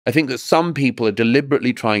I think that some people are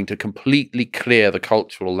deliberately trying to completely clear the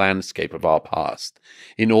cultural landscape of our past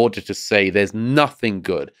in order to say there's nothing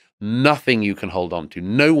good, nothing you can hold on to,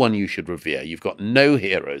 no one you should revere. You've got no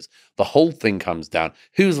heroes. The whole thing comes down.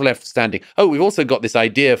 Who's left standing? Oh, we've also got this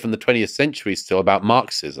idea from the 20th century still about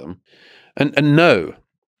Marxism. And no,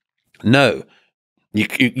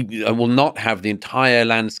 you will not have the entire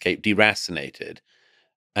landscape deracinated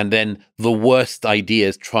and then the worst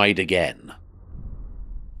ideas tried again.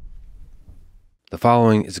 The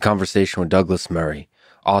following is a conversation with Douglas Murray,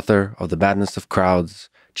 author of The Madness of Crowds,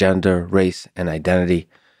 Gender, Race, and Identity,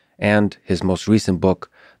 and his most recent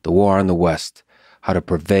book, The War on the West, How to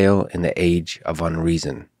Prevail in the Age of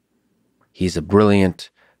Unreason. He's a brilliant,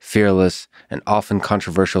 fearless, and often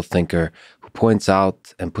controversial thinker who points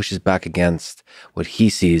out and pushes back against what he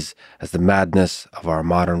sees as the madness of our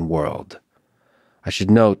modern world. I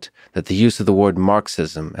should note that the use of the word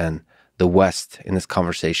Marxism and the West in this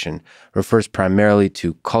conversation refers primarily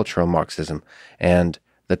to cultural Marxism and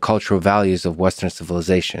the cultural values of Western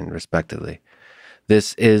civilization, respectively.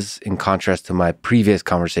 This is in contrast to my previous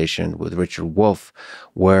conversation with Richard Wolff,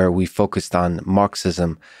 where we focused on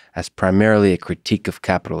Marxism as primarily a critique of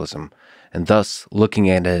capitalism, and thus looking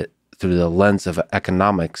at it through the lens of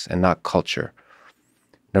economics and not culture.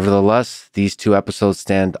 Nevertheless, these two episodes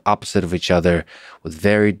stand opposite of each other with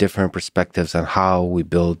very different perspectives on how we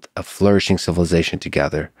build a flourishing civilization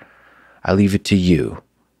together. I leave it to you,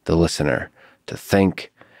 the listener, to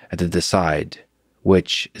think and to decide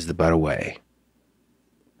which is the better way.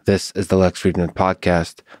 This is the Lex Fridman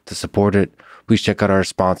podcast. To support it, please check out our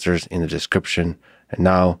sponsors in the description. And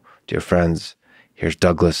now, dear friends, here's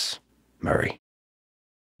Douglas Murray.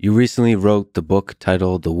 You recently wrote the book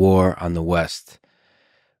titled The War on the West,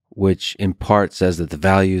 which in part says that the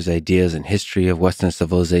values, ideas, and history of Western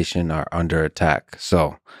civilization are under attack.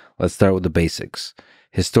 So let's start with the basics.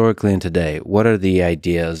 Historically and today, what are the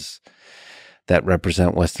ideas that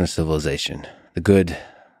represent Western civilization? The good,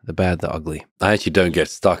 the bad, the ugly. I actually don't get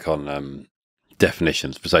stuck on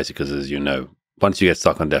definitions, precisely because, as you know, once you get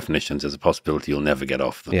stuck on definitions, there's a possibility you'll never get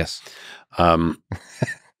off them. Yes. I'd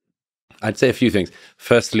say a few things.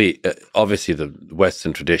 Firstly, obviously, the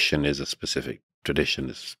Western tradition is a specific tradition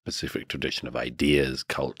of ideas,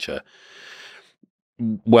 culture,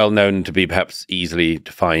 well known to be perhaps easily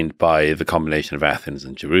defined by the combination of Athens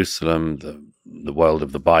and Jerusalem, the world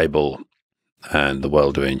of the Bible, and the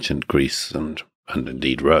world of ancient Greece and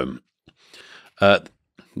indeed Rome.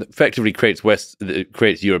 Effectively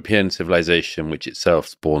creates European civilization, which itself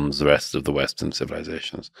spawns the rest of the Western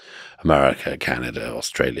civilizations: America, Canada,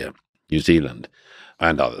 Australia, New Zealand,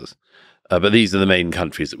 and others. But these are the main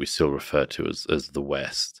countries that we still refer to as the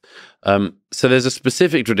West. So there's a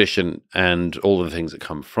specific tradition and all the things that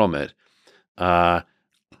come from it.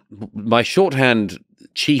 My shorthand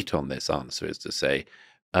cheat on this answer is to say,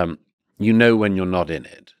 you know when you're not in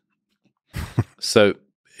it. So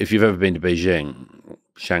if you've ever been to Beijing,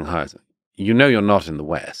 Shanghai, you know you're not in the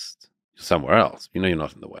West. You're somewhere else. You know you're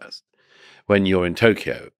not in the West. When you're in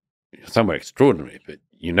Tokyo, you're somewhere extraordinary, but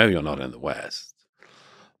you know you're not in the West.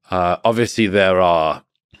 Obviously, there are,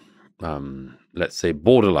 let's say,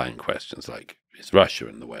 borderline questions like, is Russia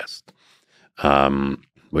in the West?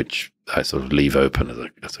 Which I sort of leave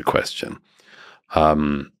open as a question.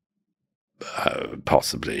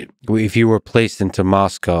 Possibly. If you were placed into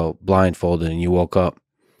Moscow blindfolded and you woke up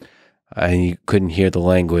and you couldn't hear the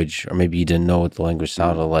language, or maybe you didn't know what the language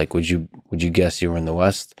sounded like, would you guess you were in the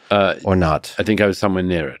West or not? I think I was somewhere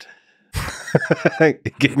near it.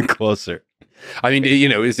 Getting closer. I mean, you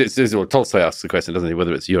know, Tolstoy asks the question, doesn't he,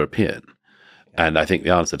 whether it's European? And I think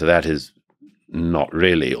the answer to that is not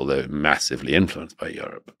really, although massively influenced by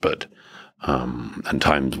Europe, but and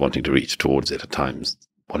times wanting to reach towards it, at times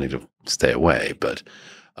wanting to stay away. But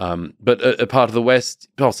a part of the West,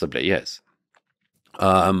 possibly, yes.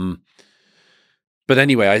 But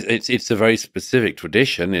anyway, it's a very specific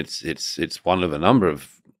tradition. It's one of a number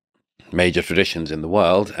of major traditions in the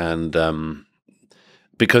world, and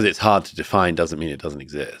because it's hard to define doesn't mean it doesn't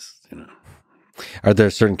exist, you know. Are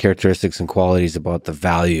there certain characteristics and qualities about the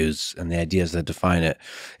values and the ideas that define it?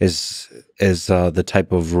 Is the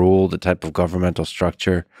type of rule, the type of governmental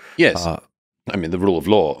structure? Yes. I mean, the rule of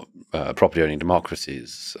law, property-owning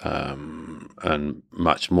democracies, and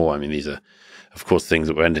much more. I mean, these are, of course, things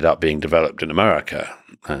that were ended up being developed in America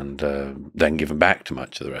and then given back to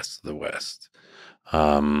much of the rest of the West.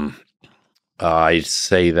 I'd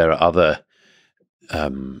say there are other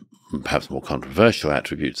perhaps more controversial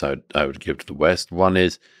attributes I would give to the West. One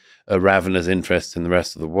is a ravenous interest in the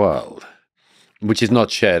rest of the world, which is not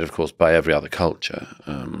shared, of course, by every other culture.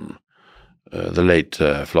 the late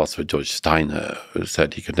philosopher George Steiner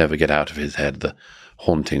said he could never get out of his head the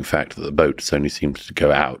haunting fact that the boats only seemed to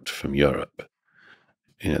go out from Europe.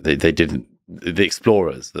 They didn't. The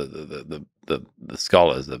explorers, the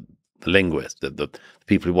scholars, the linguists, the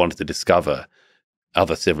people who wanted to discover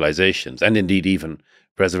other civilizations, and indeed even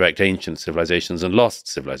resurrect ancient civilizations and lost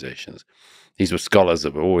civilizations. These were scholars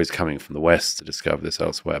that were always coming from the West to discover this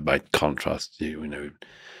elsewhere. By contrast, there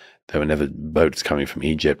were never boats coming from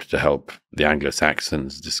Egypt to help the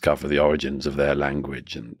Anglo-Saxons discover the origins of their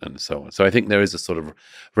language and so on. So I think there is a sort of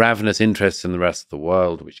ravenous interest in the rest of the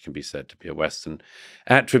world, which can be said to be a Western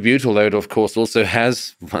attribute, although it, of course, also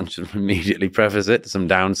has, one should immediately preface it, some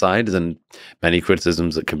downsides and many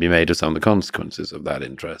criticisms that can be made of some of the consequences of that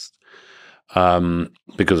interest.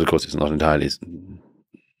 Because, of course, it's not entirely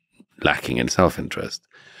lacking in self-interest.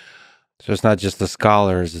 So it's not just the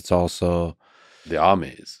scholars, it's also the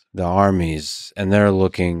armies. The armies, and they're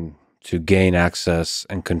looking to gain access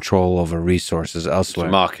and control over resources elsewhere.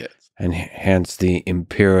 To markets. And hence the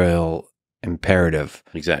imperial imperative.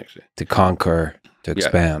 Exactly. To conquer, to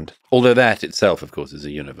expand. Although that itself, of course, is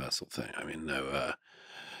a universal thing. I mean,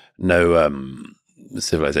 no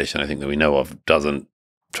civilization, I think, that we know of doesn't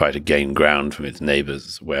try to gain ground from its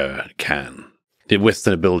neighbors where it can. The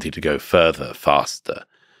Western ability to go further, faster,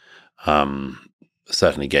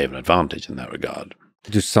 certainly gave an advantage in that regard.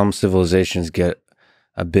 Do some civilizations get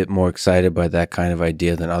a bit more excited by that kind of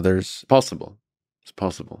idea than others? Possible. It's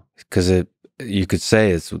possible. Because you could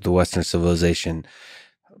say it's the Western civilization,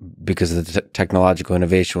 because the technological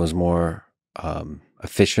innovation was more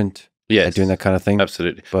efficient at doing that kind of thing.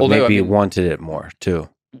 Absolutely. But although, maybe wanted it more, too.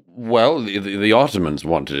 Well, the Ottomans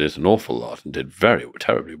wanted it an awful lot and did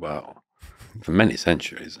terribly well for many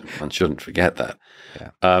centuries. One shouldn't forget that.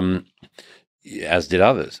 Yeah. As did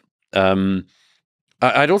others.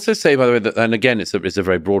 I'd also say, by the way, that, and again, it's a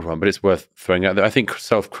very broad one, but it's worth throwing out there. I think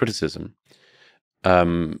self-criticism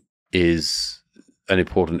is an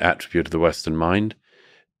important attribute of the Western mind,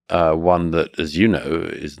 one that, as you know,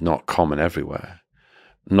 is not common everywhere.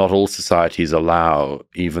 Not all societies allow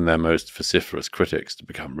even their most vociferous critics to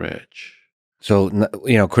become rich. So,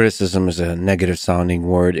 criticism is a negative-sounding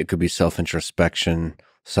word. It could be self-introspection,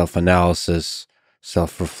 self-analysis,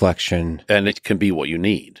 self-reflection. And it can be what you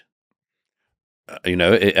need.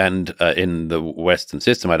 And in the Western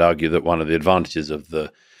system, I'd argue that one of the advantages of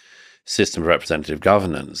the system of representative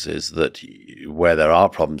governance is that where there are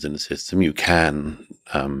problems in the system, you can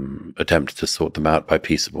attempt to sort them out by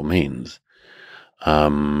peaceable means.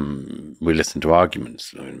 We listen to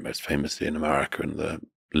arguments, most famously in America in the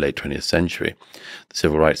late 20th century. The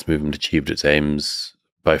civil rights movement achieved its aims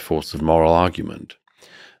by force of moral argument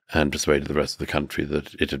and persuaded the rest of the country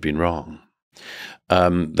that it had been wrong.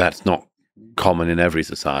 That's not common in every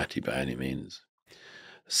society by any means.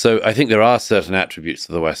 So I think there are certain attributes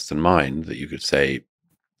of the Western mind that you could say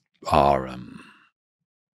are,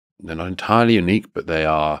 they're not entirely unique, but they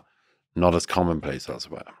are not as commonplace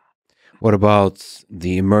elsewhere. What about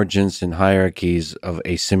the emergence in hierarchies of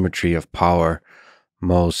asymmetry of power,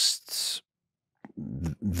 most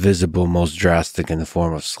visible, most drastic in the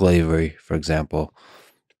form of slavery, for example?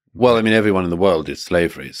 Well, I mean, everyone in the world did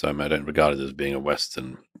slavery, so I don't regard it as being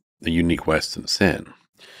a unique Western sin.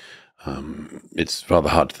 It's rather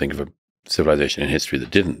hard to think of a civilization in history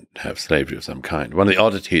that didn't have slavery of some kind. One of the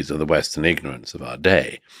oddities of the Western ignorance of our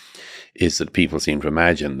day is that people seem to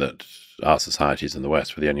imagine that our societies in the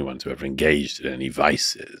West were the only ones who ever engaged in any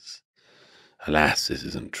vices. Alas, this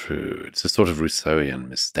isn't true. It's a sort of Rousseauian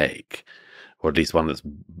mistake, or at least one that's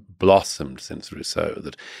blossomed since Rousseau,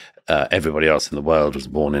 that everybody else in the world was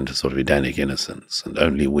born into sort of Edenic innocence, and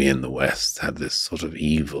only we in the West had this sort of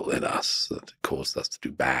evil in us that caused us to do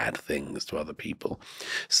bad things to other people.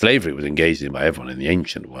 Slavery was engaged in by everyone in the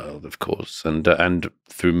ancient world, of course, and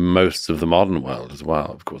through most of the modern world as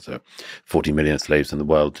well. Of course, there are 40 million slaves in the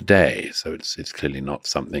world today, so it's clearly not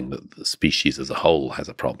something that the species as a whole has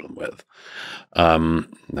a problem with.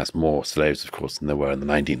 That's more slaves, of course, than there were in the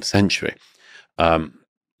 19th century. And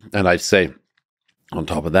I'd say, on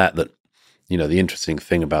top of that, the interesting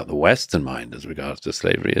thing about the Western mind as regards to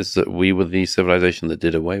slavery is that we were the civilization that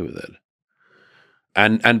did away with it.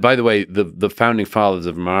 And by the way, the founding fathers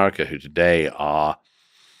of America, who today are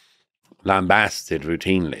lambasted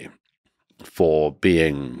routinely for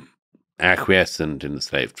being acquiescent in the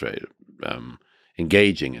slave trade,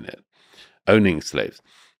 engaging in it, owning slaves,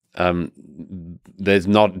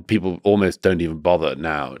 people almost don't even bother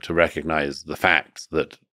now to recognize the fact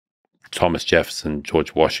that Thomas Jefferson,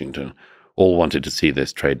 George Washington all wanted to see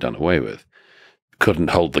this trade done away with, couldn't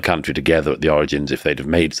hold the country together at the origins if they'd have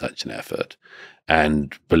made such an effort,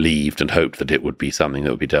 and believed and hoped that it would be something that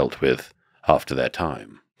would be dealt with after their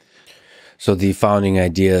time. So the founding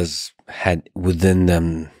ideas had within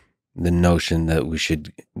them the notion that we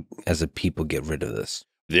should, as a people, get rid of this.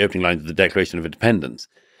 The opening lines of the Declaration of Independence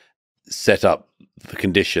set up the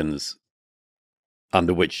conditions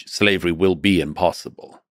under which slavery will be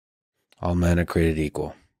impossible. All men are created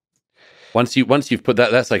equal. Once you've put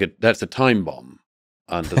that, that's a time bomb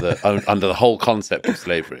under the whole concept of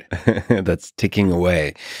slavery. That's ticking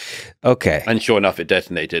away. Okay. And sure enough, it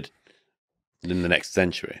detonated in the next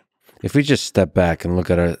century. If we just step back and look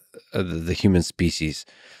at the human species,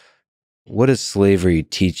 what does slavery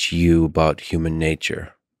teach you about human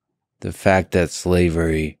nature? The fact that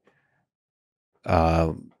slavery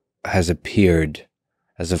has appeared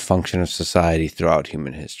as a function of society throughout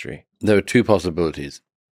human history. There are two possibilities.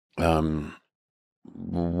 One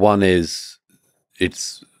is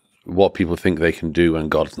it's what people think they can do when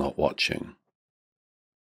God's not watching.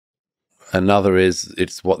 Another is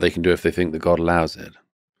it's what they can do if they think that God allows it.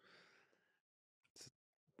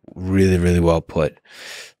 Really, really well put.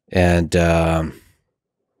 And the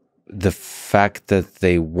fact that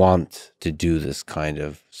they want to do this kind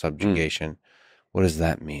of subjugation, what does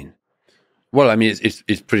that mean? Well, I mean,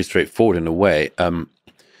 it's pretty straightforward in a way.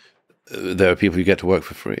 There are people who get to work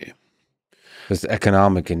for free. It's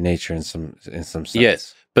economic in nature in some sense.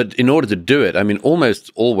 Yes, but in order to do it, I mean,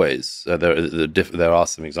 almost always there are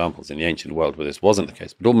some examples in the ancient world where this wasn't the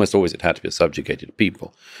case, but almost always it had to be a subjugated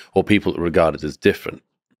people or people regarded as different.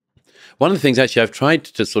 One of the things actually I've tried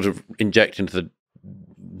to sort of inject into the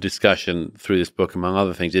discussion through this book, among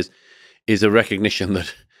other things, is a recognition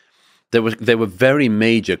that there were very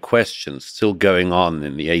major questions still going on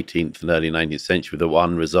in the 18th and early 19th century that were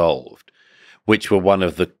unresolved, which were one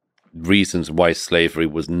of the reasons why slavery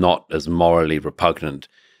was not as morally repugnant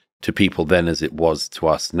to people then as it was to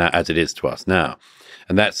us now, as it is to us now.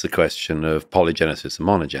 And that's the question of polygenesis and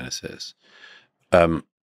monogenesis.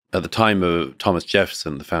 At the time of Thomas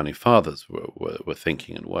Jefferson, the founding fathers were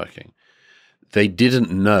thinking and working. They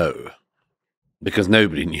didn't know, because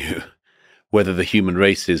nobody knew, whether the human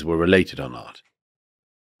races were related or not.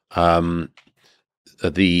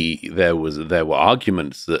 There were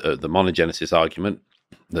arguments, the monogenesis argument,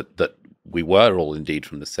 that we were all indeed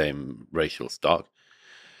from the same racial stock.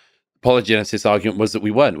 Polygenesis argument was that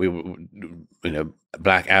we weren't. We were,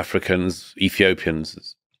 Black Africans,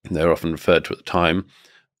 Ethiopians, they were often referred to at the time,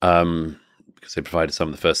 because they provided some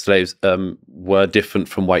of the first slaves, were different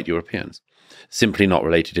from white Europeans, simply not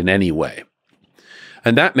related in any way.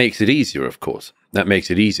 And that makes it easier, of course. That makes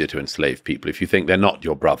it easier to enslave people if you think they're not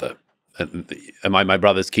your brother. Am I my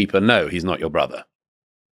brother's keeper? No, he's not your brother.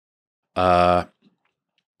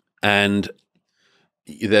 And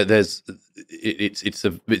it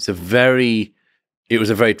was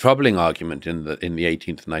a very troubling argument in the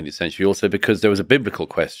 18th and 19th century, also because there was a biblical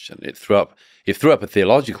question. It threw up a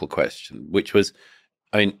theological question, which was,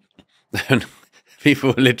 I mean, people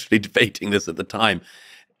were literally debating this at the time.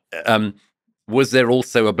 Was there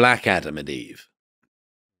also a black Adam and Eve?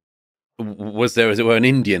 Was there, as it were, an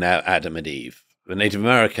Indian Adam and Eve, a Native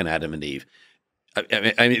American Adam and Eve?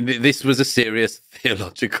 I mean, this was a serious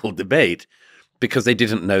theological debate because they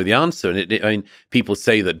didn't know the answer. And people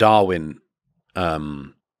say that Darwin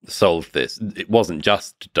solved this. It wasn't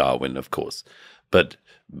just Darwin, of course, but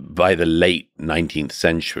by the late 19th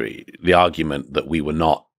century, the argument that we were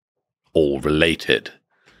not all related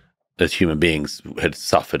as human beings had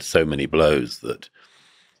suffered so many blows that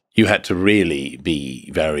you had to really be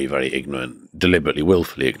very, very ignorant, deliberately,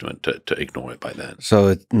 willfully ignorant to ignore it by then. So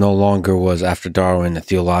it no longer was, after Darwin, a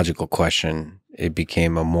theological question. It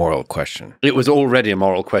became a moral question. It was already a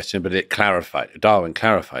moral question, but it clarified it. Darwin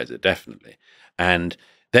clarifies it, definitely. And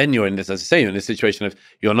then you're in this, as I say, you're in this situation of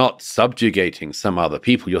you're not subjugating some other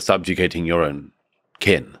people, you're subjugating your own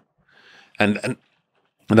kin. And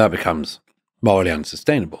that becomes morally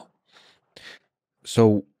unsustainable.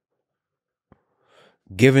 So,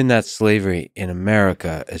 given that slavery in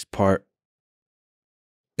America is part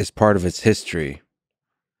of its history,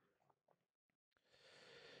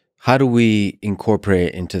 how do we incorporate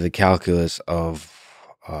it into the calculus of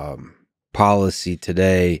policy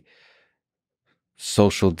today,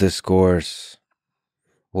 social discourse,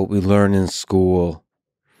 what we learn in school?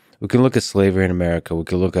 We can look at slavery in America. We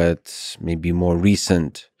can look at maybe more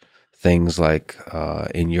recent things like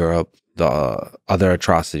in Europe, the other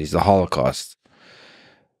atrocities, the Holocaust.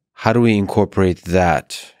 How do we incorporate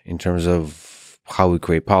that in terms of how we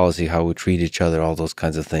create policy, how we treat each other, all those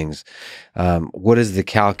kinds of things? What is the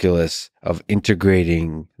calculus of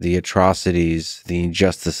integrating the atrocities, the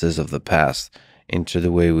injustices of the past into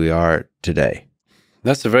the way we are today?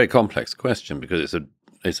 That's a very complex question because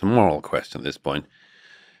it's a moral question at this point.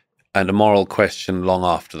 and a moral question long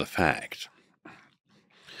after the fact.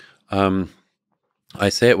 I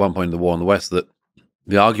say at one point in the War in the West that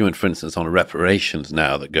the argument, for instance, on reparations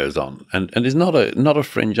now that goes on, and is not a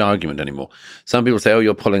fringe argument anymore. Some people say, oh,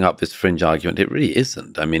 you're pulling up this fringe argument. It really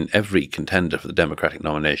isn't. I mean, every contender for the Democratic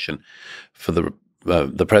nomination for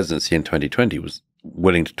the presidency in 2020 was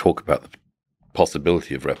willing to talk about the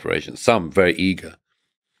possibility of reparations. Some very eager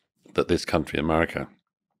that this country, America,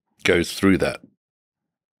 goes through that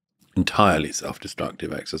entirely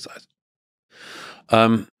self-destructive exercise.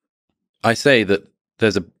 I say that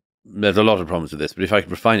there's a lot of problems with this, but if I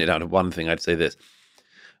could refine it down to one thing, I'd say this.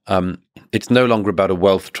 It's no longer about a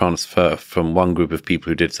wealth transfer from one group of people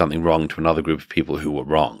who did something wrong to another group of people who were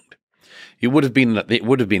wronged. It could have been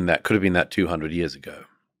that 200 years ago.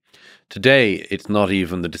 Today, it's not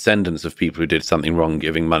even the descendants of people who did something wrong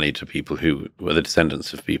giving money to people who were the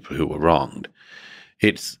descendants of people who were wronged.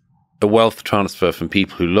 It's a wealth transfer from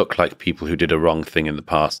people who look like people who did a wrong thing in the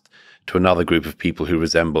past to another group of people who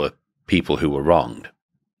resemble people who were wronged.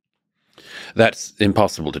 That's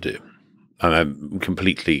impossible to do. I'm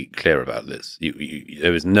completely clear about this.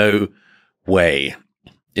 There is no way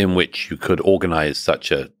in which you could organize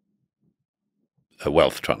such a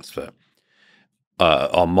wealth transfer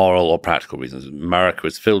on moral or practical reasons. America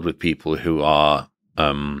is filled with people who are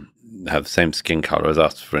have the same skin color as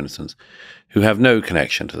us, for instance, who have no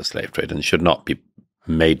connection to the slave trade and should not be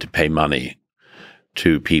made to pay money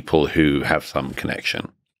to people who have some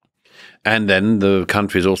connection. And then the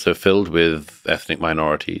country is also filled with ethnic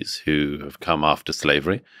minorities who have come after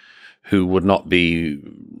slavery, who would not be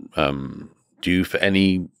due for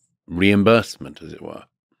any reimbursement, as it were.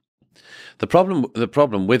 The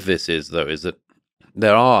problem with this is that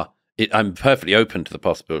there are. I'm perfectly open to the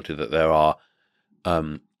possibility that there are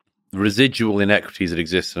residual inequities that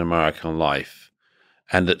exist in American life,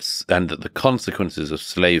 and that the consequences of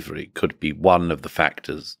slavery could be one of the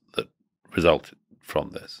factors that resulted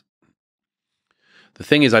from this. The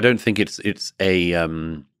thing is, I don't think it's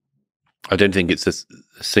a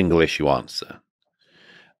single issue answer.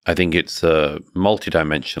 I think it's a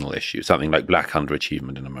multidimensional issue. Something like black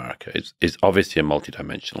underachievement in America is obviously a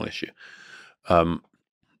multidimensional issue.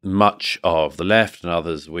 Much of the left and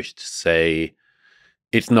others wish to say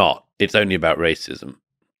it's not. It's only about racism,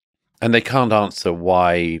 and they can't answer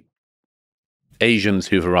why Asians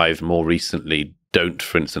who've arrived more recently don't,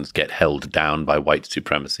 for instance, get held down by white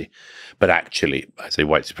supremacy, but actually, I say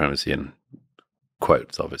white supremacy in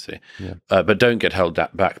quotes, obviously, but don't get held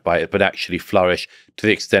back by it, but actually flourish to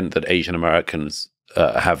the extent that Asian Americans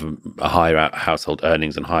have a higher household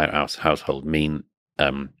earnings and higher household mean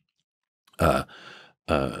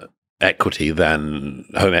equity than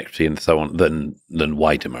home equity and so on than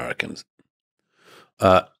white Americans.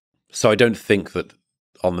 So I don't think that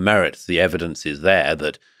on the merits, the evidence is there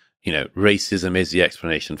that racism is the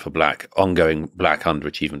explanation for ongoing black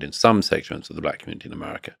underachievement in some segments of the black community in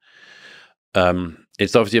America.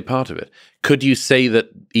 It's obviously a part of it. Could you say that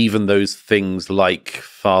even those things like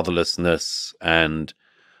fatherlessness and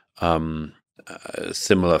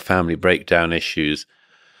similar family breakdown issues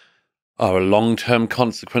are a long-term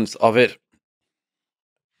consequence of it?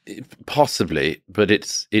 Possibly, but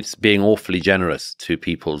it's being awfully generous to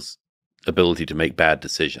people's ability to make bad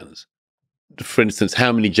decisions. For instance,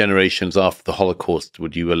 how many generations after the Holocaust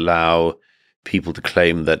would you allow people to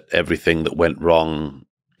claim that everything that went wrong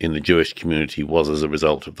in the Jewish community was as a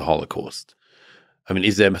result of the Holocaust? I mean,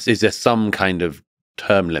 is there some kind of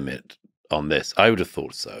term limit on this? I would have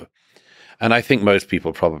thought so. And I think most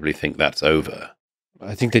people probably think that's over.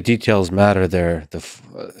 I think the details matter there. But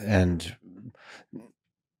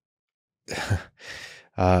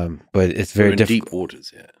it's very difficult. Deep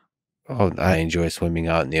waters, yeah. Oh, I enjoy swimming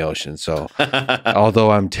out in the ocean. So,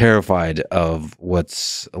 although I'm terrified of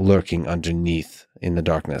what's lurking underneath in the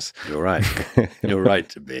darkness. You're right. You're right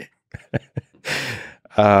to be.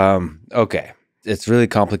 Okay. It's really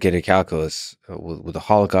complicated calculus with the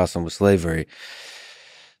Holocaust and with slavery.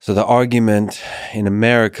 So the argument in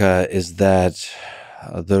America is that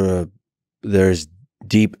there's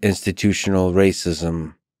deep institutional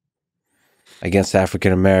racism against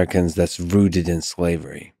African Americans that's rooted in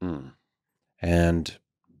slavery. And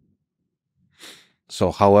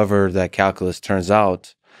so however that calculus turns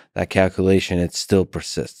out, that calculation, it still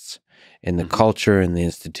persists in the culture, in the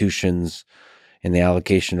institutions, in the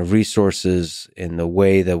allocation of resources, in the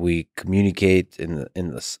way that we communicate, in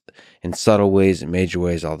subtle ways, in major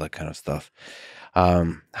ways, all that kind of stuff.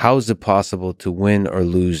 How is it possible to win or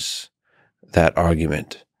lose that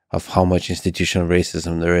argument of how much institutional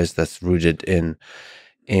racism there is that's rooted in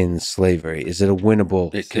slavery? Is it a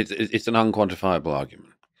winnable? It's an unquantifiable argument,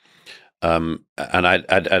 and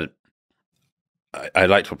I'd I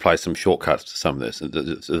like to apply some shortcuts to some of this.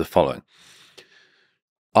 The following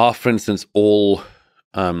are, for instance, all.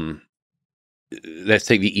 Let's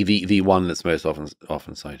take the one that's most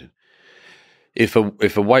often cited. If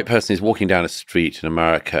a white person is walking down a street in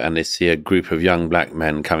America and they see a group of young black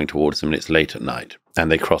men coming towards them and it's late at night and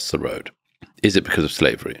they cross the road, is it because of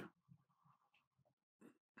slavery?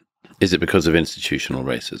 Is it because of institutional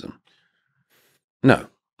racism? No,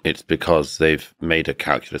 it's because they've made a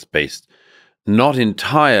calculus based not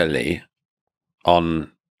entirely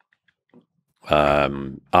on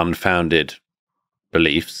unfounded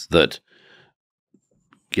beliefs that,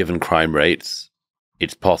 given crime rates,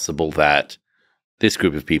 it's possible that this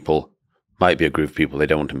group of people might be a group of people they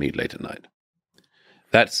don't want to meet late at night.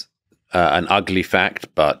 That's an ugly fact,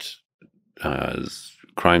 but as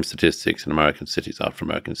crime statistics in American cities after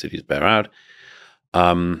American cities bear out,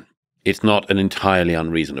 it's not an entirely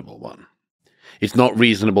unreasonable one. It's not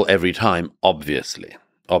reasonable every time, obviously.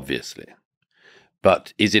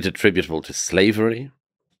 But is it attributable to slavery?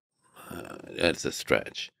 That's a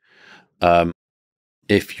stretch.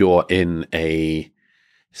 If you're in a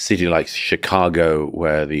city like Chicago,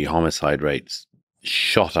 where the homicide rates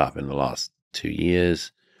shot up in the last 2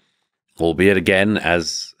 years, albeit again,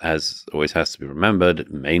 as always has to be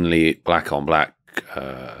remembered, mainly black on black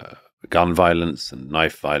gun violence and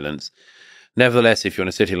knife violence. Nevertheless, if you're in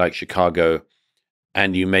a city like Chicago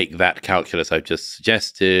and you make that calculus I've just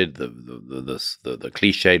suggested, the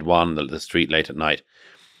cliched one, the street late at night,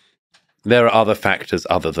 there are other factors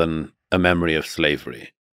other than a memory of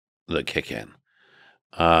slavery that kick in.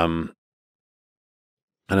 And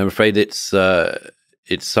I'm afraid it's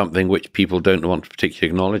something which people don't want to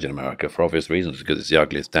particularly acknowledge in America for obvious reasons, because it's the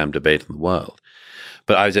ugliest damn debate in the world.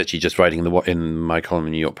 But I was actually just writing in my column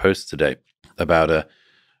in New York Post today about a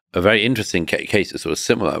very interesting case that's sort of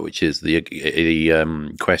similar, which is the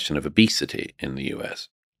question of obesity in the US.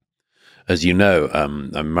 As you know,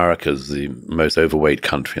 America's the most overweight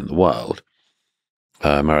country in the world.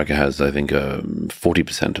 America has, I think,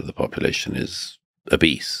 40% of the population is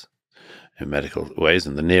obese in medical ways,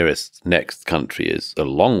 and the next country is a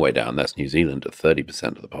long way down. That's New Zealand at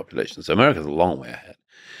 30% of the population. So America's a long way ahead.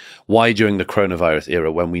 Why during the coronavirus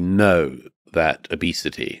era, when we know that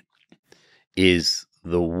obesity is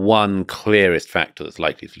the one clearest factor that's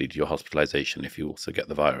likely to lead to your hospitalization if you also get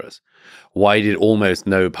the virus, why did almost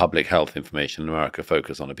no public health information in America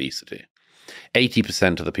focus on obesity?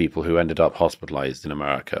 80% of the people who ended up hospitalized in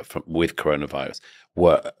America with coronavirus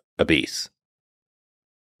were obese.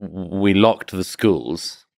 We locked the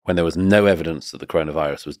schools when there was no evidence that the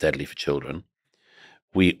coronavirus was deadly for children.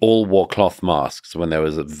 We all wore cloth masks when there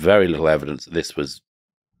was very little evidence that this was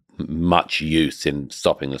much use in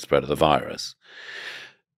stopping the spread of the virus.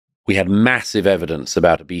 We had massive evidence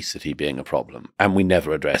about obesity being a problem, and we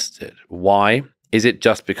never addressed it. Why? Is it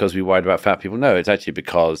just because we worried about fat people? No, it's actually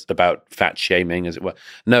because about fat shaming, as it were.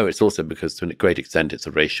 No, it's also because to a great extent it's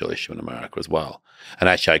a racial issue in America as well. And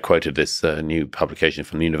actually I quoted this new publication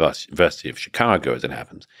from the University of Chicago, as it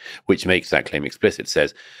happens, which makes that claim explicit. It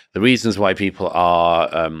says the reasons why people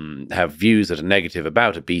have views that are negative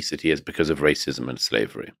about obesity is because of racism and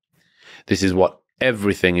slavery. This is what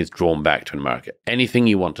everything is drawn back to in America. Anything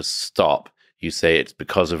you want to stop, you say it's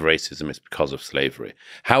because of racism, it's because of slavery.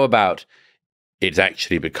 How about it's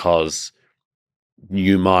actually because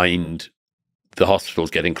you mind the hospitals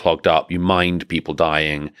getting clogged up, you mind people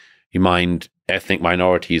dying, you mind ethnic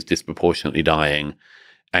minorities disproportionately dying,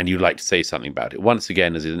 and you'd like to say something about it. Once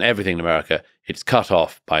again, as in everything in America, it's cut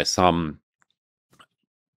off by some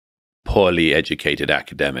poorly educated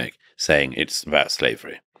academic saying it's about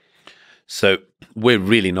slavery. So we're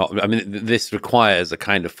really not, I mean, this requires a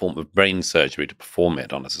kind of form of brain surgery to perform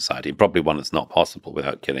it on a society, probably one that's not possible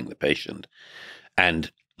without killing the patient. And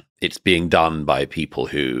it's being done by people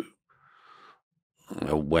who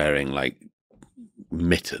are wearing like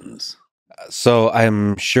mittens. So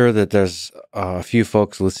I'm sure that there's a few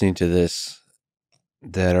folks listening to this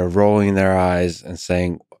that are rolling their eyes and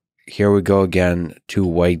saying, here we go again, two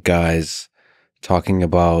white guys talking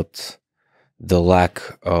about the lack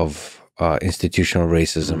of institutional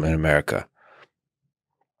racism in America.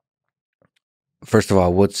 First of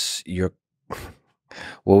all, what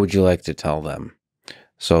would you like to tell them?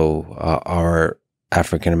 So our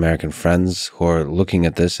African-American friends who are looking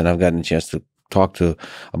at this, and I've gotten a chance to talk to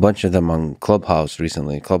a bunch of them on Clubhouse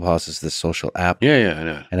recently. Clubhouse is this social app. Yeah, I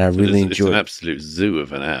know. And I really enjoy it. It's an absolute zoo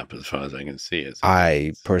of an app as far as I can see.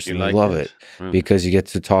 I personally love it because you get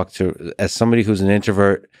to talk to, as somebody who's an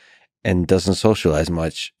introvert and doesn't socialize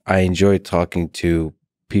much, I enjoy talking to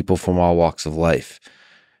people from all walks of life.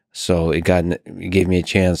 So it gave me a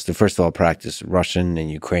chance to, first of all, practice Russian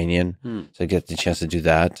and Ukrainian. So I get the chance to do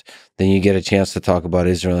that. Then you get a chance to talk about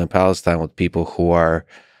Israel and Palestine with people who are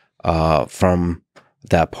from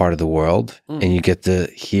that part of the world. And you get to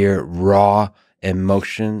hear raw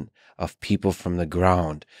emotion of people from the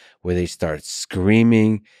ground, where they start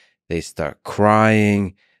screaming, they start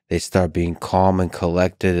crying, they start being calm and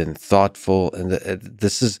collected and thoughtful. And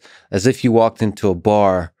this is as if you walked into a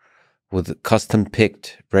bar with custom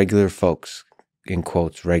picked regular folks, in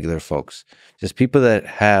quotes, regular folks, just people that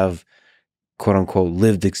have, quote unquote,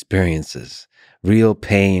 lived experiences, real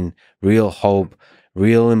pain, real hope,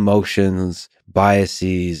 real emotions,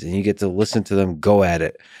 biases, and you get to listen to them go at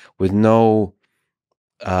it with no,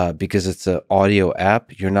 because it's an audio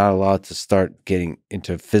app, you're not allowed to start getting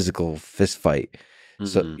into a physical fist fight.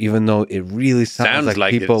 So even though it really sounds like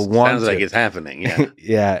people want sounds like it's happening, yeah.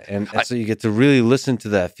 Yeah, and so you get to really listen to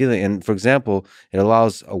that feeling. And for example, it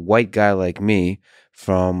allows a white guy like me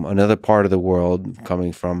from another part of the world,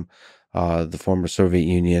 coming from the former Soviet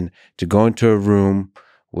Union, to go into a room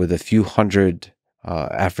with a few hundred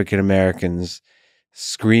African Americans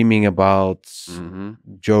screaming about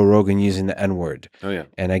Joe Rogan using the N-word. Oh, yeah.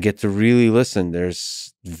 And I get to really listen.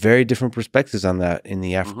 There's very different perspectives on that in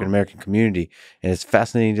the African American community, and it's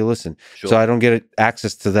fascinating to listen. Sure. So I don't get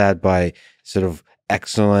access to that by sort of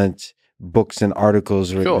excellent books and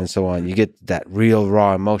articles written and so on. You get that real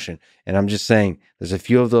raw emotion. And I'm just saying, there's a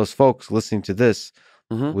few of those folks listening to this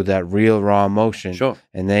with that real raw emotion. Sure.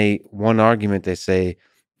 And one argument they say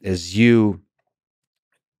is, you,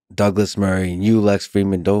 Douglas Murray, and you, Lex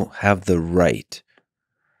Fridman, don't have the right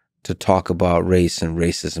to talk about race and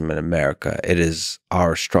racism in America. It is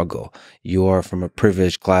our struggle. You are from a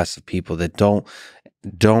privileged class of people that don't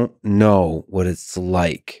know what it's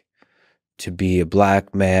like to be a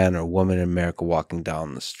black man or woman in America walking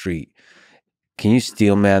down the street. Can you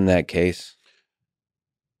steel man that case?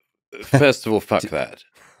 First of all, fuck that.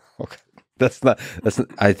 Okay. That's not,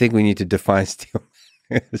 I think we need to define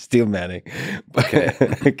steel manning. Okay.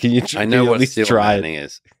 Can you I know at what least steel try manning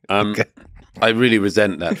is. I really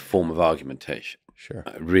resent that form of argumentation. Sure.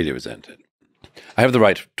 I really resent it. I have the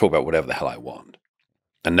right to talk about whatever the hell I want,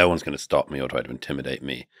 and no one's going to stop me or try to intimidate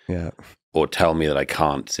me, or tell me that I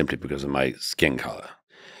can't simply because of my skin color.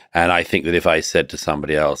 And I think that if I said to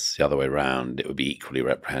somebody else the other way around, it would be equally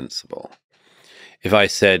reprehensible. If I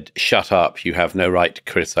said, shut up, you have no right to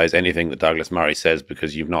criticize anything that Douglas Murray says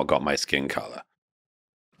because you've not got my skin color.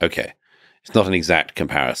 Okay. It's not an exact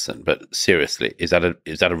comparison, but seriously, is that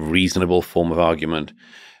a reasonable form of argument?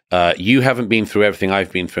 You haven't been through everything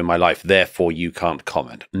I've been through in my life, therefore you can't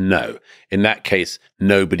comment. No. In that case,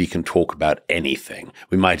 nobody can talk about anything.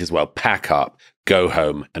 We might as well pack up, go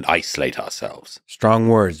home, and isolate ourselves. Strong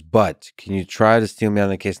words, but can you try to steel me on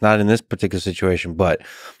the case? Not in this particular situation, but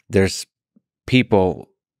there's people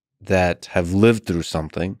that have lived through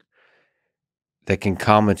something that can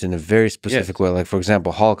comment in a very specific way. Like, for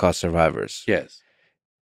example, Holocaust survivors. Yes.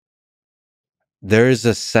 There is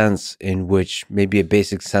a sense in which, maybe a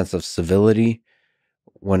basic sense of civility,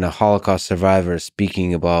 when a Holocaust survivor is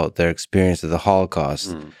speaking about their experience of the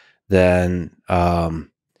Holocaust, than an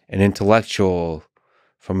intellectual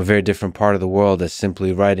from a very different part of the world is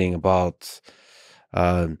simply writing about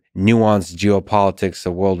nuanced geopolitics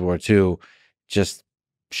of World War II, just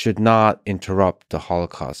should not interrupt the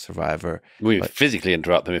Holocaust survivor. We physically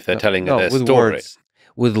interrupt them if they're telling their with story. Words,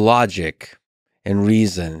 with logic and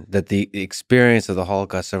reason, that the experience of the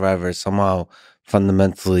Holocaust survivor somehow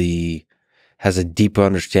fundamentally has a deeper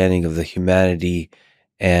understanding of the humanity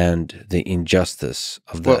and the injustice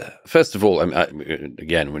of the... Well, first of all,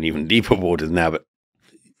 again, we're in even deeper waters now, but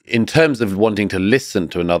in terms of wanting to listen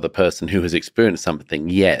to another person who has experienced something,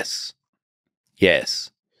 yes.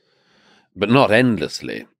 But not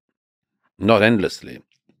endlessly. Not endlessly.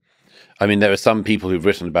 I mean, there are some people who've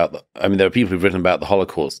written about there are people who've written about the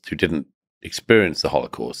Holocaust who didn't experience the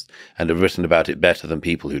Holocaust and have written about it better than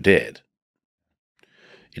people who did.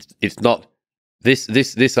 It's not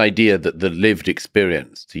this idea that the lived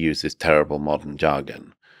experience, to use this terrible modern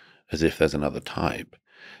jargon, as if there's another type.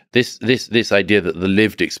 This idea that the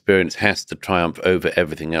lived experience has to triumph over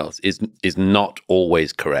everything else is not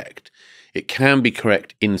always correct. It can be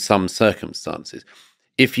correct in some circumstances.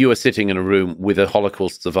 If you are sitting in a room with a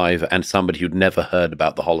Holocaust survivor and somebody who'd never heard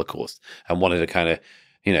about the Holocaust and wanted to kind of,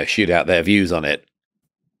 shoot out their views on it,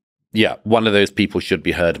 yeah, one of those people should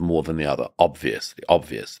be heard more than the other, obviously.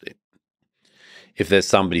 If there's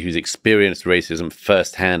somebody who's experienced racism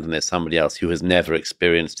firsthand and there's somebody else who has never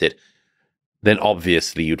experienced it, then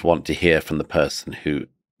obviously you'd want to hear from the person who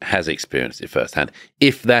has experienced it firsthand,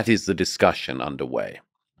 if that is the discussion underway.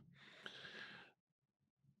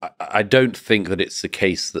 I don't think that it's the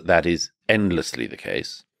case that that is endlessly the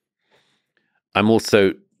case. I'm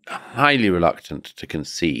also highly reluctant to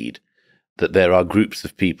concede that there are groups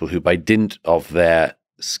of people who, by dint of their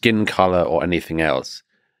skin color or anything else,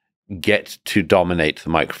 get to dominate the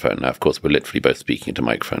microphone. Now, of course, we're literally both speaking into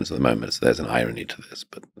microphones at the moment, so there's an irony to this,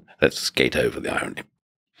 but let's skate over the irony.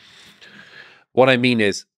 What I mean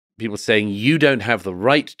is people saying, you don't have the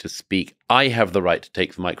right to speak. I have the right to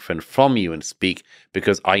take the microphone from you and speak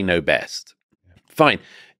because I know best. Fine.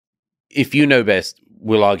 If you know best,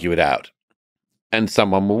 we'll argue it out. And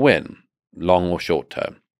someone will win, long or short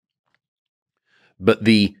term. But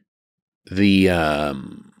the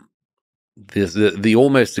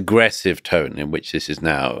almost aggressive tone in which this is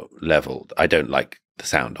now leveled, I don't like the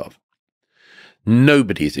sound of.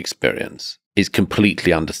 Nobody's experience is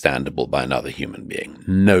completely understandable by another human being.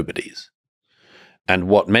 Nobody's. And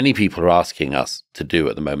what many people are asking us to do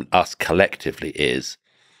at the moment, us collectively, is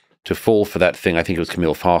to fall for that thing. I think it was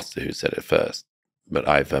Camille Foster who said it first, but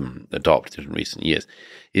I've adopted it in recent years,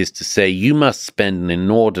 is to say you must spend an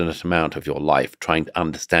inordinate amount of your life trying to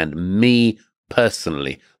understand me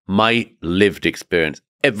personally, my lived experience,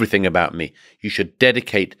 everything about me. You should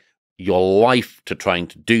dedicate your life to trying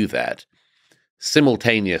to do that.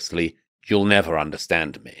 Simultaneously, you'll never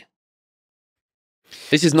understand me.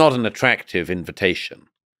 This is not an attractive invitation.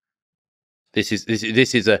 This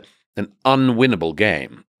is an unwinnable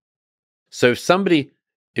game. So if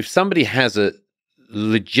somebody has a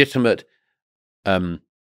legitimate and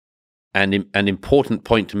important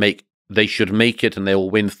point to make, they should make it, and they will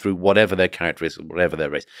win through whatever their characteristics, whatever their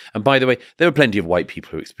race. And by the way, there are plenty of white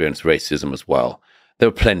people who experience racism as well. There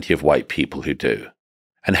are plenty of white people who do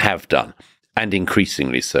and have done, and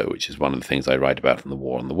increasingly so, which is one of the things I write about in The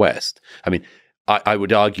War on the West. I mean, I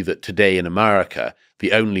would argue that today in America,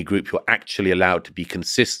 the only group who are actually allowed to be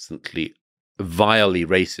consistently, vilely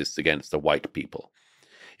racist against are white people.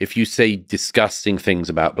 If you say disgusting things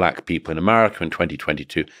about black people in America in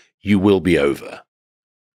 2022, you will be over.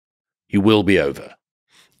 You will be over.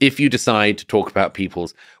 If you decide to talk about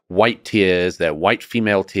people's white tears, their white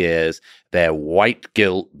female tears, their white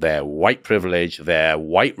guilt, their white privilege, their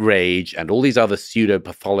white rage, and all these other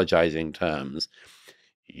pseudo-pathologizing terms,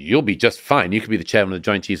 you'll be just fine. You could be the chairman of the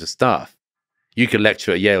Joint Chiefs of Staff. You could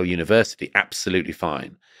lecture at Yale University, absolutely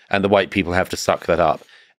fine. And the white people have to suck that up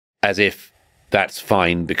as if that's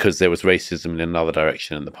fine because there was racism in another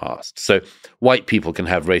direction in the past. So white people can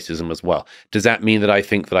have racism as well. Does that mean that I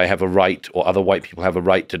think that I have a right, or other white people have a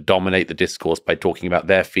right, to dominate the discourse by talking about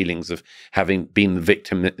their feelings of having been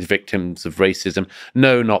victims of racism?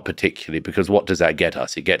 No, not particularly, because what does that get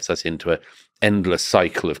us? It gets us into an endless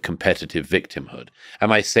cycle of competitive victimhood.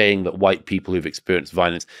 Am I saying that white people who've experienced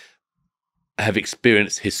violence have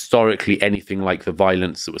experienced historically anything like the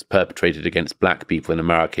violence that was perpetrated against black people in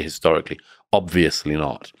America historically? Obviously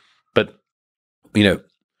not. But, you know,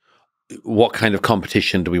 what kind of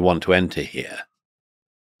competition do we want to enter here?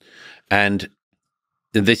 And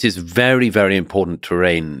this is very, very important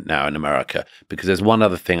terrain now in America, because there's one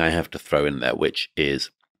other thing I have to throw in there, which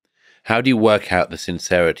is, how do you work out the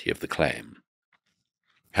sincerity of the claim?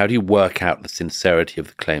 How do you work out the sincerity of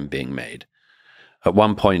the claim being made? At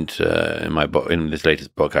one point in my book, in this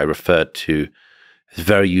latest book, I referred to a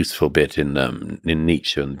very useful bit in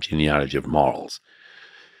Nietzsche and the Genealogy of Morals,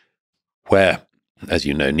 where, as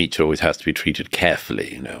you know, Nietzsche always has to be treated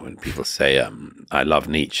carefully. You know, when people say, I love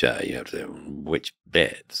Nietzsche, you have to say, which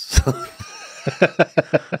bits?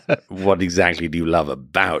 What exactly do you love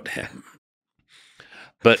about him?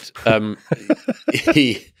 But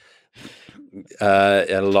he,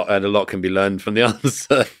 a lot can be learned from the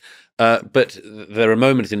answer. But there are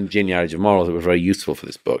moments in Genealogy of Morals that were very useful for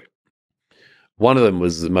this book. One of them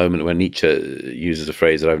was the moment when Nietzsche uses a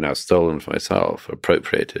phrase that I've now stolen for myself,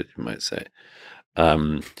 appropriated, you might say,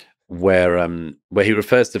 where he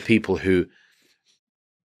refers to people who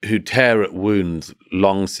tear at wounds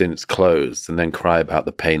long since closed and then cry about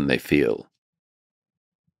the pain they feel.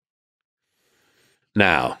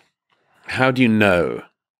 Now, how do you know?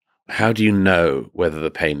 How do you know whether the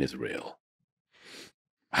pain is real?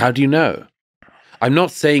 How do you know? I'm not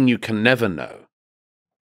saying you can never know,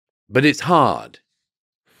 but it's hard.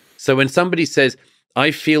 So when somebody says,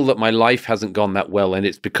 I feel that my life hasn't gone that well and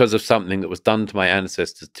it's because of something that was done to my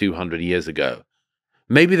ancestors 200 years ago,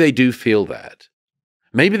 maybe they do feel that.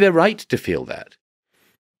 Maybe they're right to feel that.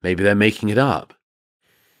 Maybe they're making it up.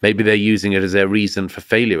 Maybe they're using it as their reason for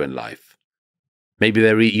failure in life. Maybe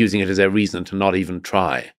they're using it as their reason to not even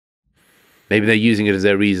try. Maybe they're using it as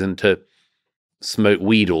their reason to smoke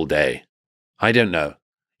weed all day. I don't know.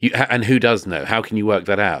 And who does know? How can you work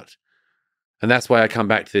that out? And that's why I come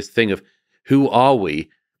back to this thing of, who are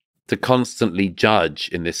we to constantly judge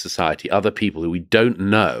in this society other people who we don't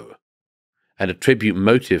know and attribute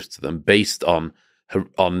motives to them based on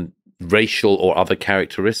racial or other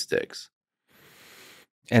characteristics.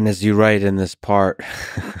 And as you write in this part,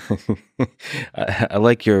 I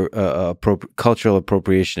like your cultural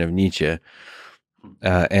appropriation of Nietzsche,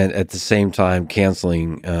 and at the same time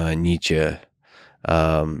canceling Nietzsche in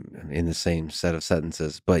the same set of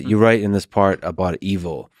sentences. But you write in this part about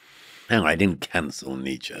evil. No, I didn't cancel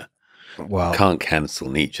Nietzsche. Well, can't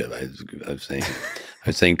cancel Nietzsche. I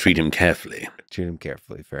was saying treat him carefully. Treat him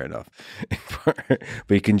carefully. Fair enough. But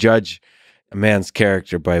you can judge a man's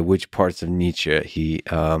character by which parts of Nietzsche he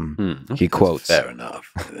quotes. Fair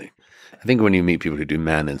enough. I think when you meet people who do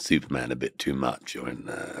Man and Superman a bit too much, you're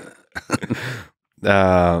in.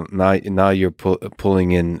 Now you're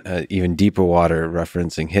pulling in even deeper water,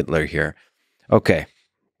 referencing Hitler here. Okay,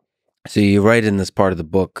 so you write in this part of the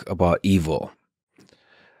book about evil.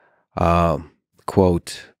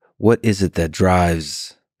 Quote, what is it that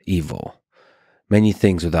drives evil? Many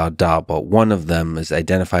things without doubt, but one of them is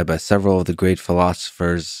identified by several of the great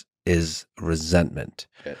philosophers is resentment.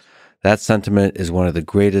 Yes. That sentiment is one of the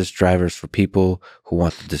greatest drivers for people who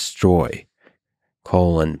want to destroy,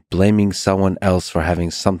 blaming someone else for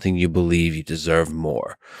having something you believe you deserve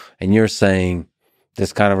more. And you're saying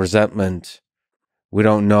this kind of resentment, we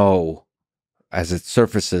don't know as it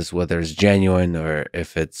surfaces whether it's genuine or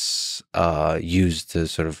if it's used to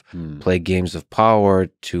sort of play games of power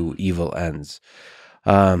to evil ends.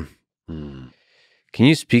 Can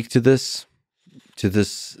you speak to this?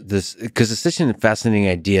 Because it's such a fascinating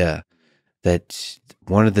idea that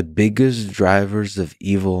one of the biggest drivers of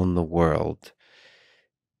evil in the world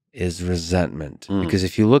is resentment. Because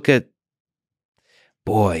if you look at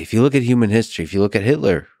human history, if you look at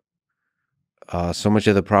Hitler, so much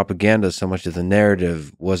of the propaganda, so much of the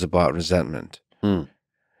narrative was about resentment. So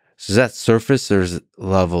is that surface or is it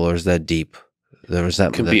level or is that deep? The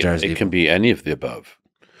resentment that drives evil? It can be any of the above.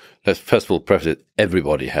 Let's first of all preface it,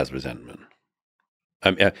 everybody has resentment.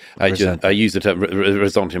 I use the term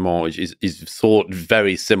ressentiment, which is thought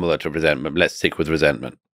very similar to resentment. Let's stick with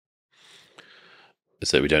resentment,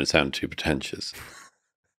 so we don't sound too pretentious.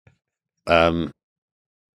 Let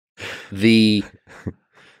me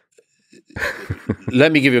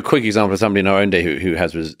give you a quick example of somebody in our own day who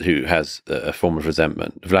has a form of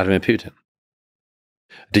resentment. Vladimir Putin.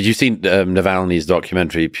 Did you see Navalny's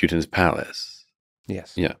documentary, Putin's Palace?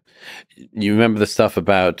 Yes. Yeah. You remember the stuff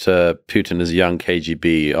about Putin as a young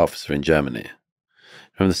KGB officer in Germany?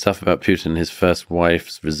 Remember the stuff about Putin, his first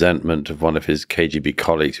wife's resentment of one of his KGB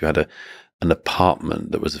colleagues who had an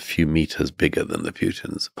apartment that was a few meters bigger than the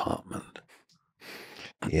Putin's apartment?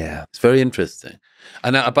 Yeah. It's very interesting.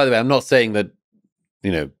 And by the way, I'm not saying that,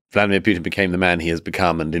 Vladimir Putin became the man he has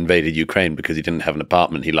become and invaded Ukraine because he didn't have an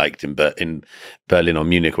apartment he liked in Berlin or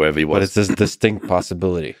Munich, wherever he was. But it's this distinct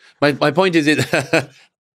possibility. My point is that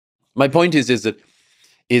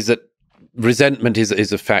resentment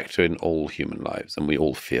is a factor in all human lives, and we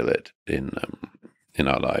all feel it in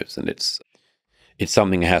our lives, and it's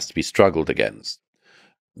something that has to be struggled against.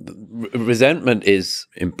 Resentment is,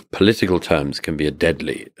 in political terms, can be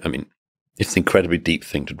it's an incredibly deep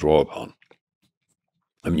thing to draw upon.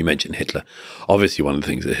 You mentioned Hitler. Obviously, one of the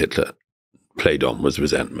things that Hitler played on was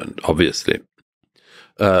resentment. Obviously,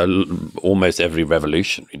 almost every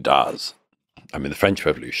revolutionary does. The French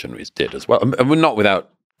revolutionaries did as well, and we're not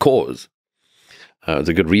without cause. There's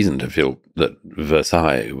a good reason to feel that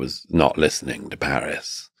Versailles was not listening to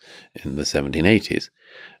Paris in the 1780s,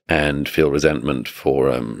 and feel resentment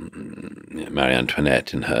for Marie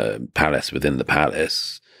Antoinette in her palace within the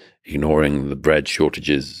palace, ignoring the bread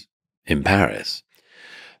shortages in Paris.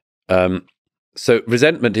 So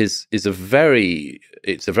resentment is a very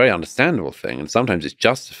understandable thing, and sometimes it's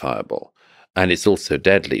justifiable, and it's also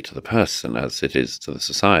deadly to the person as it is to the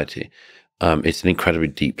society. It's an incredibly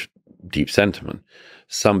deep sentiment.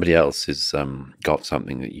 Somebody else has got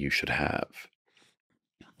something that you should have,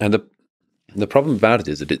 and the problem about it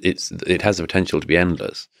is that it has the potential to be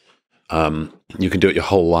endless. You can do it your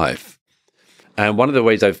whole life, and one of the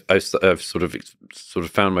ways I've sort of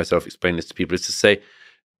found myself explaining this to people is to say,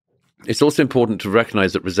 it's also important to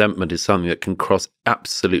recognize that resentment is something that can cross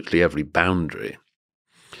absolutely every boundary.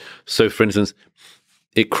 So, for instance,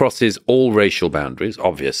 it crosses all racial boundaries,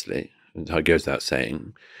 obviously, it goes without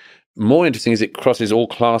saying. More interesting is it crosses all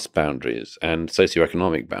class boundaries and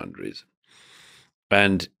socioeconomic boundaries.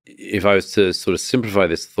 And if I was to sort of simplify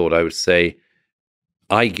this thought, I would say,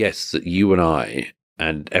 I guess that you and I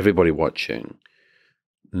and everybody watching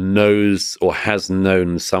knows or has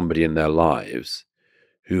known somebody in their lives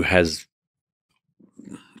who has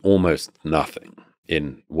almost nothing,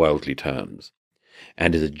 in worldly terms,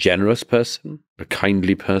 and is a generous person, a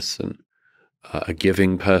kindly person, a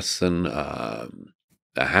giving person, a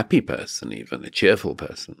happy person, even a cheerful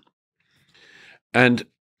person. And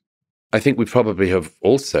I think we probably have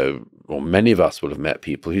also, or many of us will have met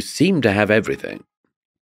people who seem to have everything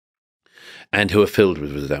and who are filled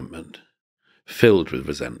with resentment.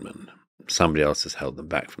 Somebody else has held them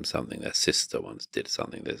back from something. Their sister once did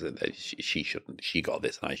something. She shouldn't. She got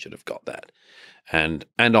this, and I should have got that, and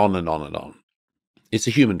on and on and on. It's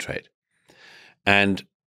a human trait, and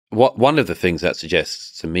one of the things that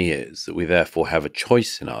suggests to me is that we therefore have a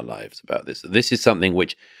choice in our lives about this. This is something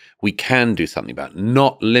which we can do something about,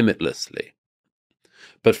 not limitlessly,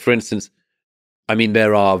 but for instance, I mean,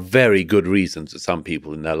 there are very good reasons that some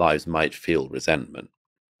people in their lives might feel resentment.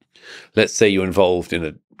 Let's say you're involved in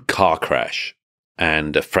a car crash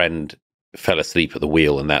and a friend fell asleep at the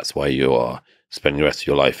wheel, and that's why you are spending the rest of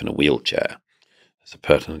your life in a wheelchair. There's a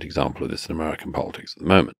pertinent example of this in American politics at the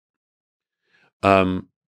moment.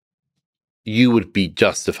 You would be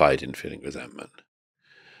justified in feeling resentment.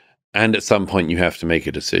 And at some point you have to make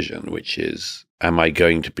a decision, which is, am I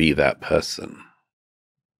going to be that person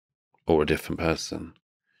or a different person?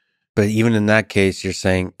 But even in that case, you're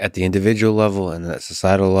saying at the individual level and at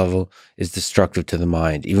societal level is destructive to the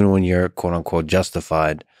mind. Even when you're quote unquote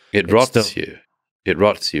justified, it rots you. It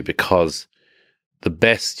rots you because the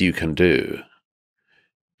best you can do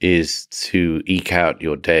is to eke out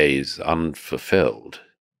your days unfulfilled.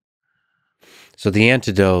 So the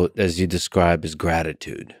antidote, as you describe, is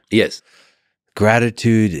gratitude. Yes.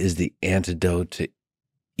 Gratitude is the antidote to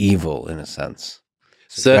evil, in a sense.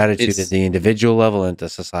 So gratitude at the individual level and at the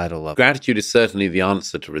societal level. Gratitude is certainly the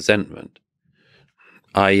answer to resentment.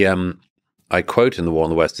 I quote in The War in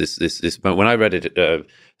the West this when I read it the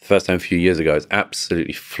first time a few years ago, I was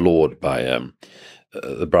absolutely floored by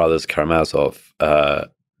the brothers Karamazov.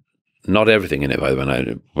 Not everything in it, by the way, and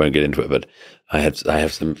I won't get into it, but I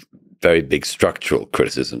have some very big structural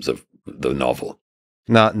criticisms of the novel.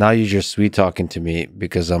 Now you're just sweet talking to me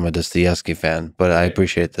because I'm a Dostoevsky fan, but I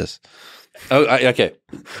appreciate this. Oh, okay.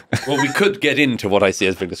 Well, we could get into what I see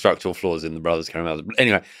as being the structural flaws in the Brothers Karamazov. But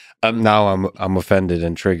anyway, now I'm offended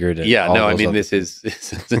and triggered. And yeah, no, I mean this is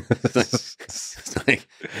it's like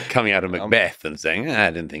coming out of Macbeth and saying, I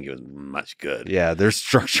didn't think it was much good. Yeah, there's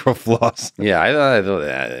structural flaws. Yeah, I thought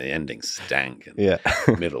the ending stank, and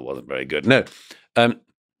the middle wasn't very good. No,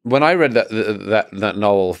 when I read that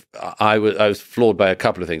novel, I was floored by a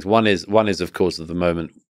couple of things. One is of course the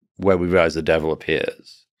moment where we realize the devil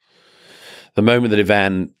appears. The moment that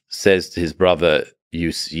Ivan says to his brother,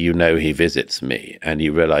 you know he visits me, and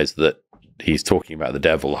you realize that he's talking about the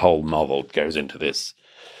devil, the whole novel goes into this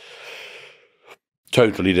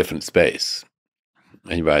totally different space.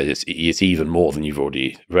 And you realize it's even more than you've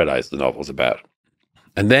already realized the novel's about.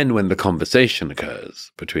 And then when the conversation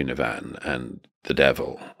occurs between Ivan and the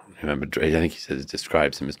devil, remember, I think he says it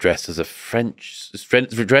describes him as dressed in the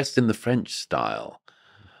French style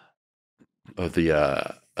of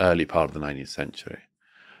the early part of the 19th century.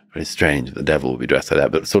 Very strange that the devil would be dressed like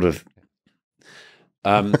that, but sort of.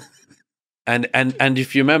 And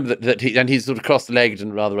if you remember that he's sort of cross-legged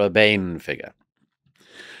and rather urbane figure.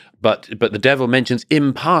 But the devil mentions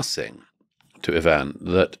in passing to Ivan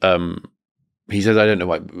that he says, I don't know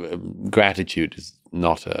why gratitude is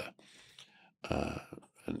not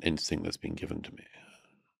an instinct that's been given to me.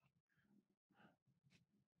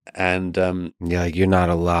 And yeah, you're not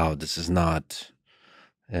allowed. This is not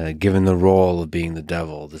given the role of being the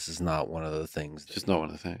devil. This is not one of the things. It's just not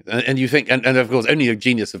one of the things. And you think, and of course, only a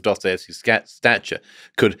genius of Dostoevsky's stature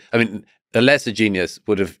could. I mean, a lesser genius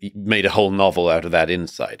would have made a whole novel out of that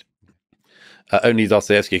insight. Only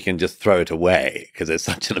Dostoevsky can just throw it away because there's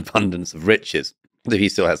such an abundance of riches that he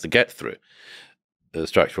still has to get through. The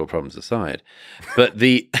structural problems aside, but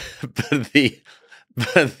the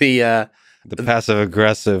passive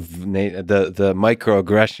aggressive, the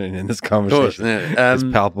microaggression in this conversation is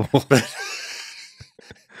palpable.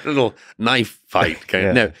 Little knife fight,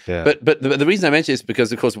 But the reason I mention it is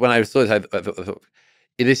because, of course, when I saw it, I thought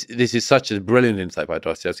this is such a brilliant insight by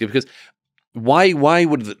Dostoevsky. Because why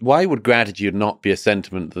would gratitude not be a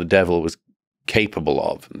sentiment that the devil was capable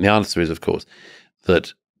of? And the answer is, of course,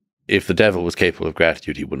 that if the devil was capable of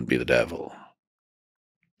gratitude, he wouldn't be the devil.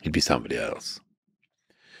 He'd be somebody else.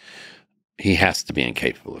 He has to be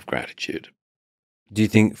incapable of gratitude. Do you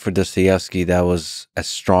think for Dostoevsky that was as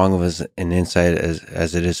strong of an insight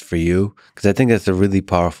as it is for you? Because I think that's a really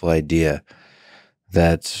powerful idea,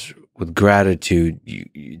 that with gratitude,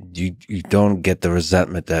 you don't get the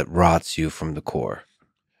resentment that rots you from the core.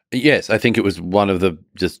 Yes, I think it was one of the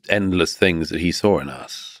just endless things that he saw in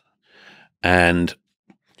us. And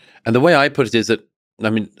And the way I put it is that, I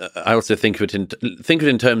mean, I also think of it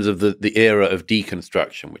in terms of the era of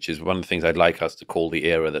deconstruction, which is one of the things I'd like us to call the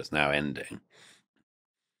era that's now ending.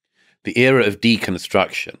 The era of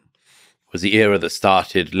deconstruction was the era that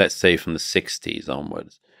started, let's say, from the 60s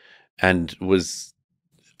onwards, and was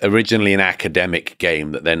originally an academic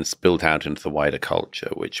game that then spilled out into the wider culture,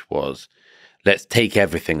 which was, let's take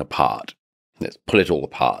everything apart. Let's pull it all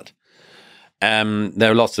apart.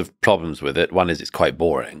 There are lots of problems with it. One is it's quite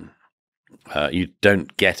boring. You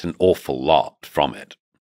don't get an awful lot from it.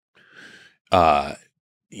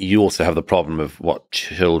 You also have the problem of what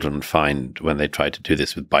children find when they try to do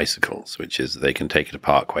this with bicycles, which is they can take it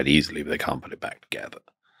apart quite easily, but they can't put it back together.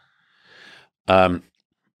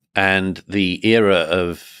 And the era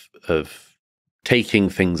of taking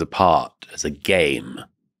things apart as a game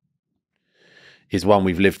is one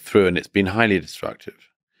we've lived through, and it's been highly destructive.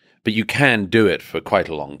 But you can do it for quite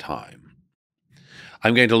a long time.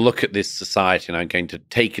 I'm going to look at this society and I'm going to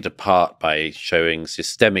take it apart by showing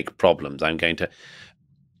systemic problems. I'm going to,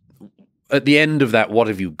 at the end of that, what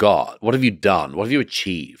have you got? What have you done? What have you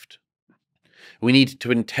achieved? We need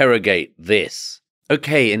to interrogate this.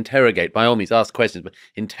 Okay, interrogate, by all means, ask questions, but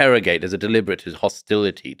interrogate as a deliberate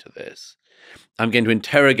hostility to this. I'm going to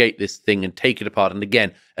interrogate this thing and take it apart. And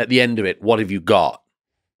again, at the end of it, what have you got?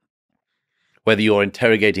 Whether you're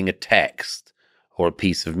interrogating a text or a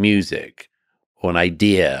piece of music or an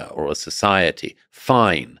idea or a society,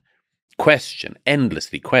 fine. Question,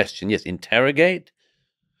 endlessly question. Yes, interrogate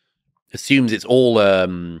assumes it's all a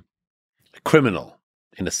criminal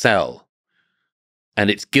in a cell and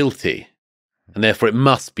it's guilty and therefore it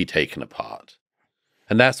must be taken apart.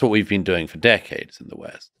 And that's what we've been doing for decades in the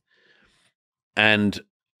West. And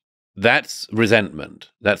that's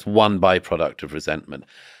resentment. That's one byproduct of resentment.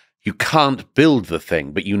 You can't build the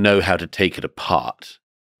thing, but you know how to take it apart.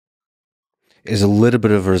 Is a little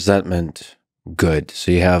bit of resentment good?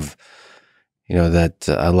 So you have, that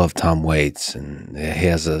I love Tom Waits, and he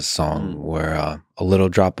has a song where a little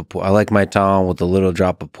drop of I like my town with a little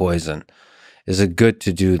drop of poison. Is it good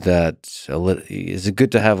to do that? Is it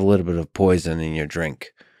good to have a little bit of poison in your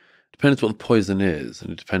drink? Depends what the poison is,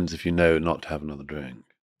 and it depends if you know not to have another drink.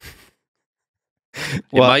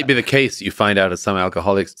 Well, it might be the case that you find out, as some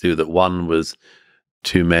alcoholics do, that 1 was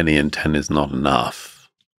too many and 10 is not enough.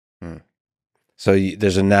 So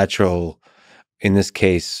there's a natural, in this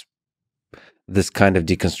case, this kind of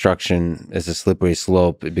deconstruction is a slippery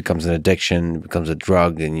slope. It becomes an addiction, it becomes a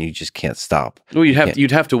drug, and you just can't stop. Well,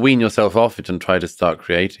 you'd have to wean yourself off it and try to start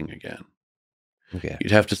creating again. Okay.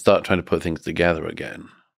 You'd have to start trying to put things together again.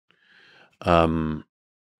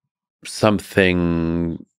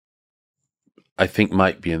 Something I think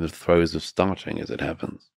might be in the throes of starting as it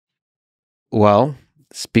happens. Well,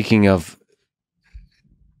 speaking of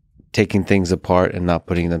taking things apart and not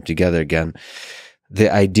putting them together again,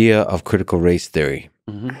 the idea of critical race theory.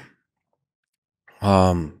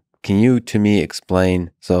 Can you, to me,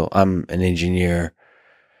 explain? So I'm an engineer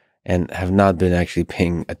and have not been actually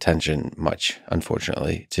paying attention much,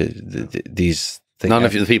 unfortunately, to these things. None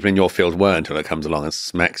of the people in your field were until it comes along and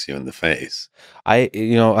smacks you in the face. I've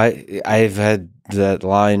had that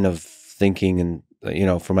line of thinking,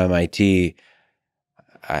 and from MIT,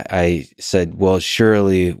 I said, well,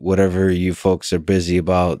 surely whatever you folks are busy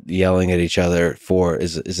about yelling at each other for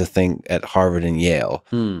is a thing at Harvard and Yale.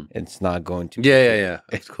 It's not going to be. Yeah,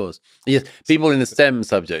 of course. Yes, people in the STEM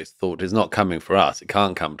subjects thought it's not coming for us. It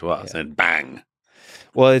can't come to us. Yeah. And bang.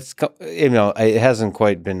 Well, it hasn't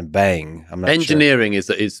quite been a bang. I'm not Engineering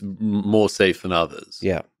sure. is more safe than others.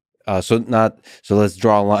 Yeah. So let's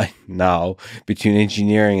draw a line now between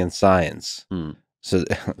engineering and science. So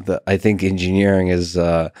I think engineering is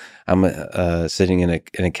I'm sitting in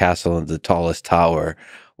a castle in the tallest tower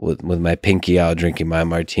with my pinky out, drinking my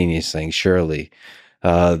martini, saying, surely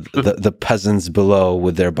the peasants below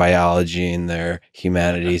with their biology and their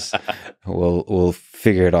humanities will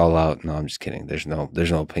figure it all out. No, I'm just kidding. There's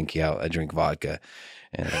no pinky out. I drink vodka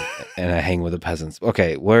and I hang with the peasants.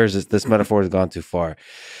 Okay, where is this? This metaphor has gone too far.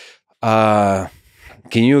 Can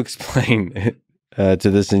you explain to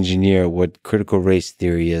this engineer what critical race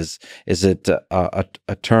theory is? Is it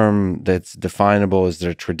a term that's definable? Is there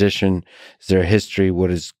a tradition? Is there a history? What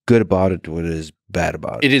is good about it? What is bad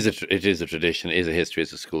about it? It is a tradition. It is a history.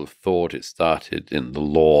 It's a school of thought. It started in the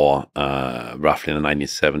law roughly in the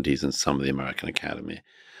 1970s in some of the American Academy.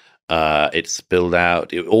 It spilled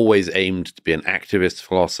out. It always aimed to be an activist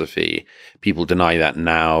philosophy. People deny that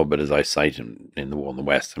now, but as I cite in The War in the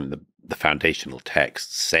West, I mean, the foundational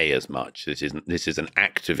texts say as much. This is an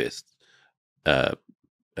activist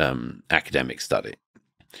academic study.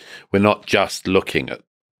 We're not just looking at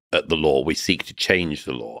the law. We seek to change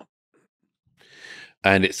the law.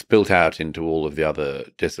 And it's spilt out into all of the other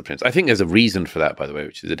disciplines. I think there's a reason for that, by the way,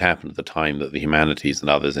 which is it happened at the time that the humanities and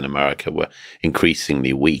others in America were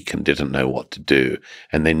increasingly weak and didn't know what to do.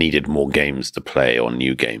 And they needed more games to play or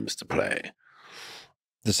new games to play.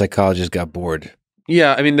 The psychologists got bored.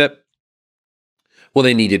 Yeah, I mean, they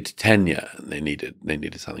needed tenure. And they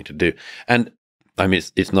needed something to do. And I mean,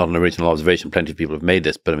 it's not an original observation. Plenty of people have made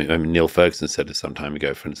this, but I mean, Neil Ferguson said this some time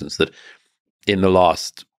ago, for instance, that in the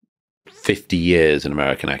last 50 years in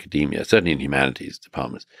American academia, certainly in humanities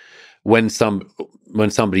departments, when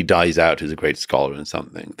somebody dies out who's a great scholar in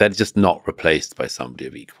something, they're just not replaced by somebody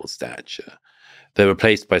of equal stature. They're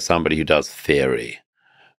replaced by somebody who does theory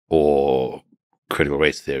or critical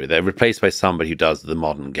race theory. They're replaced by somebody who does the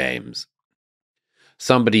modern games.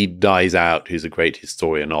 Somebody dies out who's a great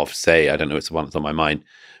historian of, say, I don't know, it's the one that's on my mind,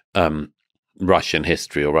 Russian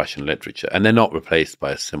history or Russian literature, and they're not replaced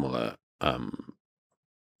by a similar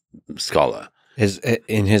scholar.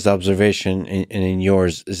 In his observation and in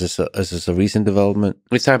yours, is this a recent development?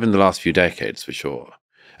 It's happened in the last few decades for sure,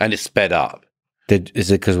 and it's sped up. Is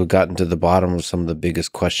it because we've gotten to the bottom of some of the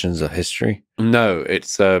biggest questions of history? No,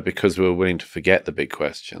 it's because we're willing to forget the big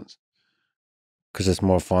questions. Because it's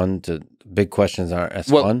more fun. Big questions aren't as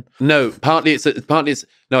fun. No, partly it's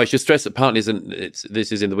no. I should stress that partly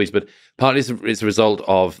this is in the weeds, but partly it's a result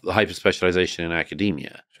of the hyper specialization in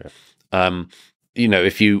academia. Sure.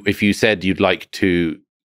 If you said you'd like to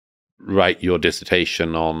write your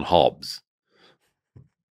dissertation on Hobbes,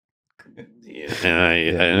 if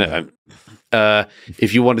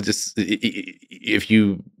you wanted to, if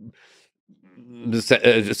you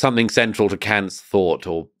something central to Kant's thought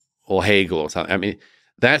or Hegel or something, I mean,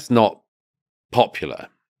 that's not popular.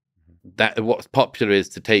 That what's popular is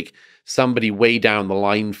to take somebody way down the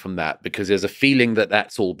line from that, because there's a feeling that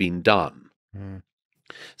that's all been done. Mm.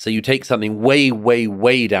 So you take something way, way,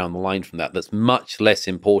 way down the line from that's much less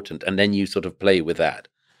important, and then you sort of play with that.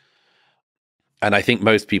 And I think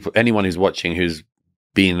most people, anyone who's watching who's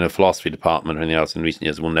been in a philosophy department or anything else in recent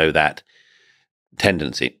years, will know that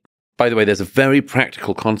tendency. By the way, there's a very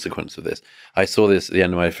practical consequence of this. I saw this at the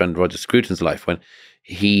end of my friend Roger Scruton's life, when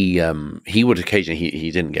he would occasionally, he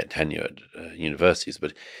didn't get tenure at universities,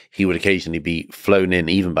 but he would occasionally be flown in,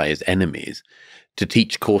 even by his enemies, to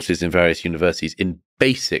teach courses in various universities in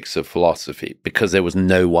basics of philosophy, because there was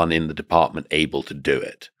no one in the department able to do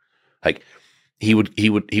it. Like he would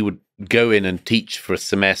go in and teach for a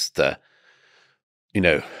semester,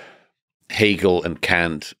 Hegel and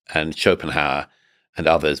Kant and Schopenhauer and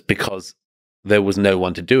others, because there was no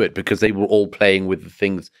one to do it, because they were all playing with the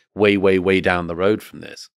things way, way, way down the road from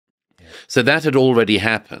this. Yeah. So that had already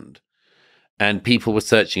happened, and people were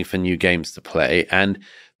searching for new games to play, and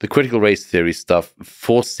the critical race theory stuff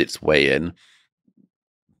forced its way in,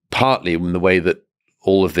 partly in the way that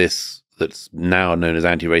all of this that's now known as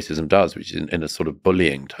anti-racism does, which is in a sort of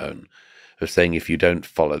bullying tone of saying, if you don't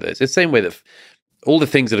follow this, it's the same way that all the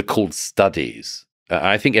things that are called studies,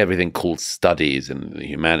 I think everything called studies in the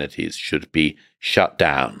humanities should be shut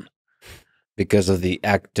down. Because of the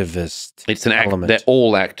activist It's an element. They're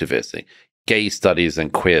all activists. Gay studies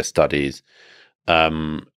and queer studies,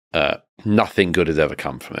 nothing good has ever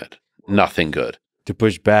come from it. Nothing good. To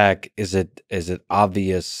push back, is it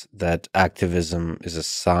obvious that activism is a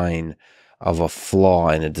sign of a flaw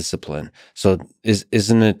in a discipline? So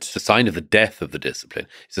isn't it... It's a sign of the death of the discipline.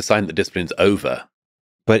 It's a sign that discipline's over.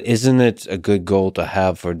 But isn't it a good goal to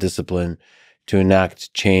have for discipline to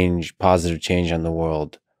enact change, positive change on the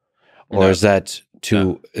world? Or is that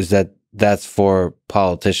that's for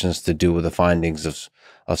politicians to do with the findings of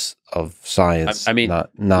science? I mean,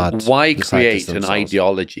 not why create an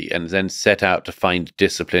ideology and then set out to find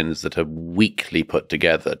disciplines that are weakly put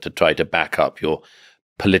together to try to back up your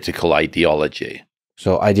political ideology?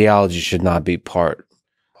 So ideology should not be part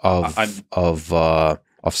of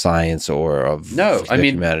science or of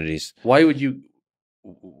humanities. Why would you?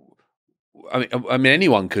 I mean,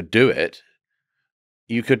 anyone could do it.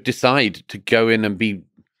 You could decide to go in and be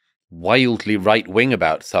wildly right-wing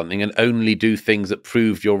about something and only do things that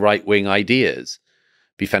proved your right-wing ideas.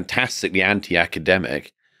 Be fantastically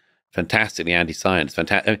anti-academic, fantastically anti-science.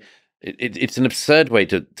 It's an absurd way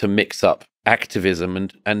to mix up activism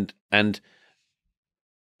and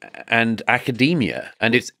academia,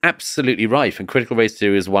 and it's absolutely rife. And critical race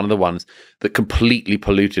theory is one of the ones that completely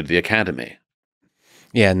polluted the academy.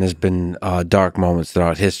 Yeah, and there's been dark moments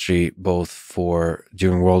throughout history, both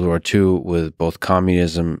during World War II with both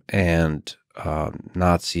communism and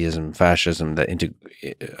Nazism, fascism, that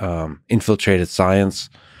infiltrated science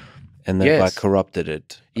and thereby corrupted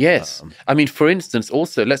it. Yes. I mean, for instance,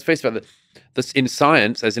 also, let's face it, in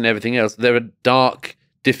science, as in everything else, there are dark,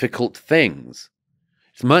 difficult things.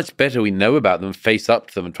 It's much better we know about them, face up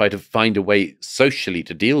to them, and try to find a way socially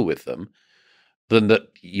to deal with them than that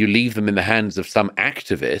you leave them in the hands of some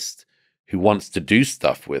activist who wants to do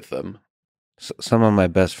stuff with them. Some of my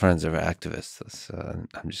best friends are activists.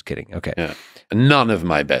 I'm just kidding. Okay. Yeah. None of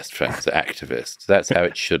my best friends are activists. That's how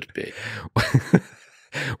it should be.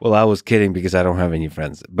 Well, I was kidding because I don't have any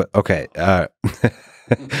friends. But okay.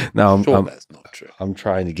 Now That's not true. I'm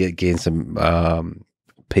trying to gain some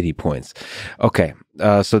pity points. Okay.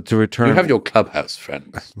 So to return, you have your clubhouse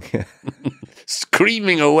friends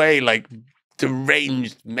screaming away like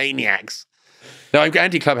deranged maniacs. No, I'm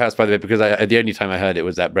anti-Clubhouse, by the way, because the only time I heard it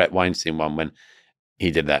was that Brett Weinstein one when he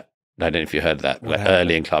did that. I don't know if you heard that, like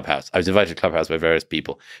early in Clubhouse. I was invited to Clubhouse by various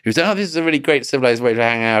people who said, this is a really great civilized way to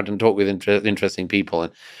hang out and talk with interesting people.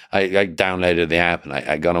 And I downloaded the app and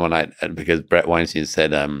I got on one night because Brett Weinstein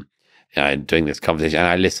said, doing this conversation, and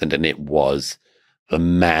I listened, and it was the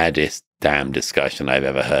maddest damn discussion I've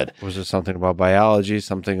ever heard. Was there something about biology,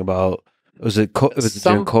 something about... Was it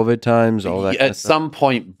during COVID times? All that. At some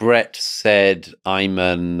point, Brett said, "I'm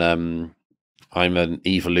an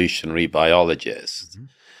evolutionary biologist,"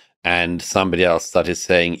 and somebody else started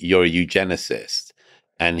saying, "You're a eugenicist,"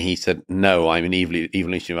 and he said, "No, I'm an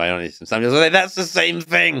evolutionary biologist." And somebody else said, "That's the same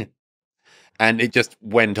thing," and it just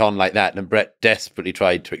went on like that. And Brett desperately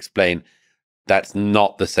tried to explain that's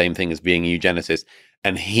not the same thing as being a eugenicist,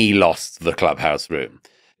 and he lost the Clubhouse room.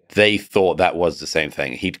 They thought that was the same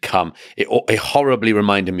thing. He'd come. It horribly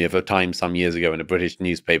reminded me of a time some years ago when a British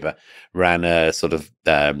newspaper ran a sort of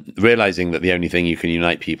realizing that the only thing you can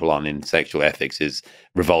unite people on in sexual ethics is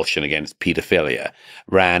revulsion against paedophilia,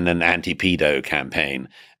 ran an anti-pedo campaign.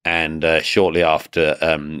 And shortly after,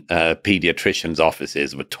 pediatricians'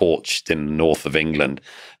 offices were torched in the north of England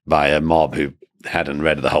by a mob who hadn't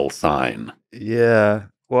read the whole sign. Yeah.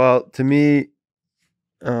 Well, to me,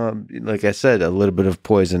 like I said, a little bit of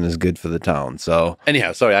poison is good for the town. So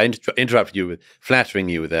anyhow, sorry, I interrupted you with flattering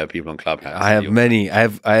you with people on Clubhouse. I have many. I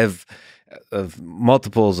have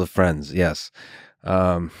multiples of friends. Yes.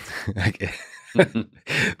 We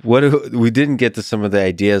didn't get to some of the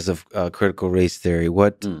ideas of critical race theory.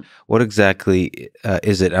 What exactly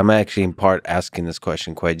is it? I'm actually in part asking this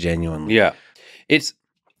question quite genuinely. Yeah, it's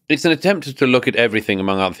an attempt to look at everything,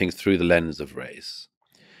 among other things, through the lens of race,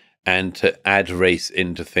 and to add race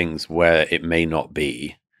into things where it may not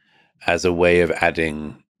be, as a way of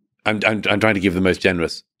adding. I'm trying to give the most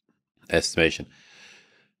generous estimation.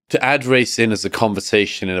 To add race in as a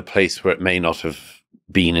conversation in a place where it may not have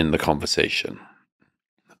been in the conversation.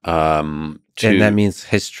 And that means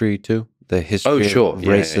history too? The history of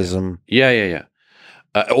racism? Yeah.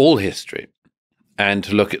 All history. And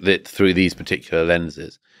to look at it through these particular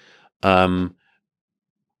lenses. I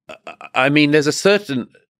mean, there's a certain...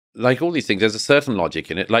 Like all these things, there's a certain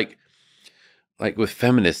logic in it. Like with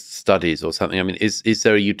feminist studies or something. I mean, is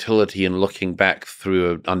there a utility in looking back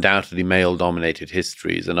through undoubtedly male-dominated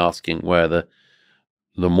histories and asking where the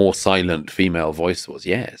more silent female voice was?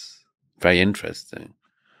 Yes, very interesting.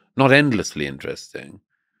 Not endlessly interesting,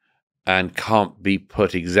 and can't be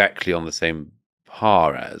put exactly on the same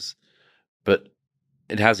par as, but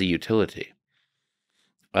it has a utility.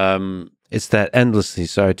 It's that endlessly,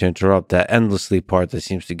 sorry to interrupt, that endlessly part that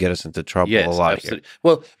seems to get us into trouble a lot absolutely. Here.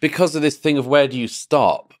 Well, because of this thing of where do you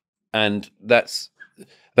stop? And that's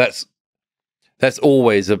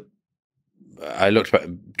always I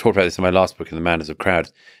talked about this in my last book, in The Manners of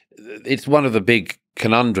Crowds. It's one of the big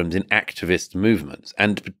conundrums in activist movements,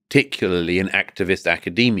 and particularly in activist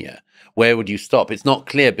academia. Where would you stop? It's not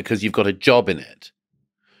clear because you've got a job in it.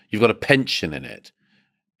 You've got a pension in it.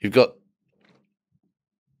 You've got...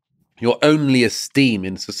 Your only esteem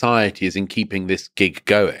in society is in keeping this gig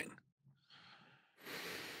going.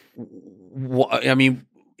 I mean,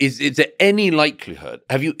 is there any likelihood?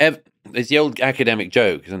 Have you ever? It's the old academic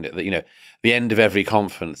joke, isn't it? That the end of every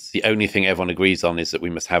conference, the only thing everyone agrees on is that we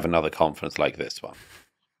must have another conference like this one.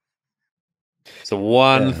 So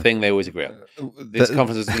one thing they always agree on: this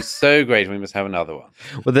conference is so great, we must have another one.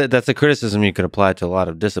 Well, that's a criticism you could apply to a lot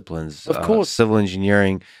of disciplines. Of course, civil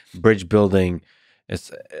engineering, bridge building. It's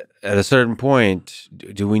at a certain point,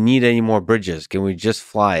 do we need any more bridges? Can we just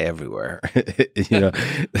fly everywhere?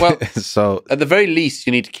 Well, so at the very least,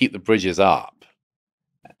 you need to keep the bridges up.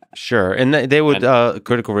 Sure. And they would,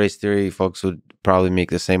 critical race theory folks would probably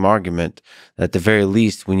make the same argument that at the very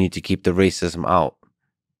least, we need to keep the racism out.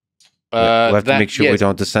 We have to make sure we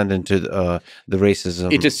don't descend into the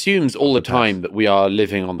racism. It assumes all the time that we are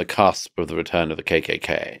living on the cusp of the return of the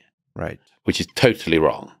KKK. Right. Which is totally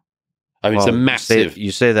wrong. I mean, it's a massive...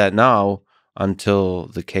 You say that now until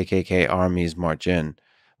the KKK armies march in,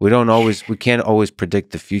 we can't always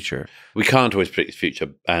predict the future. We can't always predict the future,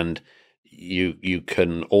 and you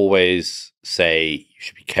can always say you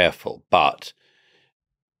should be careful, but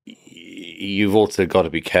you've also got to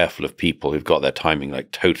be careful of people who've got their timing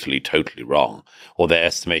like totally wrong, or their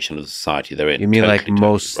estimation of the society they're in. You mean like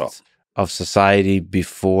most wrong. of society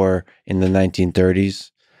before in the 1930s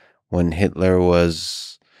when Hitler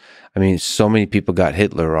was, I mean, so many people got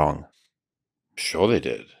Hitler wrong. Sure they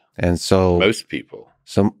did. And so most people.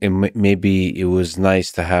 So maybe it was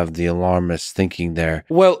nice to have the alarmist thinking there.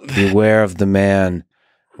 Well, beware of the man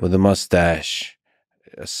with a mustache.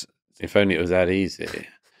 If only it was that easy.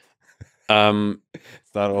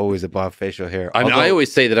 It's not always about facial hair. I mean, I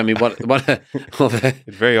always say that. I mean, it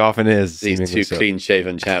very often is. These two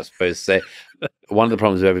clean-shaven chaps both say one of the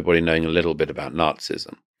problems of everybody knowing a little bit about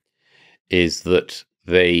Nazism is that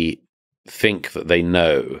they think that they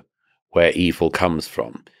know where evil comes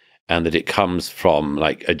from, and that it comes from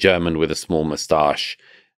like a German with a small mustache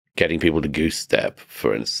getting people to goose step,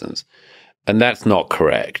 for instance. And that's not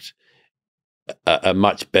correct. A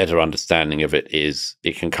much better understanding of it is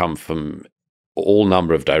it can come from all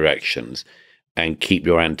number of directions and keep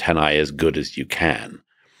your antennae as good as you can.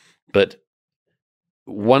 But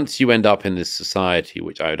once you end up in this society,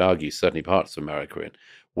 which I would argue certainly parts of America are in,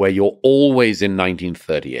 where you're always in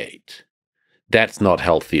 1938, that's not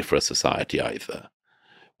healthy for a society either.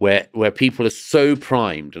 Where people are so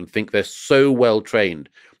primed and think they're so well trained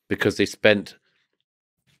because they spent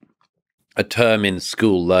a term in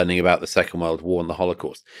school learning about the Second World War and the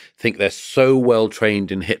Holocaust, think they're so well trained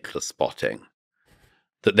in Hitler spotting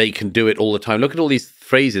that they can do it all the time. Look at all these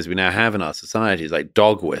phrases we now have in our societies, like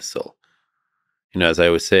dog whistle. You know, as I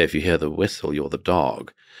always say, if you hear the whistle, you're the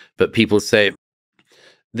dog. But people say,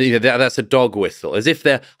 that's a dog whistle, as if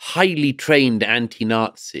they're highly trained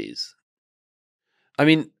anti-Nazis. I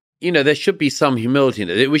mean, you know, there should be some humility in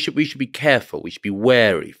it. We should be careful. We should be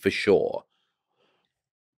wary, for sure.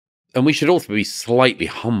 And we should also be slightly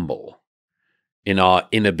humble in our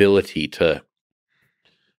inability to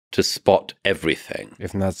spot everything.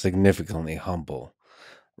 If not significantly humble.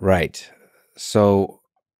 Right. So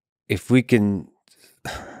if we can,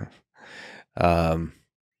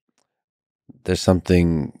 there's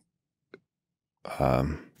something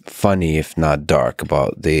funny, if not dark,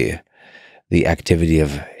 about the activity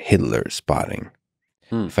of Hitler spotting,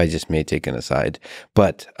 if I just may take an aside.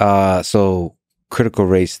 But so critical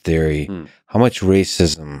race theory, how much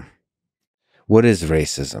racism, what is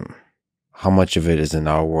racism? How much of it is in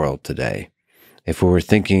our world today? If we were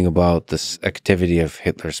thinking about this activity of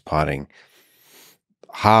Hitler spotting,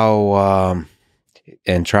 how,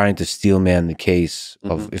 and trying to steelman the case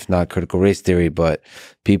of, if not critical race theory, but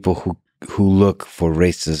people who look for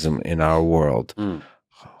racism in our world,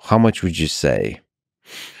 how much would you say?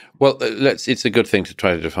 Well, it's a good thing to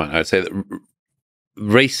try to define. I would say that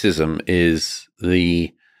racism is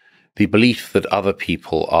the belief that other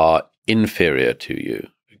people are inferior to you.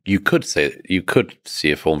 You could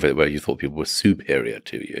see a form of it where you thought people were superior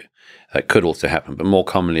to you. That could also happen, but more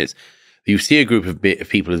commonly it's you see a group of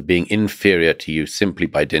people as being inferior to you simply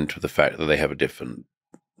by dint of the fact that they have a different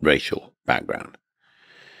racial background.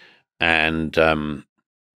 And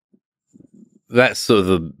that's sort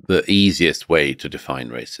of the easiest way to define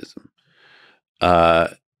racism.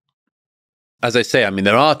 As I say, I mean,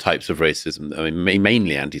 there are types of racism, I mean,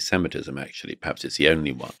 mainly anti-Semitism, actually. Perhaps it's the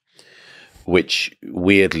only one, which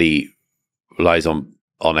weirdly relies on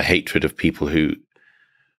a hatred of people who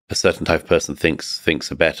a certain type of person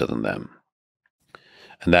thinks are better than them.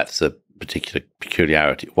 And that's a particular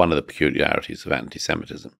peculiarity, one of the peculiarities of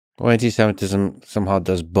anti-Semitism. Well, anti-Semitism somehow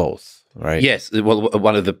does both, right? Yes. Well,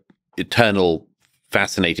 one of the eternal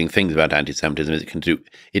fascinating things about anti-Semitism is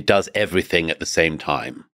it does everything at the same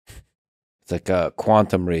time. It's like a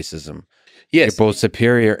quantum racism. Yes. You're both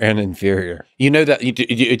superior and inferior. You know that,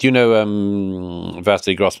 do you know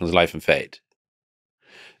Vasily Grossman's Life and Fate?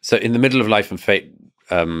 So in the middle of Life and Fate,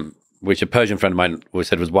 which a Persian friend of mine always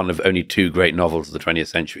said was one of only two great novels of the 20th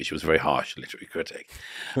century. She was a very harsh literary critic.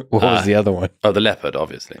 What was the other one? Oh, The Leopard,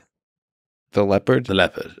 obviously. The Leopard? The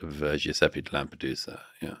Leopard of Giuseppe de Lampedusa.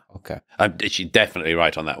 Yeah. Okay. She's definitely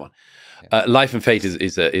right on that one. Yeah. Life and Fate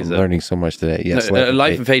is I'm learning so much today. Yes.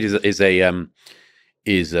 Life and Fate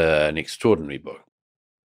is an extraordinary book,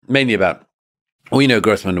 mainly about. We know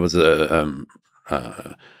Grossman was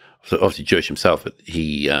obviously Jewish himself, but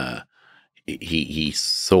he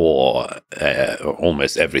saw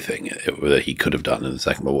almost everything that he could have done in the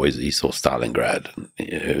Second World War. He saw Stalingrad, and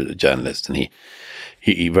he was a journalist, and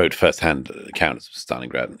he wrote first-hand accounts of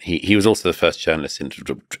Stalingrad. He was also the first journalist into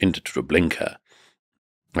Treblinka,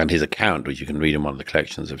 And his account, which you can read in one of the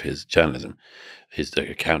collections of his journalism, his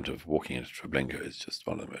account of walking into Treblinka is just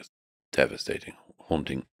one of the most devastating,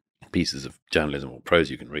 haunting pieces of journalism or prose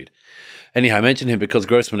you can read. Anyhow, I mentioned him because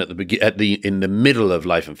Grossman in the middle of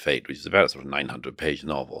Life and Fate, which is about a sort of 900-page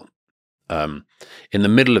novel, in the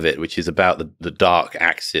middle of it, which is about the dark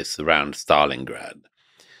axis around Stalingrad,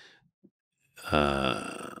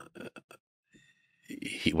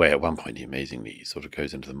 where at one point he amazingly sort of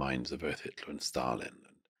goes into the minds of both Hitler and Stalin.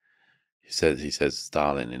 He says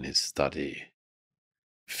Stalin in his study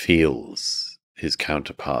feels his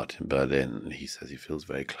counterpart in Berlin, and he says he feels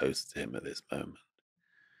very close to him at this moment.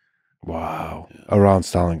 Wow. Yeah. Around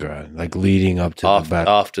Stalingrad, like leading up to the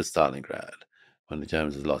battle. After Stalingrad, when the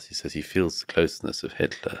Germans had lost, he says he feels the closeness of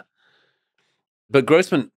Hitler. But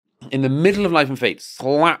Grossman, in the middle of Life and Fate,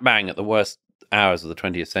 slap bang at the worst hours of the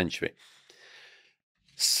 20th century,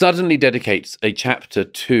 suddenly dedicates a chapter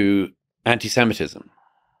to anti-Semitism.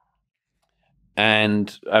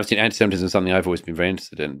 And I've seen anti-Semitism as something I've always been very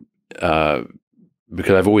interested in,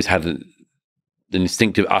 because I've always had an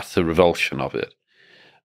instinctive utter revulsion of it.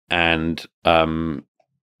 And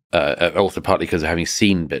also partly because of having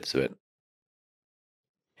seen bits of it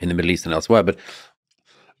in the Middle East and elsewhere. But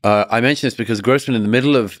I mention this because Grossman, in the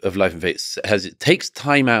middle of Life and Fate, takes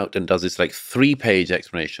time out and does this like 3-page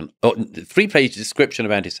explanation, or 3-page description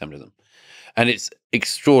of anti-Semitism. And it's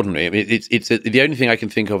extraordinary. I mean, it's the only thing I can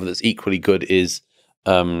think of that's equally good is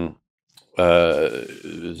Gregor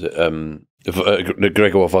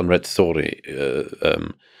von Retzory,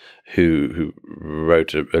 who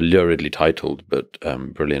wrote a luridly titled but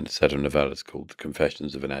brilliant set of novellas called The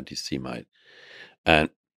Confessions of an Anti-Semite, and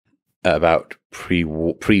about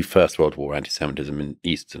pre-First World War anti-Semitism in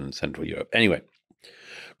Eastern and Central Europe. Anyway,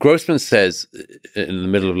 Grossman says in the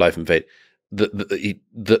middle of Life and Fate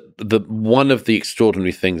that one of the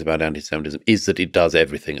extraordinary things about anti-Semitism is that it does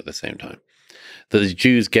everything at the same time. That the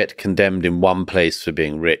Jews get condemned in one place for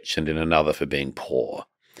being rich and in another for being poor.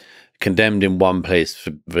 Condemned in one place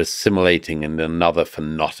for assimilating and in another for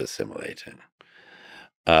not assimilating.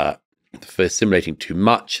 For assimilating too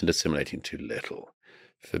much and assimilating too little.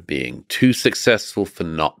 For being too successful, for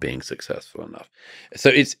not being successful enough.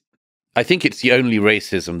 So I think it's the only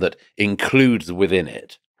racism that includes within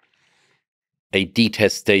it a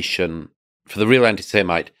detestation, for the real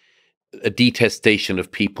anti-Semite, a detestation of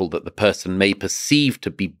people that the person may perceive to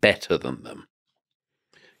be better than them,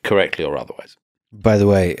 correctly or otherwise. By the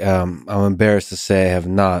way, I'm embarrassed to say I have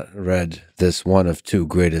not read this one of 2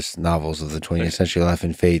 greatest novels of the 20th century, Life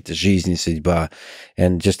and Fate, Жизнь и судьба.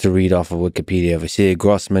 And just to read off of Wikipedia, Vasily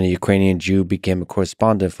Grossman, a Ukrainian Jew, became a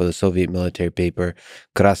correspondent for the Soviet military paper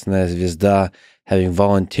Krasnaya Zvezda. Having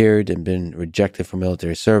volunteered and been rejected for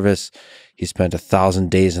military service, he spent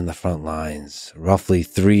 1,000 days in the front lines, roughly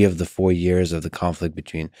 3 of the 4 years of the conflict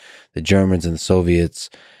between the Germans and the Soviets.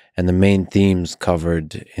 And the main themes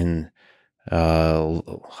covered in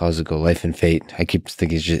how's it go? Life and Fate. I keep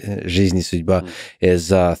thinking Жизнь и судьба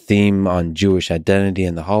is a theme on Jewish identity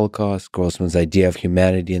and the Holocaust, Grossman's idea of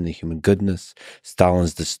humanity and the human goodness,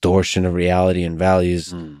 Stalin's distortion of reality and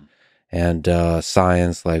values, and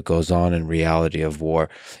Science, Life Goes On, and Reality of War.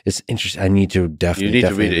 It's interesting. I need to definitely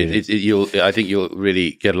read it. I think you'll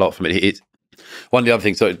really get a lot from it. One of the other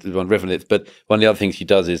things, sorry, on reference, but one of the other things he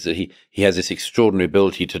does is that he has this extraordinary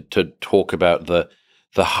ability to talk about the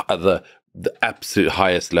absolute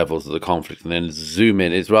highest levels of the conflict and then zoom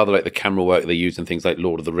in. It's rather like the camera work they use in things like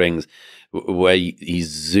Lord of the Rings, where he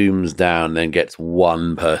zooms down, then gets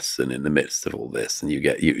one person in the midst of all this, and you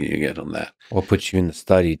get on that. Well, puts you in the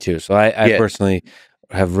study too. So I personally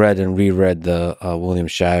have read and reread the William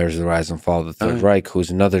Shirer's The Rise and Fall of the Third Reich, who's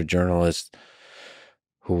another journalist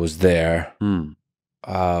who was there.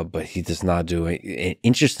 But he does not do it.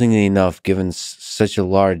 Interestingly enough, given such a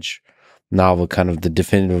large novel, kind of the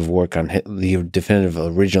definitive work on the definitive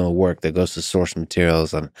original work that goes to source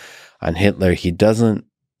materials on Hitler, he doesn't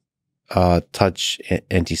touch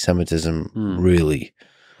anti-Semitism really.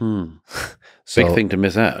 So, big thing to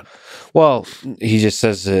miss out. Well, he just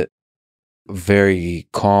says it very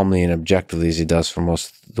calmly and objectively, as he does for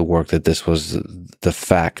most of the work, that this was the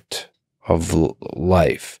fact of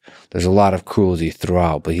life. There's a lot of cruelty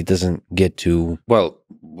throughout, but he doesn't get to... Well,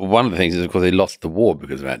 one of the things is, of course, they lost the war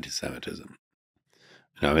because of anti-Semitism.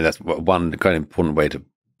 I mean, that's one quite important way to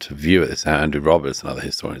view it. This is how Andrew Roberts and other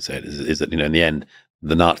historians say it, is that, in the end,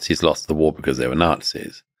 the Nazis lost the war because they were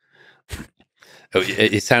Nazis.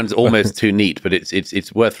 It sounds almost too neat, but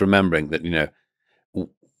it's worth remembering that,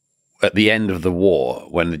 at the end of the war,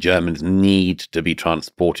 when the Germans need to be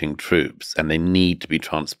transporting troops and they need to be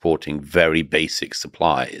transporting very basic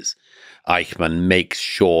supplies, Eichmann makes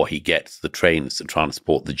sure he gets the trains to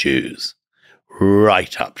transport the Jews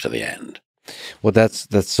right up to the end. Well, that's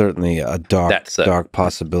certainly a dark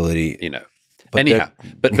possibility. You know. But anyhow,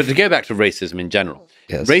 but to go back to racism in general,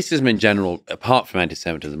 yes. Racism in general, apart from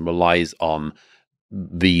anti-Semitism, relies on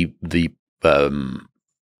the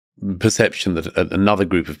perception that another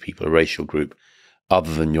group of people, a racial group,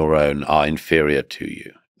 other than your own, are inferior to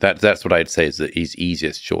you. That's what I'd say is the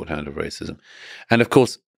easiest shorthand of racism. And of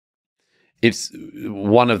course, it's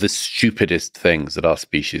one of the stupidest things that our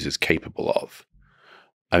species is capable of.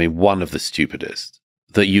 I mean, one of the stupidest,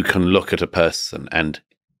 that you can look at a person and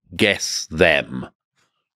guess them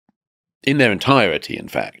in their entirety, in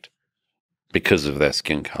fact, because of their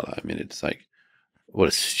skin color. I mean, it's like, what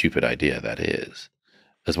a stupid idea that is,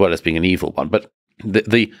 as well as being an evil one. But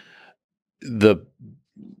the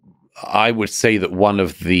I would say that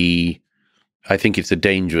I think it's a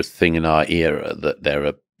dangerous thing in our era that there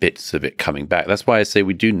are bits of it coming back. That's why I say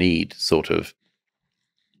we do need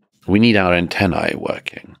we need our antennae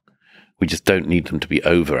working. We just don't need them to be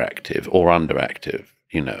overactive or underactive,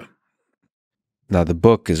 you know. Now, the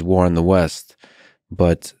book is War in the West,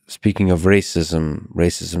 but speaking of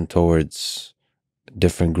racism towards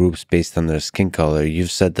different groups based on their skin color,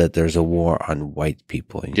 you've said that there's a war on white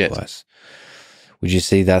people in the U.S. Would you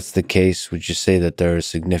say that's the case? Would you say that there is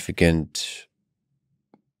significant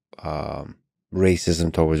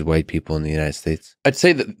racism towards white people in the United States? I'd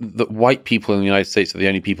say that white people in the United States are the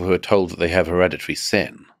only people who are told that they have hereditary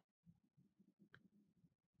sin.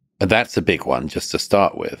 And that's a big one, just to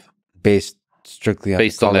start with. Based strictly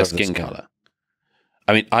on their skin color.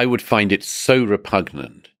 I mean, I would find it so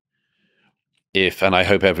repugnant if, and I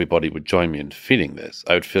hope everybody would join me in feeling this,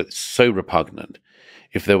 I would feel it so repugnant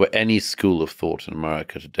if there were any school of thought in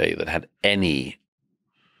America today that had any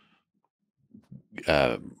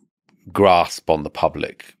grasp on the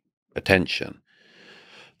public attention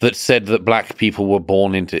that said that black people were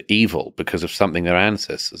born into evil because of something their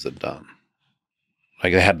ancestors had done.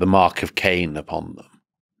 Like they had the mark of Cain upon them.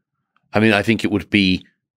 I mean, I think it would be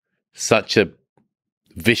such a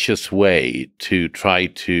vicious way to try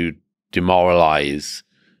to demoralize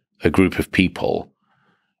a group of people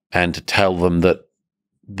and to tell them that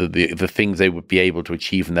the things they would be able to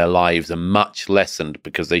achieve in their lives are much lessened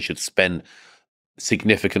because they should spend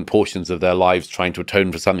significant portions of their lives trying to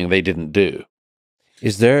atone for something they didn't do.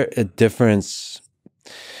 Is there a difference?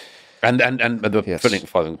 And the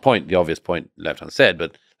following point, the obvious point left unsaid,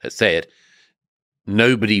 but let's say it,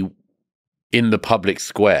 nobody in the public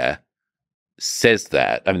square says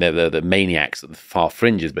that. I mean, they're the maniacs at the far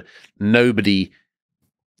fringes, but nobody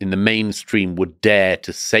in the mainstream would dare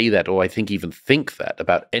to say that, or I think even think that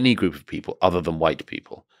about any group of people other than white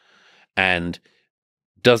people. And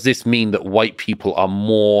does this mean that white people are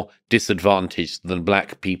more disadvantaged than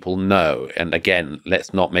black people? No. And again,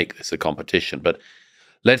 let's not make this a competition, but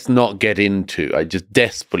let's not get into, I just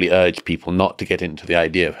desperately urge people not to get into the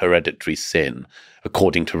idea of hereditary sin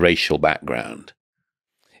according to racial background.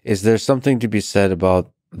 Is there something to be said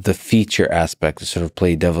about the feature aspect, to sort of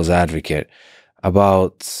play devil's advocate,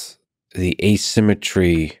 about the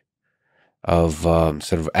asymmetry of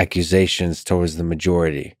sort of accusations towards the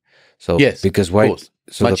majority? So, yes, because white,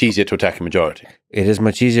 so much easier to attack a majority. It is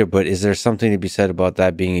much easier, but is there something to be said about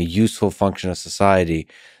that being a useful function of society,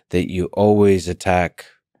 that you always attack,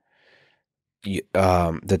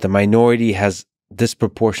 that the minority has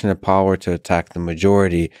disproportionate power to attack the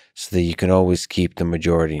majority so that you can always keep the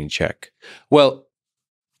majority in check? Well,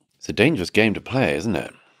 it's a dangerous game to play, isn't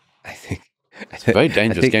it? I think it's a very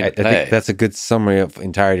dangerous game to play. I think that's a good summary of the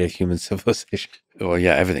entirety of human civilization. Well,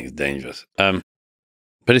 yeah, everything is dangerous.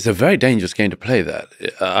 But it's a very dangerous game to play that.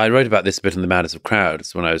 I wrote about this a bit in The Madness of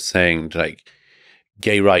Crowds when I was saying, like,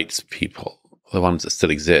 gay rights people, the ones that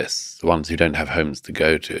still exist, the ones who don't have homes to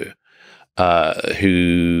go to,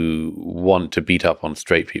 who want to beat up on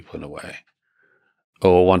straight people in a way,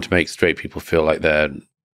 or want to make straight people feel like they're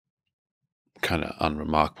kind of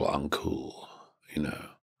unremarkable, uncool, you know,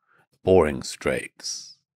 boring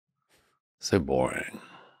straights. So boring.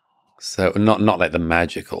 So not like the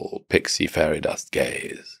magical pixie fairy dust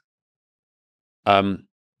gays.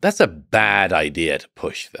 That's a bad idea to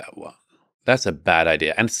push that one. That's a bad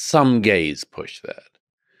idea. And some gays push that.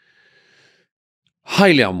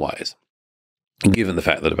 Highly unwise, given the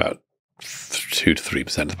fact that about 2 to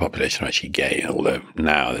 3% of the population are actually gay, although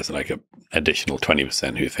now there's like an additional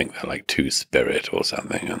 20% who think they're like two-spirit or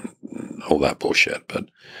something and all that bullshit. But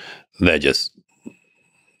they're just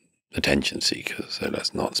attention seekers, so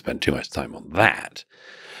let's not spend too much time on that.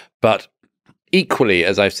 But equally,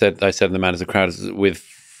 as I said in The Man as a Crowd, with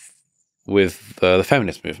the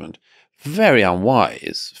feminist movement, very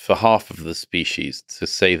unwise for half of the species to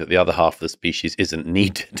say that the other half of the species isn't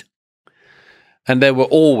needed. And there were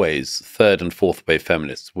always third and fourth wave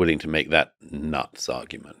feminists willing to make that nuts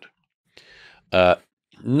argument.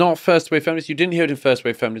 Not first wave feminists. You didn't hear it in first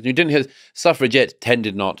wave feminists. You didn't hear suffragettes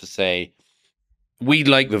tended not to say, we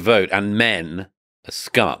like the vote and men are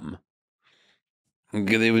scum.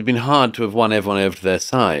 It would have been hard to have won everyone over to their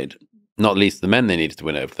side, not least the men they needed to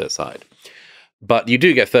win over to their side. But you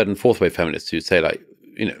do get third and fourth wave feminists who say, like,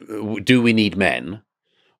 do we need men?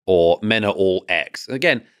 Or men are all X.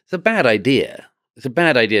 Again, it's a bad idea. It's a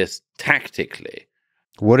bad idea tactically.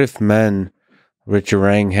 What if men, Richard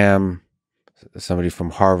Wrangham, somebody from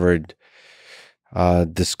Harvard,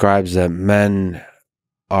 describes that men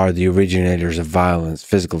are the originators of violence,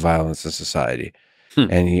 physical violence in society.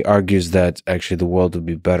 And he argues that actually the world would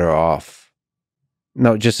be better off.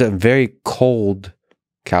 No, just a very cold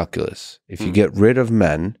calculus. If you get rid of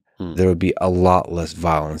men, there would be a lot less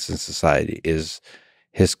violence in society, is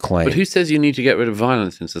his claim. But who says you need to get rid of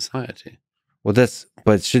violence in society? Well,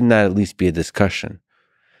 but shouldn't that at least be a discussion?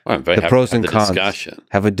 Well, I'm very the happy pros to have and the cons. discussion.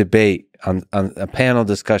 Have a debate on a panel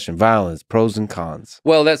discussion, violence, pros and cons.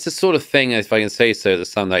 Well, that's the sort of thing, if I can say so, that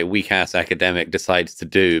some like weak-ass academic decides to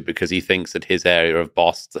do because he thinks that his area of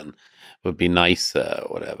Boston would be nicer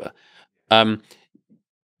or whatever.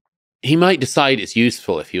 He might decide it's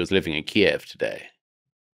useful if he was living in Kiev today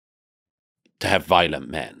to have violent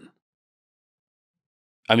men.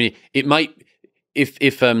 I mean, it might,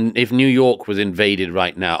 if New York was invaded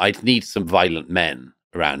right now, I'd need some violent men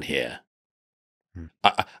around here.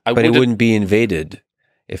 But it wouldn't be invaded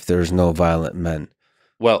if there's no violent men.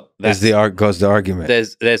 Well, that's goes the argument.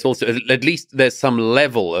 There's also, at least there's some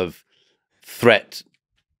level of threat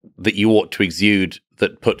that you ought to exude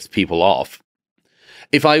that puts people off.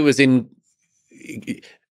 If I was in,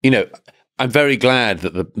 I'm very glad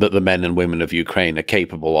that the men and women of Ukraine are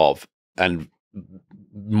capable of, and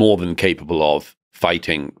more than capable of,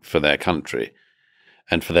 fighting for their country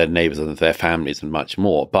and for their neighbors and their families and much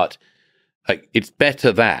more. But it's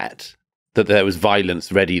better that there was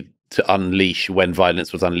violence ready to unleash when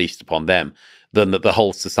violence was unleashed upon them than that the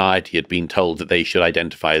whole society had been told that they should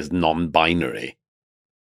identify as non-binary.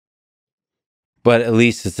 But at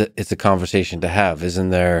least it's a conversation to have, isn't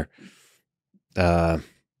there? Isn't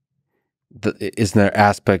there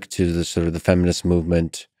aspect to the sort of the feminist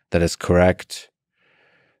movement that is correct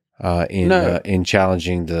in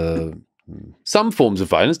challenging the some forms of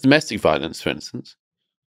violence, domestic violence, for instance,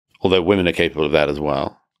 although women are capable of that as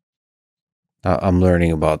well. I'm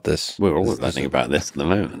learning about this. We're all learning about this at the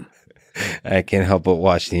moment. I can't help but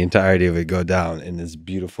watch the entirety of it go down in this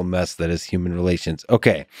beautiful mess that is human relations.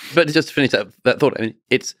 Okay. But just to finish that thought, I mean,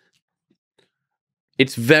 it's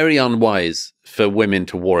very unwise for women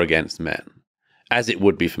to war against men, as it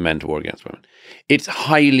would be for men to war against women. It's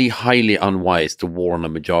highly, highly unwise to war on a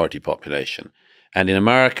majority population. And in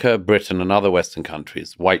America, Britain, and other Western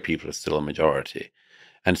countries, white people are still a majority.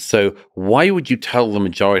 And so why would you tell the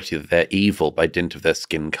majority that they're evil by dint of their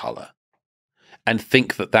skin color? And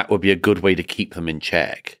think that would be a good way to keep them in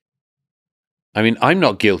check. I mean, I'm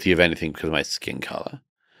not guilty of anything because of my skin color.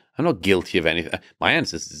 I'm not guilty of anything. My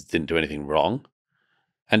ancestors didn't do anything wrong.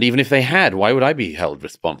 And even if they had, why would I be held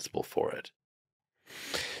responsible for it?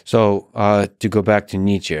 So to go back to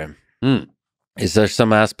Nietzsche, is there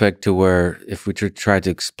some aspect to where if we try to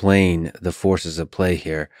explain the forces at play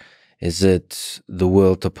here, is it the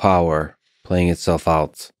will to power playing itself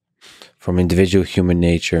out from individual human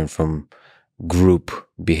nature and from group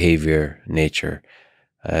behavior nature?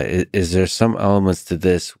 Is there some elements to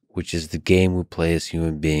this, which is the game we play as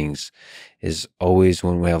human beings, is always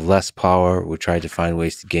when we have less power, we try to find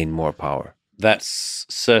ways to gain more power? That's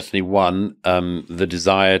certainly one. The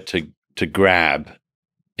desire to grab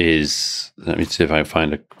is, let me see if I can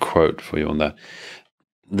find a quote for you on that.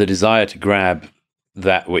 The desire to grab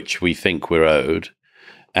that which we think we're owed,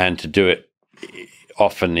 and to do it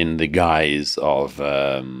often in the guise of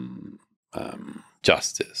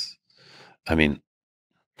justice. I mean,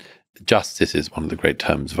 justice is one of the great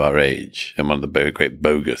terms of our age, and one of the great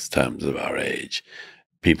bogus terms of our age.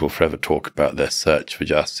 People forever talk about their search for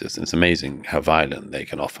justice, and it's amazing how violent they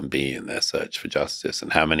can often be in their search for justice,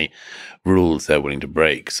 and how many rules they're willing to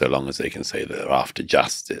break so long as they can say they're after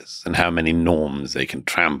justice, and how many norms they can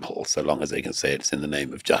trample so long as they can say it's in the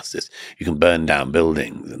name of justice. You can burn down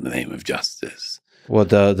buildings in the name of justice. Well,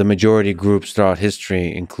 the majority groups throughout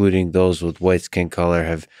history, including those with white skin color,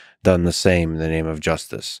 have done the same in the name of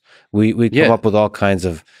justice. We come up with all kinds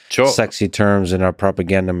of sexy terms in our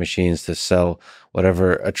propaganda machines to sell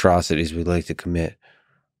whatever atrocities we'd like to commit.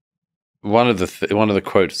 one of the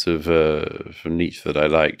quotes of from Nietzsche that I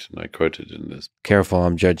liked, and I quoted in this. Careful,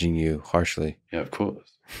 I'm judging you harshly. Yeah, of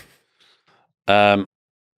course.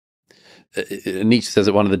 Nietzsche says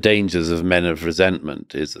that one of the dangers of men of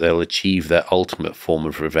resentment is that they'll achieve their ultimate form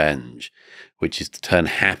of revenge, which is to turn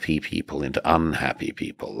happy people into unhappy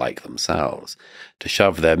people like themselves, to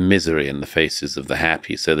shove their misery in the faces of the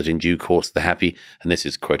happy, so that in due course the happy, and this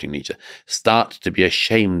is quoting Nietzsche, start to be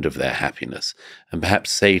ashamed of their happiness, and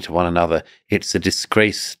perhaps say to one another, "It's a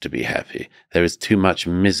disgrace to be happy. There is too much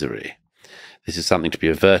misery." This is something to be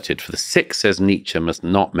averted, for the sick, says Nietzsche, must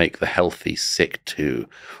not make the healthy sick too,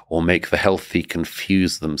 or make the healthy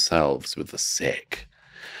confuse themselves with the sick.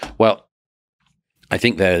 Well, I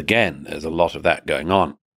think there again, there's a lot of that going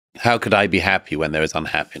on. How could I be happy when there is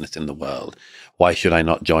unhappiness in the world? Why should I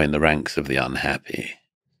not join the ranks of the unhappy?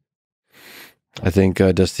 I think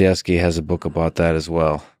Dostoevsky has a book about that as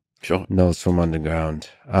well. Sure. Notes from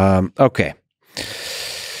Underground. Okay.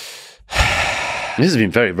 This has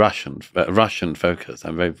been very Russian focused.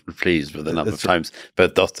 I'm very pleased with the number of times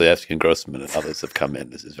both Dostoevsky and Grossman and others have come in.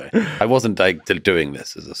 This is very. I wasn't doing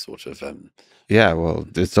this as a sort of. Yeah, well,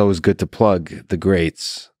 it's always good to plug the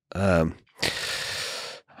greats, and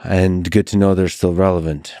good to know they're still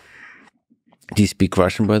relevant. Do you speak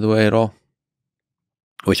Russian, by the way, at all?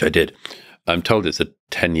 Which I did. I'm told it's a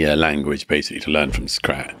 10-year language, basically, to learn from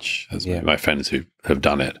scratch. As my friends who have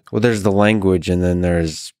done it. Well, there's the language, and then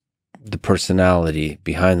there's the personality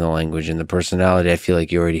behind the language, and the personality I feel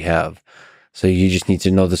like you already have. So you just need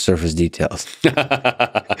to know the surface details.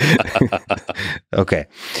 Okay.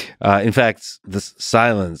 In fact, the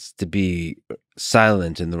silence, to be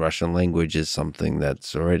silent in the Russian language, is something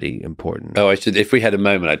that's already important. Oh, I should. If we had a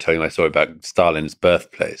moment, I'd tell you my story about Stalin's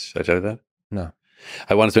birthplace. Should I tell you that? No.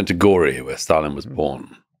 I once went to Gori, where Stalin was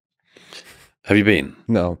born. Have you been?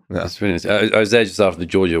 No. It's really nice. I was there just after the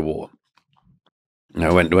Georgia War.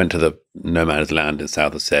 I went to the no man's land in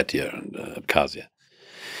South Ossetia and Abkhazia.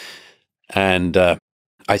 And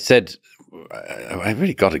I said, I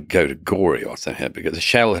really got to go to Gori or something here, because a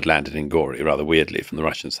shell had landed in Gori, rather weirdly, from the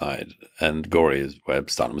Russian side. And Gori is where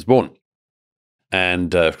Stalin was born.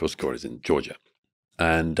 And, of course, Gori is in Georgia.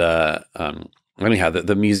 And anyhow,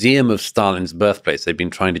 the museum of Stalin's birthplace, they'd been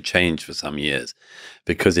trying to change for some years,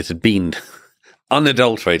 because it had been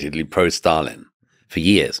unadulteratedly pro-Stalin for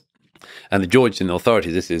years. And the Georgian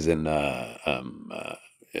authorities, this is in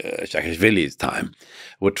Saakashvili's time,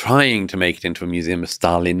 were trying to make it into a museum of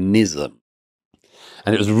Stalinism.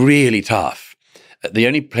 And it was really tough. The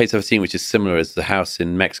only place I've seen which is similar is the house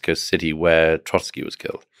in Mexico City where Trotsky was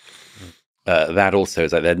killed. That also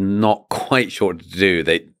is like they're not quite sure what to do.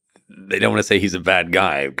 They don't want to say he's a bad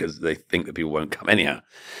guy because they think that people won't come anyhow.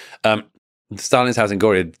 Stalin's house in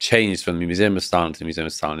Gori had changed from the Museum of Stalin to the Museum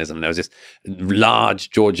of Stalinism. And there was this large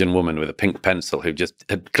Georgian woman with a pink pencil who just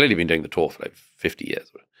had clearly been doing the tour for like 50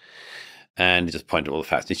 years. And just pointed all the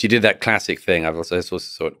facts. And she did that classic thing. I also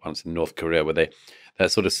saw it once in North Korea, where that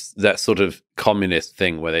sort of communist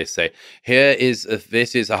thing where they say,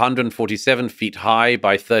 this is 147 feet high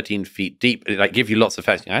by 13 feet deep. It like give you lots of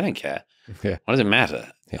facts. I don't care. Yeah. What does it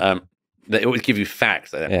matter? Yeah. They always give you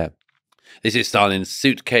facts. Yeah. This is Stalin's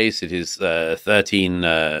suitcase. It is 13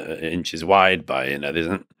 inches wide by,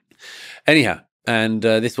 this. Anyhow, and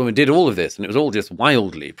this woman did all of this, and it was all just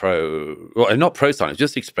wildly not pro-Stalin, it was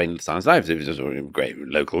just explaining Stalin's life. It was just a great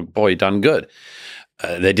local boy done good.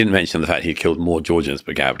 They didn't mention the fact he killed more Georgians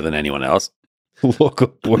per capita than anyone else. Local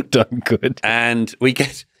boy done good. And we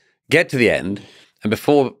get to the end, and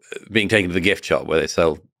before being taken to the gift shop where they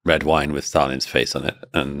sell red wine with Stalin's face on it,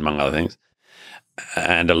 and among other things,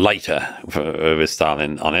 and a lighter with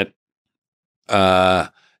Stalin on it,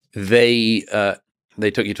 they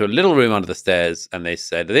took you to a little room under the stairs, and they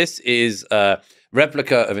said, "This is a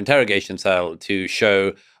replica of interrogation cell to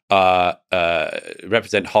show,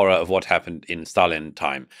 represent horror of what happened in Stalin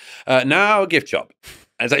time. Now, gift shop."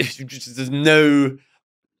 And it's like, there's no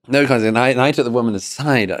kind of thing. And I took the woman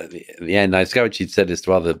aside at the end. I discovered she'd said this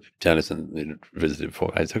to other journalists and visited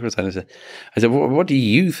before. I took her aside and I said, what do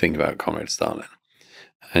you think about Comrade Stalin?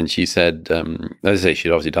 And she said, as I say,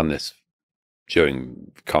 she'd obviously done this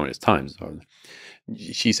during communist times.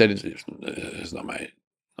 She said, it's not my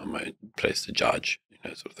place to judge,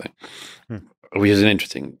 sort of thing. Which is an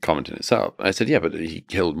interesting comment in itself. I said, yeah, but he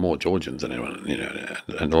killed more Georgians than anyone,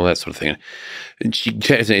 and all that sort of thing. And she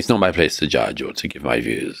said, it's not my place to judge or to give my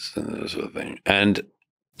views and that sort of thing. And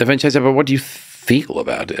eventually I said, but what do you feel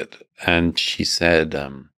about it? And she said,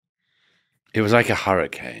 it was like a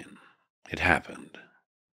hurricane. It happened.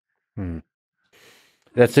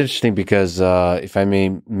 That's interesting because if I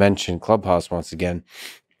may mention Clubhouse once again,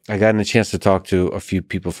 I got a chance to talk to a few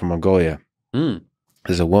people from Mongolia. Mm.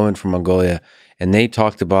 There's a woman from Mongolia, and they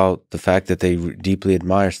talked about the fact that they deeply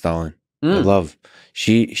admire Stalin. They love.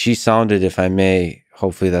 She sounded, if I may,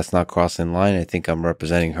 hopefully that's not crossing line. I think I'm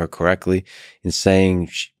representing her correctly in saying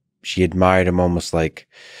she admired him almost like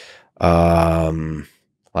loved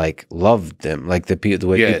them, like the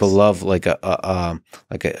way people love like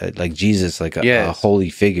like Jesus, like a holy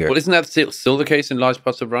figure. Well, isn't that still the case in large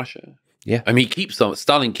parts of Russia? Yeah, I mean,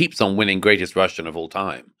 Stalin keeps on winning greatest Russian of all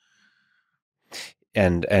time.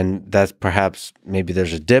 And that's perhaps maybe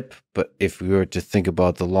there's a dip, but if we were to think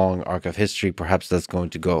about the long arc of history, perhaps that's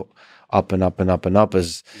going to go up and up and up and up.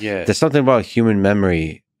 There's something about human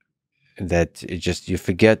memory that you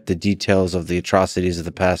forget the details of the atrocities of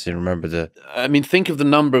the past and remember I mean, think of the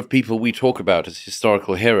number of people we talk about as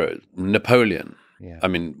historical heroes. Napoleon. Yeah. I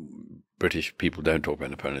mean, British people don't talk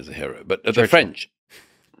about Napoleon as a hero, but the French.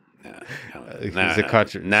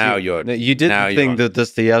 Now you're you didn't think that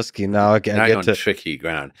Dostoevsky. Now I get you're on tricky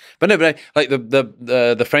ground. But no, but like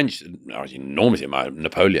the French are enormously admired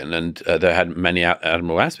Napoleon, and they had many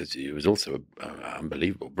admirable aspects. He was also an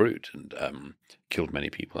unbelievable brute and killed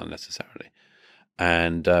many people unnecessarily.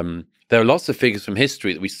 And there are lots of figures from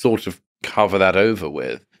history that we sort of cover that over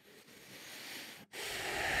with.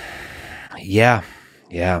 Yeah.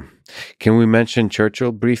 Can we mention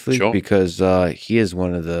Churchill briefly? Sure. Because he is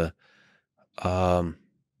one of the,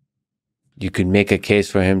 you could make a case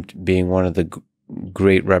for him being one of the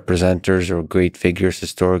great representatives or great figures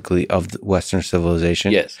historically of the Western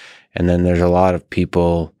civilization. Yes. And then there's a lot of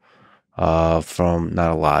people from,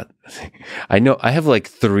 not a lot. I know I have like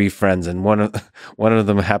 3 friends, and one of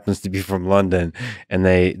them happens to be from London, and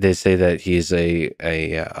they say that he's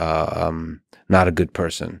not a good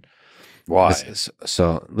person. Why?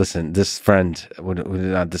 So listen, this friend would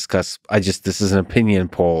not discuss. This is an opinion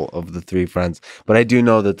poll of the 3 friends, but I do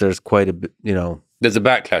know that there's quite a bit. There's a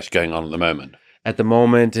backlash going on at the moment. At the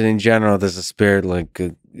moment, and in general, there's a spirit like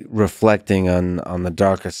reflecting on the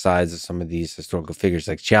darker sides of some of these historical figures,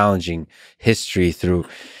 like challenging history through.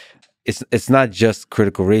 It's not just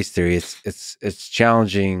critical race theory. It's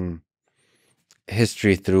challenging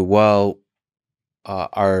history through.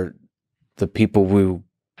 Are the people we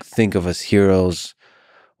think of as heroes,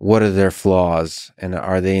 what are their flaws, and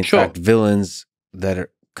are they in fact villains that are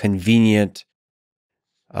convenient,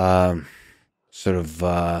 were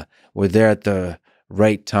there at the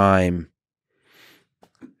right time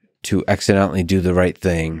to accidentally do the right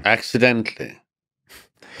thing? Accidentally.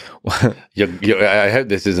 I hope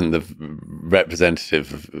this isn't the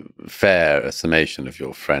representative, fair summation of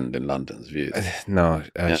your friend in London's views. No,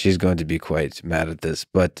 she's going to be quite mad at this,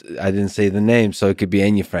 but I didn't say the name, so it could be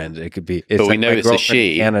any friend. It could be. But we know it's a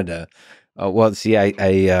she. In Canada. Well, see,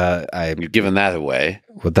 you've given that away.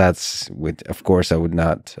 Well, of course, I would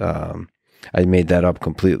not. I made that up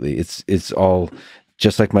completely. It's all.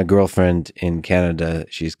 Just like my girlfriend in Canada,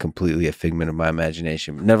 she's completely a figment of my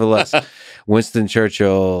imagination. But nevertheless, Winston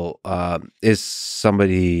Churchill is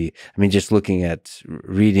somebody, I mean, just looking at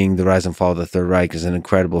reading The Rise and Fall of the Third Reich is an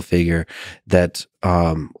incredible figure that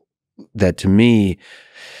to me,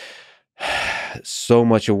 so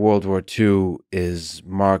much of World War II is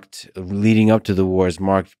marked, leading up to the war, is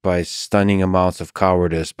marked by stunning amounts of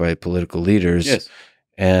cowardice by political leaders. Yes.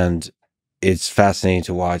 And it's fascinating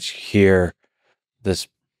to watch here. This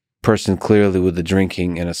person clearly with a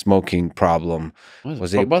drinking and a smoking problem I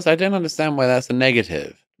don't understand why that's a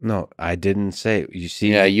negative. No, I didn't say. You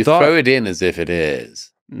see, you throw it in as if it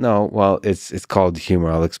is. No, well, it's called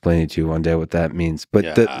humor. I'll explain it to you one day what that means.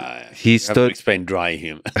 But he stood. Explain dry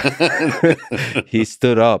humor. He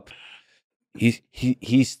stood up.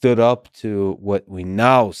 He stood up to what we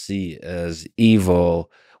now see as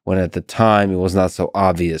evil, when at the time it was not so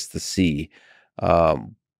obvious to see.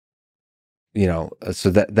 So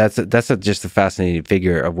that's just a fascinating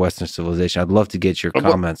figure of Western civilization. I'd love to get your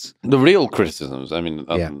comments. The real criticisms, I mean,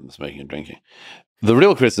 other than smoking and drinking, the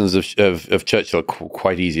real criticisms of Churchill are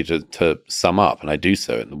quite easy to sum up, and I do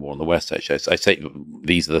so in The War on the West. Actually, I say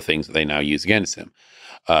these are the things that they now use against him.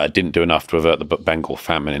 Didn't do enough to avert the Bengal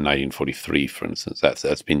famine in 1943, for instance.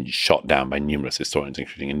 That's been shot down by numerous historians,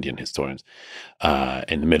 including Indian historians.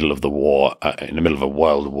 In the middle of the war, in the middle of a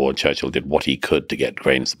world war, Churchill did what he could to get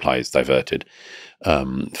grain supplies diverted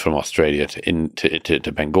from Australia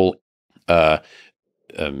to Bengal. The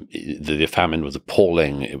famine was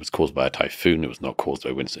appalling. It was caused by a typhoon. It was not caused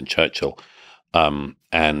by Winston Churchill.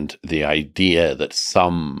 And the idea that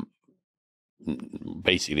some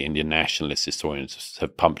basically Indian nationalist historians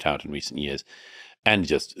have pumped out in recent years, and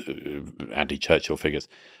just anti-Churchill figures,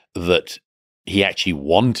 that he actually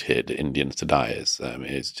wanted Indians to die is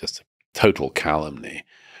just a total calumny.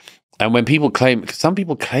 And when people claim, because some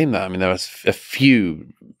people claim that, I mean, there are a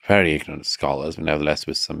few very ignorant scholars, but nevertheless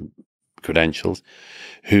with some credentials,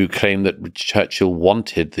 who claim that Churchill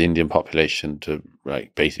wanted the Indian population to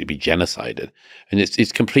basically be genocided. And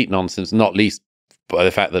it's complete nonsense, not least by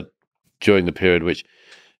the fact that during the period which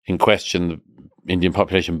in question, the Indian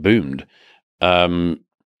population boomed.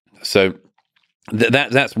 So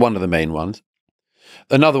that's one of the main ones.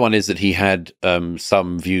 Another one is that he had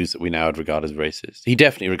some views that we now would regard as racist. He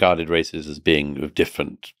definitely regarded races as being of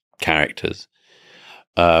different characters,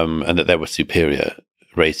 and that there were superior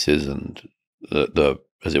races, and the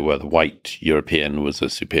as it were, the white European was a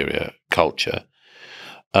superior culture.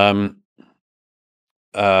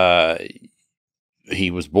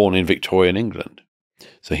 He was born in Victorian England,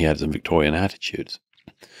 so he had some Victorian attitudes.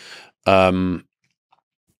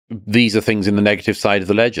 These are things in the negative side of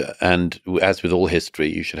the ledger. And as with all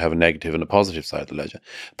history, you should have a negative and a positive side of the ledger.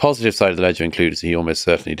 Positive side of the ledger includes he almost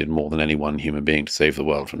certainly did more than any one human being to save the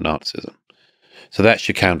world from Nazism. So that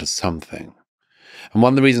should count as something. And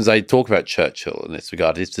one of the reasons I talk about Churchill in this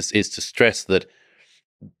regard is to stress that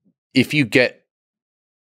if you get...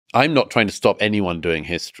 I'm not trying to stop anyone doing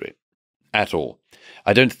history at all.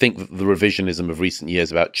 I don't think that the revisionism of recent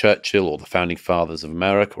years about Churchill or the founding fathers of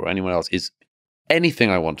America or anyone else is anything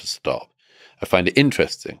I want to stop. I find it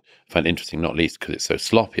interesting. I find it interesting not least because it's so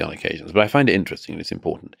sloppy on occasions, but I find it interesting and it's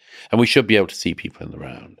important. And we should be able to see people in the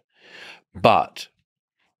round. But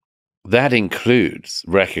that includes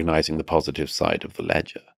recognizing the positive side of the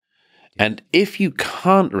ledger. And if you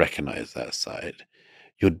can't recognize that side,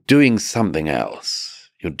 you're doing something else.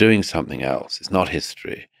 You're doing something else. It's not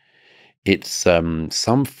history. It's some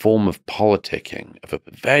form of politicking of a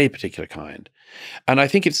very particular kind. And I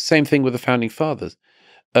think it's the same thing with the founding fathers.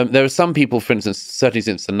 There are some people, for instance, certainly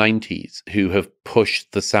since the 90s, who have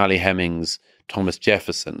pushed the Sally Hemings, Thomas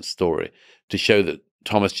Jefferson story to show that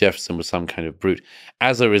Thomas Jefferson was some kind of brute.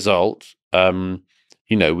 As a result,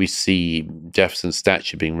 we see Jefferson's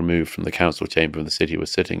statue being removed from the council chamber of the city we're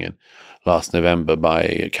sitting in last November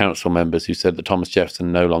by council members who said that Thomas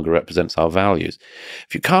Jefferson no longer represents our values.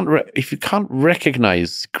 If you can't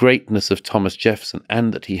recognize greatness of Thomas Jefferson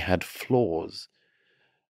and that he had flaws,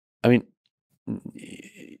 I mean,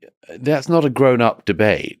 that's not a grown-up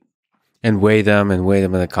debate. And weigh them in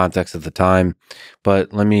the context of the time.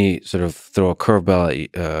 But let me sort of throw a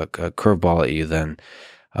curveball at you then.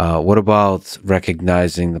 What about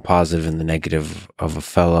recognizing the positive and the negative of a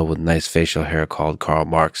fellow with nice facial hair called Karl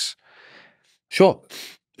Marx? Sure.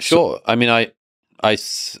 I mean, I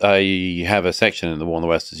have a section in the War in the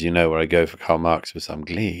West, as you know, where I go for Karl Marx with some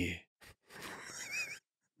glee.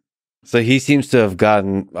 So he seems to have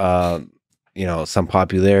gotten, some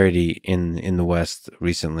popularity in the West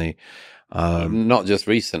recently. Not just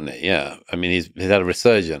recently, yeah. I mean, he's had a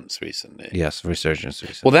resurgence recently. Yes, resurgence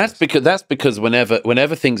recently. Well, that's because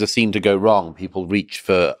whenever things are seen to go wrong, people reach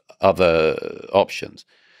for other options.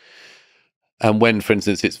 And when, for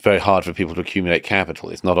instance, it's very hard for people to accumulate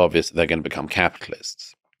capital, it's not obvious that they're going to become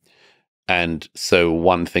capitalists. And so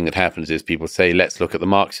one thing that happens is people say, let's look at the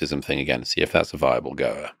Marxism thing again, see if that's a viable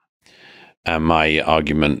goer. And my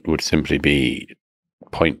argument would simply be,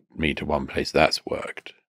 point me to one place that's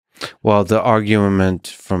worked. Well, the argument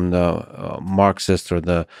from the Marxist or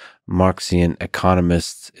the Marxian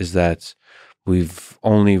economists is that we've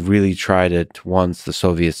only really tried it once. The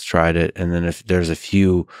Soviets tried it, and then if there's a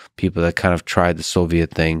few people that kind of tried the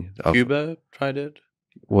Soviet thing. Cuba tried it?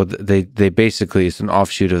 Well, they basically, it's an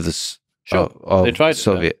offshoot of this. Sure. They tried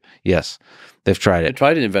Soviet. It, yes, they've tried it. They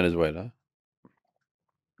tried it in Venezuela.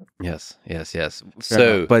 Yes.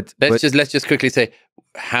 So, but let's just quickly say,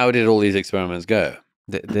 how did all these experiments go?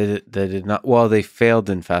 They did not. Well, they failed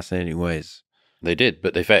in fascinating ways. They did,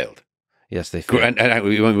 but they failed. Yes, they failed.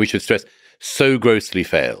 And we should stress, so grossly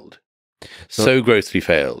failed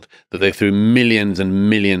that they threw millions and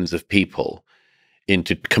millions of people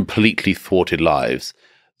into completely thwarted lives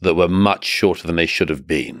that were much shorter than they should have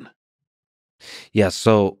been. Yeah.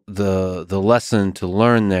 So the lesson to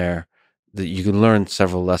learn there, that you can learn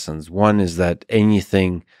several lessons. One is that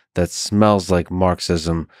anything that smells like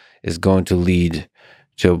Marxism is going to lead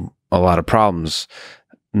to a lot of problems.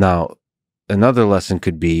 Now, another lesson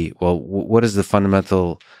could be, well, what is the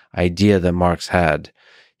fundamental idea that Marx had?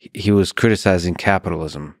 He was criticizing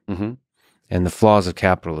capitalism and the flaws of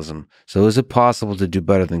capitalism. So is it possible to do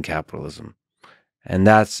better than capitalism? And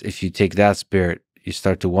that's, if you take that spirit, you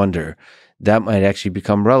start to wonder, that might actually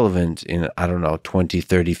become relevant in, 20,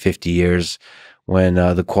 30, 50 years when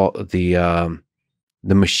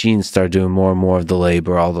the machines start doing more and more of the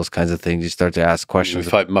labor, all those kinds of things. You start to ask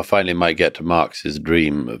questions. We finally might get to Marx's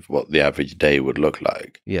dream of what the average day would look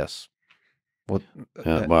like. Yes. Well,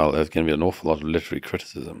 Well, there's going to be an awful lot of literary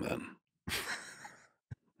criticism then.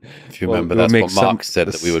 If you well, remember, it would that's make what Marx said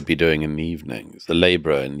that we would be doing in the evenings. The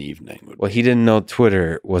laborer in the evening. Well, he didn't know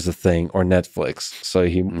Twitter was a thing or Netflix, so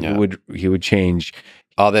he would change.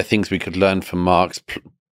 Are there things we could learn from Marx?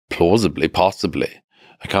 Plausibly, possibly.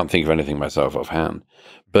 I can't think of anything myself offhand.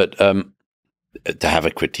 But to have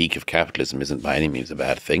a critique of capitalism isn't by any means a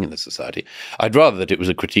bad thing in the society. I'd rather that it was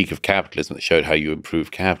a critique of capitalism that showed how you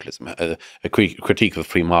improve capitalism, a critique of the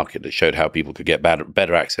free market that showed how people could get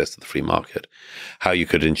better access to the free market, how you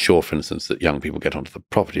could ensure, for instance, that young people get onto the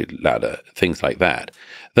property ladder, things like that.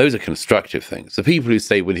 Those are constructive things. The people who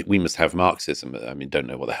say we must have Marxism, I mean, don't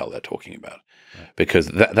know what the hell they're talking about, because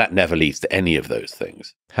that never leads to any of those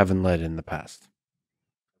things. Haven't led in the past.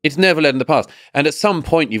 It's never led in the past, and at some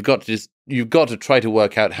point you've got to try to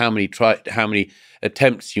work out how many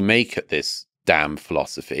attempts you make at this damn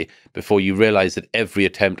philosophy before you realize that every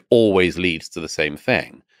attempt always leads to the same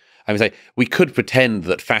thing. I mean, we could pretend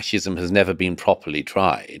that fascism has never been properly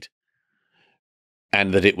tried,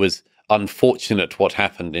 and that it was unfortunate what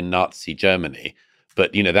happened in Nazi Germany,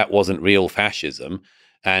 but that wasn't real fascism,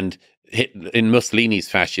 and in Mussolini's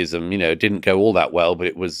fascism, it didn't go all that well, but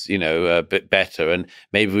it was, a bit better. And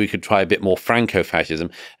maybe we could try a bit more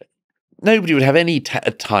Franco-fascism. Nobody would have any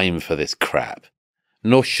time for this crap,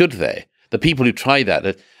 nor should they. The people who try that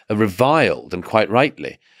are reviled, and quite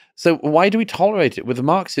rightly. So why do we tolerate it with the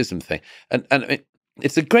Marxism thing? And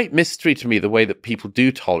it's a great mystery to me, the way that people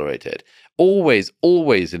do tolerate it. Always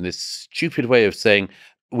in this stupid way of saying,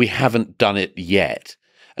 we haven't done it yet.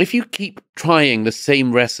 And if you keep trying the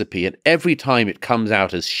same recipe and every time it comes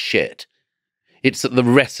out as shit, it's that the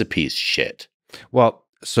recipe's shit. Well,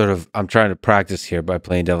 sort of, I'm trying to practice here by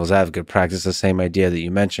playing devil's advocate, practice the same idea that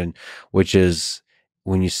you mentioned, which is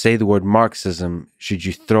when you say the word Marxism, should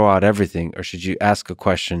you throw out everything or should you ask a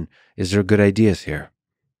question, is there good ideas here?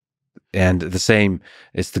 And the same,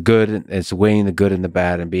 it's the good, it's weighing the good and the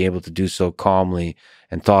bad and being able to do so calmly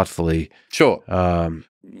and thoughtfully. Sure.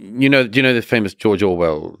 Do you know the famous George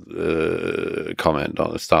Orwell comment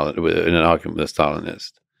on Stalin in an argument with a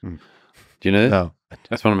Stalinist? Do you know this? No.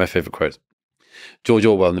 That's one of my favorite quotes. George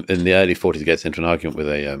Orwell in the early 40s gets into an argument with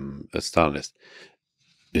a Stalinist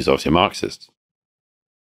who's obviously a Marxist.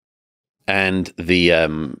 And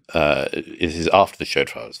this is after the show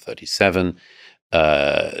trial, 37.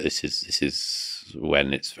 This is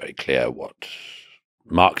when it's very clear what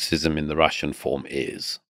Marxism in the Russian form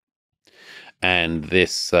is. And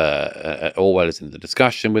this Orwell is in the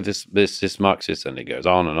discussion with this Marxist, and it goes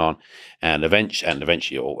on, and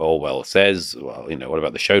eventually Orwell says, well, what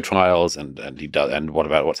about the show trials, and he does, and what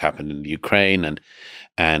about what's happened in the Ukraine,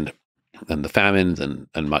 and the famines,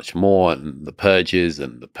 and much more, and the purges,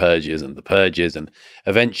 and the purges, and the purges, and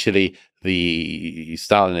eventually the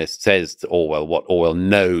Stalinist says to Orwell what Orwell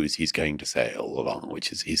knows he's going to say all along,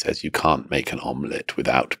 which is he says, you can't make an omelette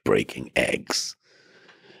without breaking eggs.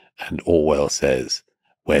 And Orwell says,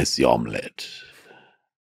 where's the omelette?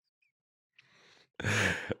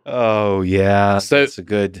 Oh, yeah. So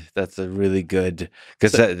that's a really good,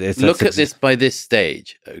 because look at this by this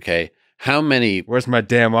stage, okay? How many... Where's my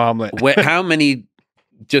damn omelet? How many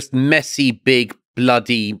just messy, big,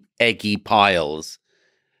 bloody, eggy piles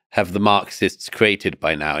have the Marxists created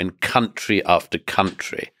by now in country after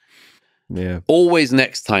country? Yeah. Always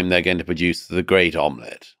next time they're going to produce the great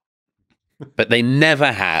omelette. But they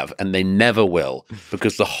never have, and they never will,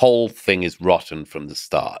 because the whole thing is rotten from the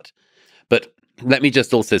start. But let me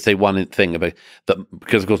just also say one thing about that,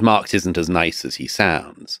 because of course Marx isn't as nice as he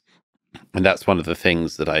sounds. And that's one of the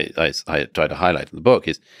things that I try to highlight in the book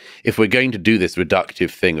is, if we're going to do this reductive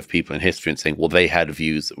thing of people in history and saying, well, they had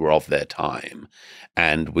views that were of their time,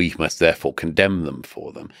 and we must therefore condemn them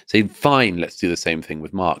for them. Say, fine, let's do the same thing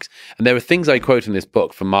with Marx. And there are things I quote in this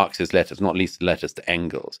book from Marx's letters, not least the letters to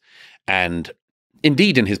Engels. And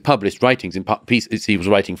indeed, in his published writings, in pieces he was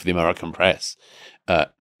writing for the American press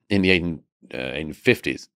in the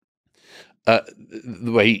 1850s,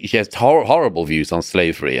 where he has horrible views on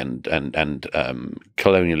slavery and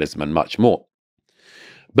colonialism and much more.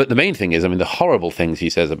 But the main thing is, the horrible things he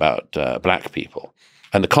says about black people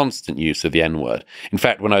and the constant use of the N-word. In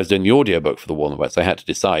fact, when I was doing the audiobook for The War in the West, I had to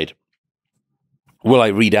decide, will I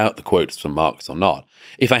read out the quotes from Marx or not?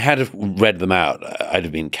 If I had have read them out, I'd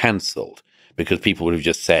have been cancelled, because people would have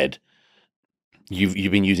just said,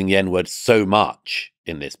 you've been using the N-word so much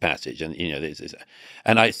in this passage, and this is,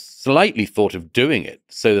 and I slightly thought of doing it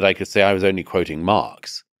so that I could say I was only quoting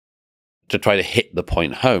Marx to try to hit the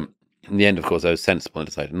point home. In the end, of course, I was sensible and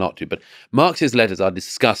decided not to. But Marx's letters are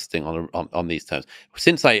disgusting on these terms.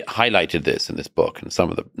 Since I highlighted this in this book, and some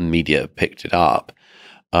of the media picked it up,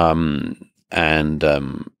 and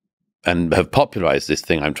have popularized this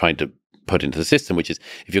thing I'm trying to put into the system, which is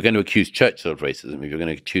if you're going to accuse Churchill of racism, if you're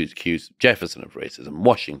going to accuse Jefferson of racism,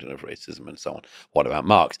 Washington of racism, and so on, what about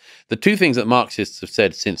Marx? The two things that Marxists have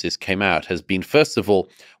said since this came out has been, first of all,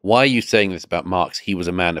 why are you saying this about Marx? He was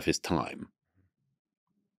a man of his time,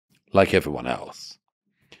 like everyone else.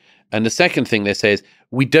 And the second thing they say is,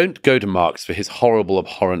 we don't go to Marx for his horrible,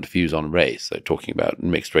 abhorrent views on race. They're talking about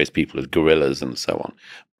mixed race people as gorillas and so on.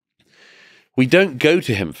 We don't go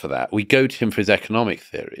to him for that. We go to him for his economic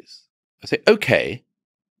theories. I say, okay,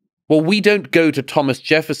 well, we don't go to Thomas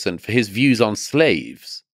Jefferson for his views on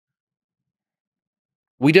slaves.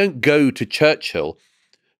 We don't go to Churchill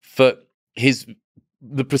for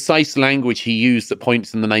the precise language he used that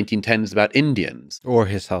points in the 1910s about Indians. Or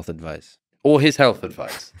his health advice. Or his health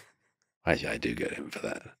advice. Actually, I do go to him for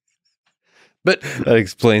that. But that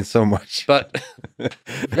explains so much. But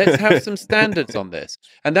let's have some standards on this,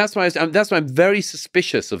 and that's why I'm very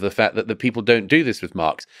suspicious of the fact that the people don't do this with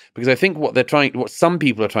Marx, because I think what some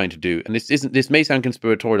people are trying to do, and this may sound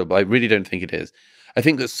conspiratorial, but I really don't think it is. I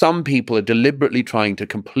think that some people are deliberately trying to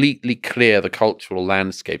completely clear the cultural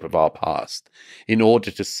landscape of our past in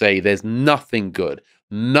order to say there's nothing good.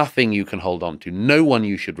 Nothing you can hold on to. No one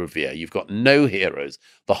you should revere. You've got no heroes.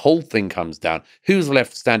 The whole thing comes down. Who's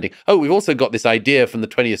left standing? Oh, we've also got this idea from the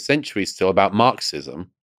 20th century still about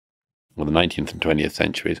Marxism, or the 19th and 20th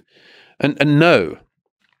centuries. And no,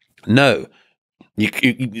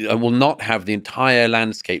 you will not have the entire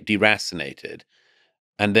landscape deracinated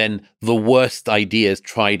and then the worst ideas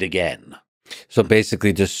tried again. So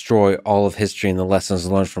basically destroy all of history and the lessons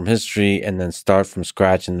learned from history and then start from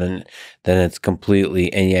scratch, and then it's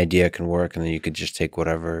completely, any idea can work, and then you could just take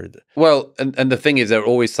whatever. Well, and the thing is, there are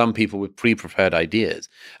always some people with pre-prepared ideas.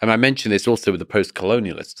 And I mentioned this also with the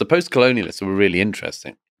post-colonialists. The post-colonialists were really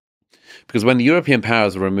interesting because when the European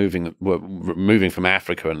powers were moving from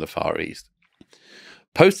Africa and the Far East,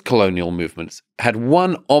 post-colonial movements had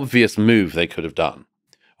one obvious move they could have done,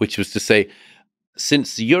 which was to say,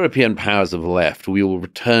 since the European powers have left, we will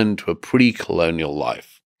return to a pre-colonial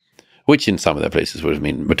life, which in some of their places would have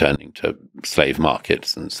mean returning to slave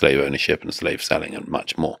markets and slave ownership and slave selling and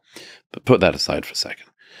much more. But put that aside for a second.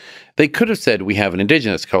 They could have said, we have an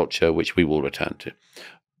indigenous culture which we will return to.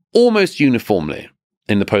 Almost uniformly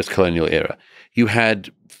in the post-colonial era, you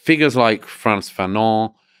had figures like Frantz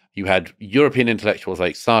Fanon, you had European intellectuals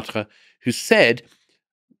like Sartre, who said,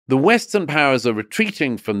 the Western powers are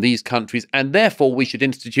retreating from these countries, and therefore we should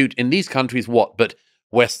institute in these countries what but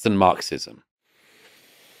Western Marxism.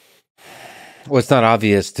 Well, it's not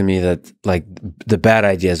obvious to me that like the bad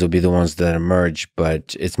ideas would be the ones that emerge,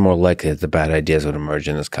 but it's more likely that the bad ideas would emerge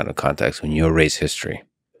in this kind of context when you erase history,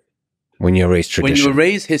 when you erase tradition. When you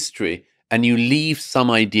erase history and you leave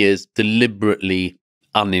some ideas deliberately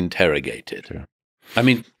uninterrogated. Sure. I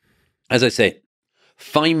mean, as I say,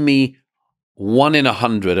 find me 1 in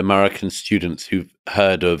 100 American students who've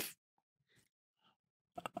heard of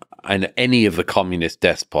any of the communist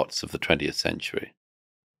despots of the 20th century.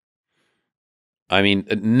 I mean,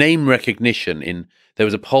 name recognition there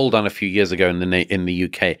was a poll done a few years ago in the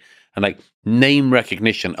UK, and like name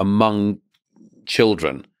recognition among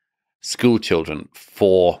children, school children,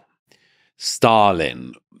 for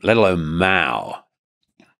Stalin, let alone Mao.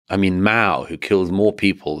 I mean, Mao, who kills more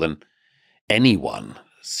people than anyone.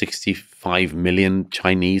 65 million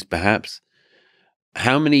Chinese, perhaps.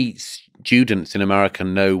 How many students in America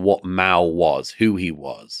know what Mao was, who he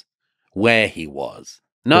was, where he was?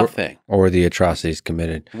 Nothing. Or the atrocities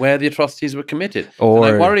committed. Where the atrocities were committed. And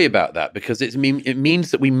I worry about that because it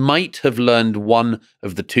means that we might have learned one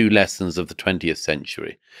of the two lessons of the 20th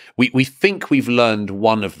century. We think we've learned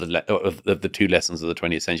one of the two lessons of the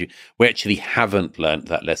 20th century. We actually haven't learned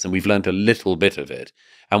that lesson. We've learned a little bit of it.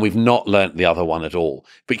 And we've not learnt the other one at all,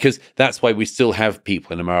 because that's why we still have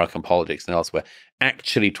people in American politics and elsewhere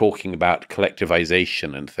actually talking about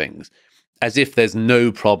collectivization and things as if there's no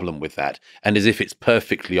problem with that and as if it's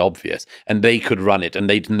perfectly obvious and they could run it and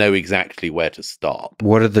they'd know exactly where to stop.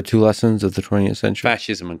 What are the two lessons of the 20th century?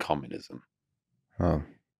 Fascism and communism. Oh.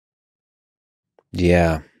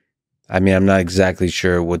 Yeah. I mean, I'm not exactly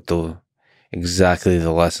sure what exactly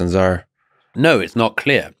the lessons are. No, it's not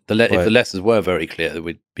clear. If the lessons were very clear,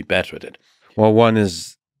 we'd be better at it. Well, one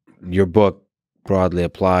is your book, broadly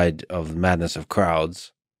applied, of the madness of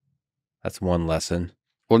crowds. That's one lesson.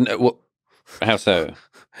 Well, how so?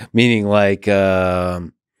 Meaning like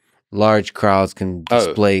large crowds can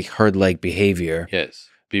display herd-like behavior. Yes,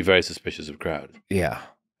 be very suspicious of crowd. Yeah.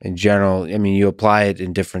 In general, I mean, you apply it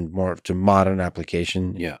in more to modern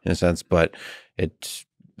application, in a sense, but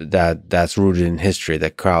that's rooted in history.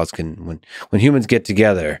 That crowds can, when humans get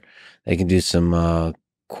together, they can do some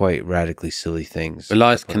quite radically silly things.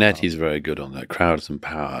 Elias Canetti is very good on that, crowds and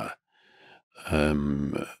power.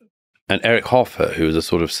 And Eric Hoffer, who is a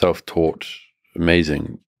sort of self-taught,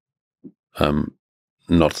 amazing,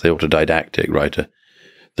 not to say autodidactic writer,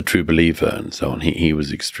 The True Believer and so on, he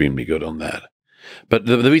was extremely good on that. But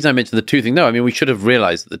the reason I mentioned the two things, we should have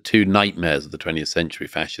realized that the two nightmares of the 20th century,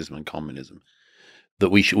 fascism and communism, that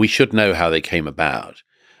we should know how they came about.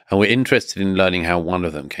 And we're interested in learning how one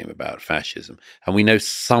of them came about, fascism. And we know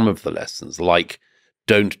some of the lessons, like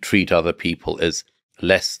don't treat other people as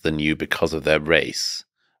less than you because of their race.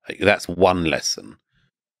 That's one lesson.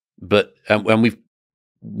 But and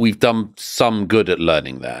we've done some good at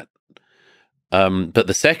learning that. But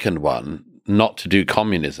the second one, not to do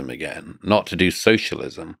communism again, not to do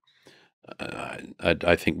socialism,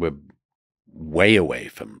 I think we're way away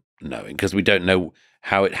from knowing, because we don't know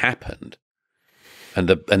how it happened, and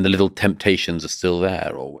the little temptations are still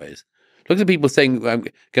there always. Look at people saying, "I'm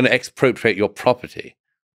going to expropriate your property."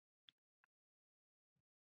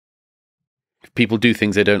 If people do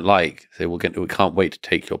things they don't like, say, we can't wait to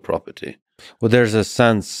take your property. Well, there's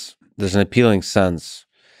an appealing sense.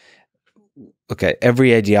 Okay,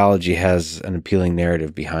 every ideology has an appealing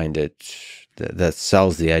narrative behind it that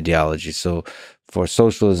sells the ideology. So for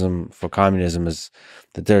socialism, for communism, is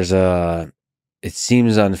that it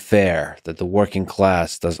seems unfair that the working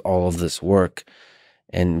class does all of this work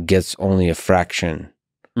and gets only a fraction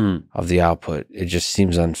of the output. It just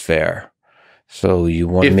seems unfair. So you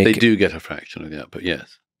want to make if they do get a fraction of the output,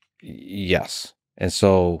 yes. Yes. And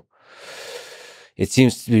so it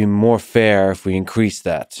seems to be more fair if we increase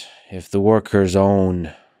that. If the workers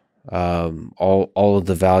own all of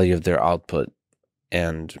the value of their output,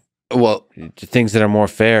 and things that are more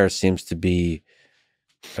fair seems to be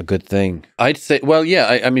a good thing. I'd say, well,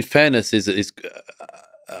 yeah. I mean, fairness is.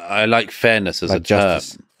 I like fairness as like a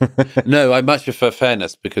justice. Term. No, I much prefer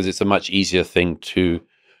fairness because it's a much easier thing to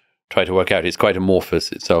try to work out. It's quite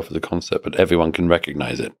amorphous itself as a concept, but everyone can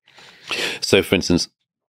recognize it. So, for instance,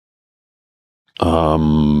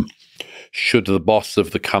 should the boss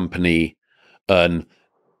of the company earn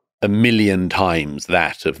 1 million times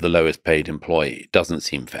that of the lowest paid employee? Doesn't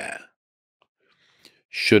seem fair.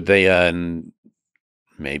 Should they earn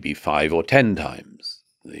maybe 5 or 10 times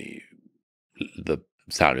the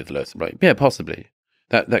salary of the lowest employee? Yeah, possibly.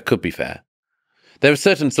 That could be fair. There are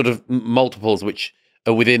certain sort of multiples which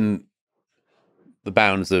are within the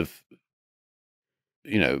bounds of,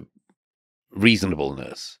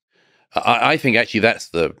 reasonableness. I think actually that's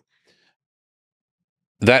the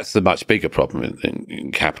much bigger problem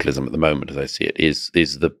in capitalism at the moment, as I see it, is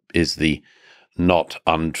the not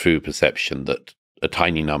untrue perception that a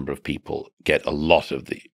tiny number of people get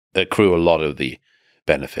accrue a lot of the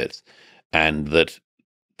benefits, and that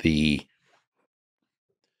the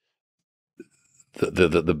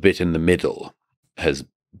bit in the middle has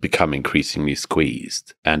become increasingly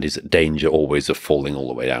squeezed and is at danger always of falling all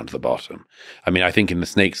the way down to the bottom. I mean, I think in the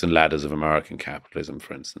snakes and ladders of American capitalism,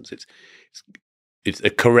 for instance, it's a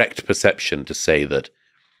correct perception to say that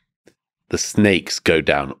the snakes go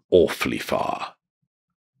down awfully far.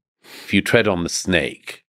 If you tread on the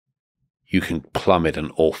snake, you can plummet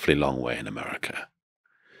an awfully long way in America.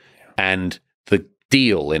 And the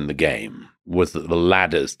deal in the game was that the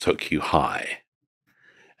ladders took you high.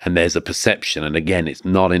 And there's a perception, and again, it's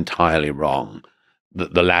not entirely wrong,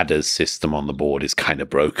 that the ladders system on the board is kind of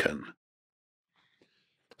broken.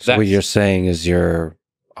 So what you're saying is you're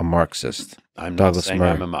a Marxist. I'm not saying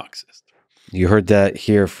I'm a Marxist. You heard that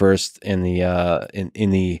here first in the in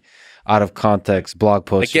the out of context blog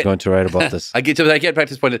post you're going to write about this. I get back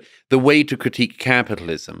to this point. The way to critique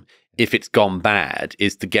capitalism, if it's gone bad,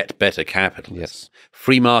 is to get better capitalism. Yes.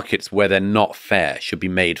 Free markets where they're not fair should be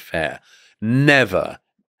made fair. Never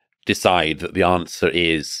decide that the answer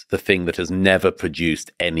is the thing that has never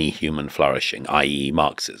produced any human flourishing, i.e.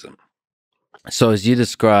 Marxism. So as you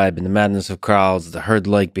describe in The Madness of Crowds, the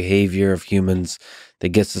herd-like behavior of humans that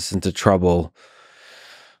gets us into trouble,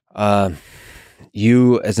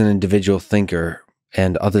 you as an individual thinker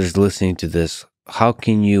and others listening to this, how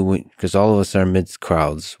can you, because all of us are amidst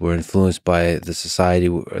crowds, we're influenced by the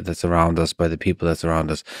society that's around us, by the people that's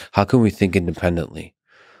around us, how can we think independently?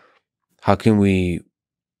 How can we,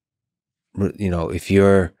 if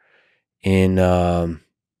you're in the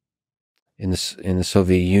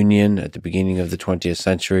Soviet Union at the beginning of the 20th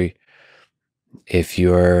century, if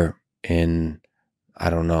you're in, I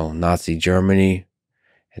don't know, Nazi Germany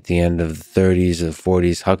at the end of the 30s or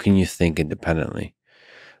 40s, how can you think independently?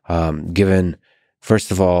 Given,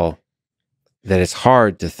 first of all, that it's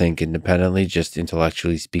hard to think independently, just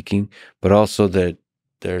intellectually speaking, but also that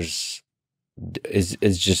it's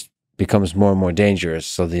just becomes more and more dangerous.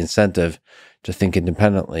 So the incentive to think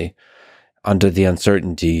independently under the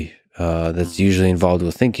uncertainty that's usually involved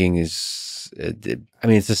with thinking I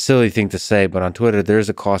mean, it's a silly thing to say, but on Twitter, there's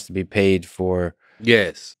a cost to be paid for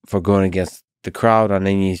going against the crowd on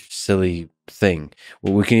any silly thing.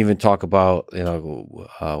 Well, we can even talk about,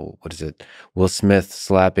 what is it? Will Smith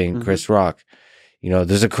slapping Chris Rock.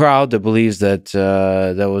 There's a crowd that believes that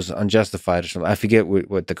that was unjustified or something. I forget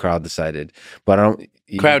what the crowd decided, but I don't.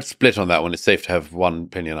 Crowd split on that one. It's safe to have one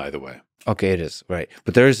opinion either way. Okay, it is right,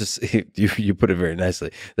 but there is this. You put it very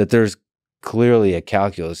nicely that there's clearly a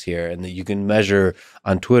calculus here, and that you can measure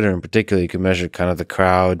on Twitter in particular. You can measure kind of the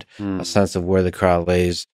crowd, a sense of where the crowd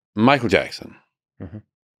lays. Michael Jackson.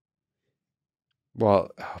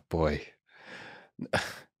 Well, oh boy.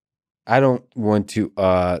 I don't want to.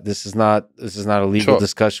 This is not a legal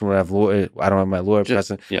discussion where I don't have my lawyer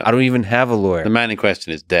present. Yeah. I don't even have a lawyer. The man in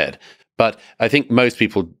question is dead. But I think most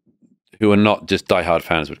people who are not just diehard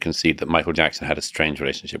fans would concede that Michael Jackson had a strange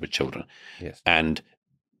relationship with children, and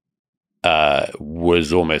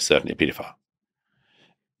was almost certainly a pedophile.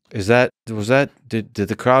 Did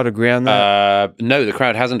the crowd agree on that? No, the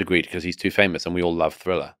crowd hasn't agreed because he's too famous, and we all love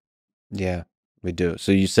Thriller. Yeah. We do.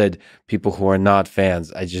 So you said people who are not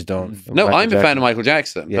fans. I just don't. No, I'm a fan of Michael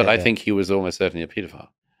Jackson, but I think he was almost certainly a pedophile.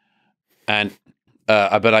 And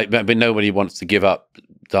but nobody wants to give up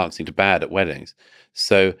dancing to Bad at weddings,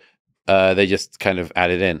 so they just kind of add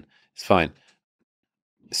it in. It's fine.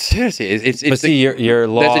 Seriously, it's. But see, your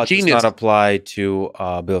law does not apply to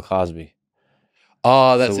Bill Cosby.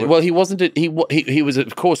 Oh, that's well. He wasn't. He was,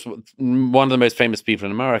 of course, one of the most famous people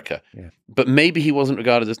in America. Yeah. But maybe he wasn't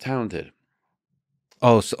regarded as talented.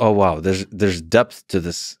 Oh, wow. There's depth to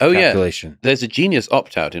this calculation. Yeah. There's a genius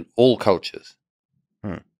opt-out in all cultures.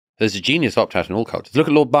 There's a genius opt-out in all cultures. Look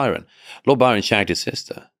at Lord Byron. Lord Byron shagged his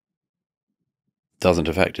sister. Doesn't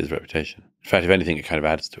affect his reputation. In fact, if anything, it kind of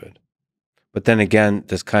adds to it. But then again,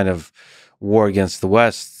 this kind of war against the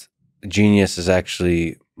West, genius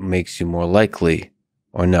actually makes you more likely,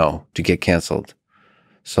 or no, to get canceled.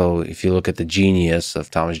 So if you look at the genius of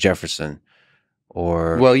Thomas Jefferson,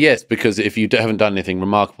 well, yes, because if you haven't done anything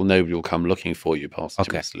remarkable, nobody will come looking for you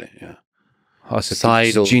posthumously. Okay. Yeah. Oh,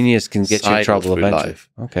 so genius can get you in trouble eventually. Life.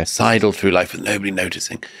 Okay. Sidle through life with nobody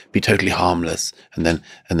noticing. Be totally harmless, and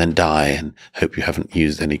then die, and hope you haven't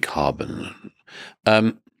used any carbon.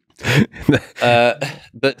 But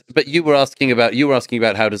you were asking about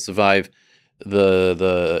how to survive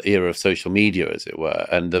the era of social media, as it were,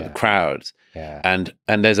 and the crowds. Yeah. And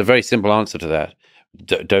there's a very simple answer to that.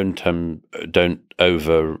 Don't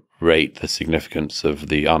overrate the significance of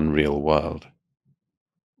the unreal world.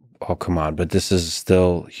 Oh, come on! But this is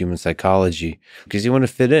still human psychology, because you want to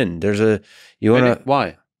fit in.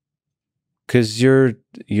 Why? Because you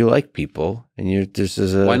like people, and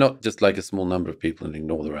why not just like a small number of people and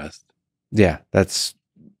ignore the rest? Yeah, that's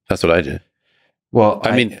what I do. Well,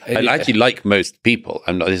 I actually like most people.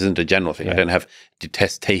 This isn't a general thing. Yeah. I don't have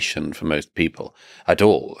detestation for most people at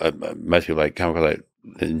all. Most people I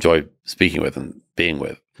enjoy speaking with and being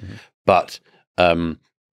with. Mm-hmm. But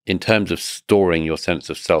in terms of storing your sense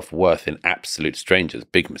of self-worth in absolute strangers,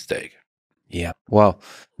 big mistake. Yeah. Well,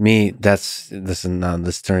 this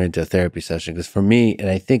turned into a therapy session, because for me, and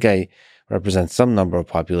I think I represent some number of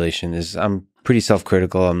population, is I'm pretty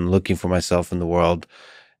self-critical. I'm looking for myself in the world,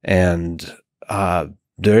 and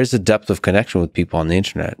there is a depth of connection with people on the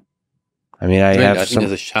internet. I mean, I think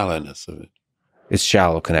there's a shallowness of it. It's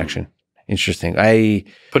shallow connection. Interesting. I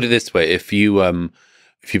put it this way: if you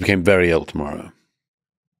became very ill tomorrow,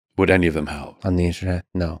 would any of them help on the internet?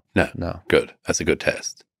 No. Good. That's a good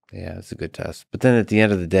test. Yeah, it's a good test. But then at the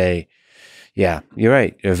end of the day, yeah, you're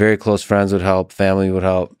right. Your very close friends would help. Family would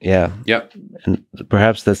help. Yeah. Yep. And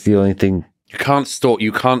perhaps that's the only thing. You can't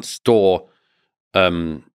store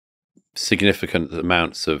significant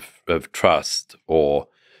amounts of trust or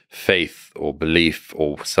faith or belief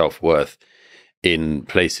or self-worth in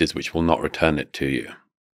places which will not return it to you.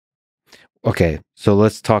 Okay, so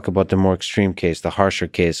let's talk about the more extreme case, the harsher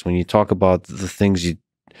case. When you talk about the things you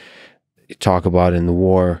talk about in the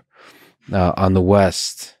war on the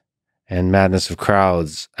West and madness of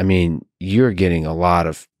crowds, I mean, you're getting a lot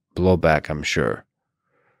of blowback, I'm sure.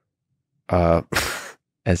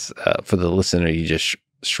 As for the listener, you just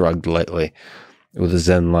shrugged lightly with a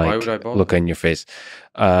zen-like look on your face.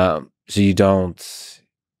 So you don't.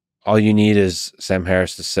 All you need is Sam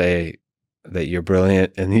Harris to say that you're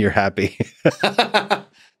brilliant and you're happy.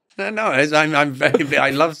 No, I'm very.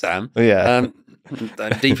 I love Sam. Yeah,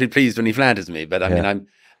 I'm deeply pleased when he flatters me. But I mean,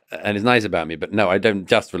 and is nice about me, but no, I don't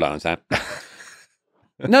just rely on Sam.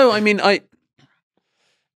 No, I mean, I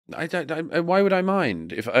don't. Why would I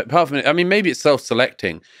mind? If apart from, I mean, maybe it's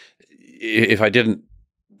self-selecting. If I didn't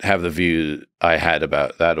have the view I had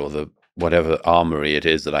about that, or the whatever armory it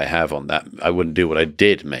is that I have on that, I wouldn't do what I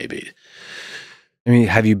did. Maybe. I mean,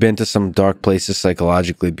 have you been to some dark places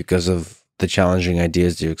psychologically because of the challenging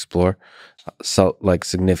ideas you explore? So, like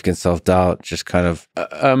significant self-doubt, just kind of.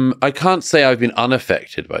 I can't say I've been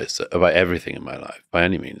unaffected by everything in my life by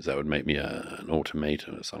any means. That would make me an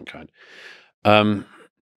automaton of some kind.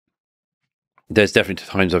 There's definitely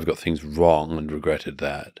times I've got things wrong and regretted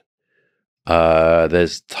that.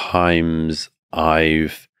 There's times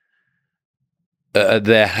I've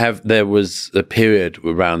there was a period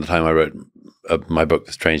around the time I wrote my book,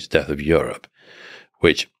 The Strange Death of Europe,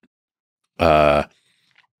 which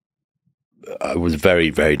was very,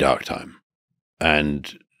 very dark time.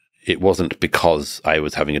 And it wasn't because I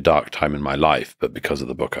was having a dark time in my life, but because of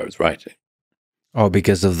the book I was writing. Oh,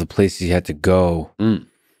 because of the places you had to go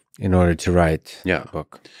in order to write the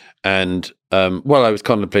book. And, well, I was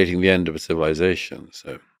contemplating the end of a civilization.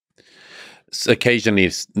 So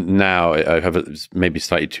occasionally now I have maybe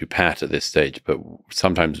slightly too pat at this stage, but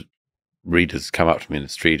sometimes readers come up to me in the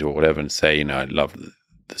street or whatever and say, I love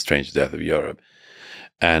the Strange Death of Europe.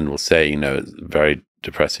 And will say, it's a very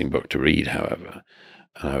depressing book to read, however.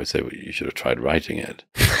 And I would say, well, you should have tried writing it.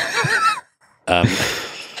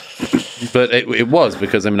 But it was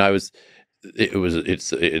because, I mean,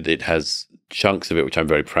 it has chunks of it which I'm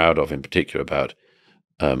very proud of, in particular about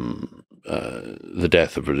the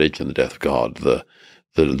death of religion, the death of God, the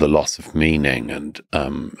loss of meaning, and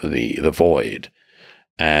the void.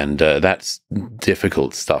 And that's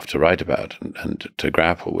difficult stuff to write about and to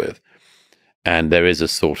grapple with. And there is a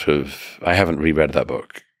sort of, I haven't reread that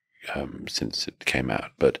book since it came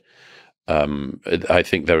out, but I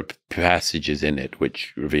think there are passages in it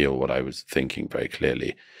which reveal what I was thinking very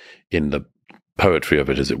clearly in the poetry of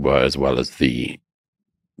it, as it were, as well as the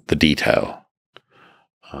detail.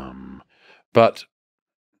 But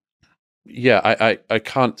yeah, I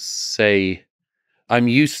can't say I'm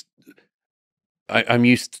used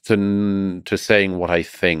to saying what I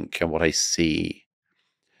think and what I see.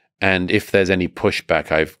 And if there's any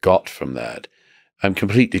pushback I've got from that, I'm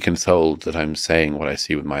completely consoled that I'm saying what I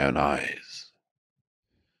see with my own eyes.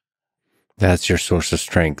 That's your source of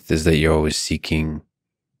strength, is that you're always seeking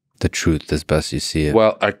the truth as best you see it.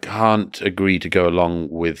 Well, I can't agree to go along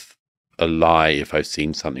with a lie if I've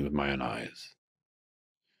seen something with my own eyes.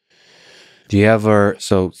 Do you ever,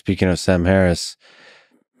 so speaking of Sam Harris,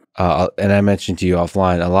 and I mentioned to you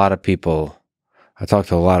offline, a lot of people, I talk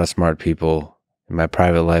to a lot of smart people in my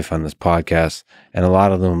private life on this podcast, and a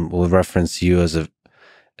lot of them will reference you as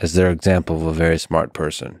their example of a very smart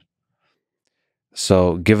person.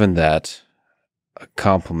 So given that a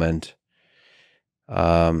compliment,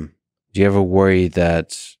 do you ever worry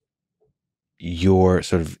that your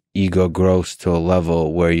sort of ego grows to a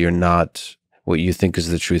level where you're not, what you think is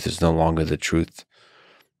the truth is no longer the truth?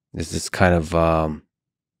 Is this kind of,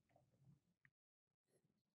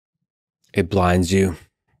 it blinds you?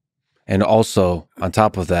 And also, on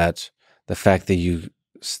top of that, the fact that you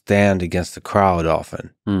stand against the crowd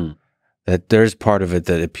often, that there's part of it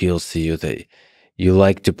that appeals to you, that you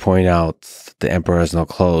like to point out the emperor has no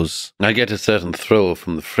clothes. I get a certain thrill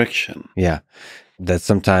from the friction. Yeah. That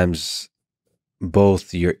sometimes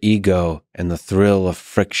both your ego and the thrill of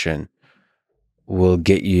friction will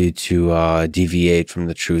get you to deviate from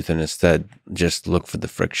the truth and instead just look for the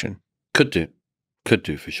friction. Could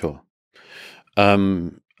do for sure.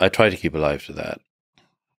 I try to keep alive to that.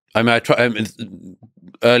 I mean,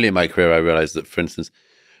 early in my career, I realized that, for instance,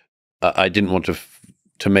 I didn't want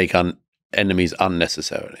to make enemies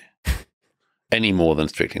unnecessarily, any more than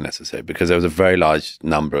strictly necessary, because there was a very large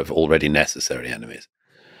number of already necessary enemies.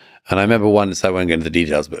 And I remember once, I won't go into the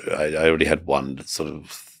details, but I already had one sort of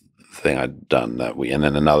thing I'd done that week, and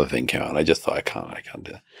then another thing came out, and I just thought, I can't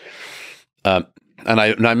do that. And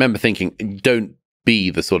I remember thinking, don't be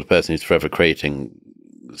the sort of person who's forever creating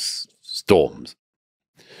storms.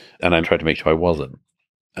 And I tried to make sure I wasn't.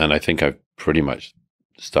 And I think I've pretty much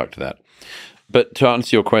stuck to that. But to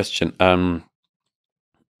answer your question, well,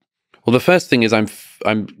 the first thing is I'm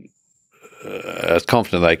as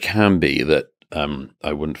confident as I can be that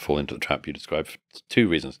I wouldn't fall into the trap you described for two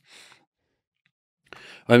reasons.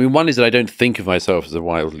 I mean, one is that I don't think of myself as a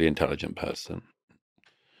wildly intelligent person.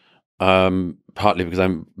 Partly because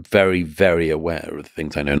I'm very, very aware of the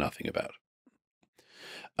things I know nothing about.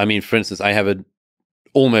 I mean, for instance, I have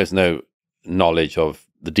almost no knowledge of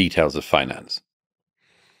the details of finance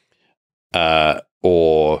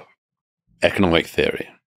or economic theory.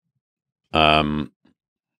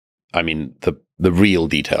 I mean, the real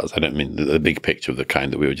details. I don't mean the big picture of the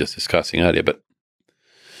kind that we were just discussing earlier, but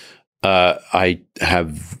I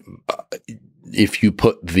have, if you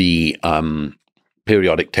put the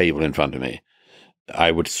periodic table in front of me,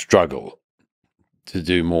 I would struggle to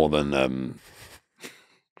do more than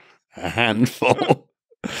a handful.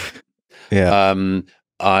 Yeah.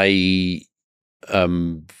 I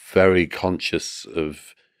am very conscious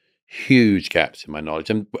of huge gaps in my knowledge,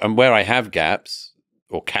 and where I have gaps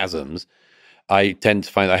or chasms, I tend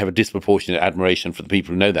to find I have a disproportionate admiration for the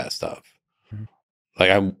people who know that stuff. Like,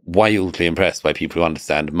 I'm wildly impressed by people who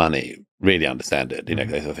understand money, really understand it. You know,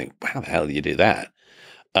 they sort of think, "How the hell do you do that?"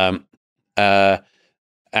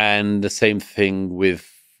 And the same thing with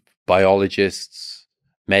biologists,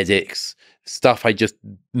 medics, stuff I just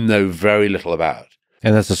know very little about.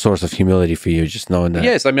 And that's a source of humility for you, just knowing that.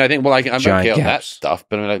 Yes, I mean, I think, well, I'm okay on that gaps. stuff,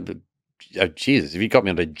 but I mean, like, oh, Jesus, if you got me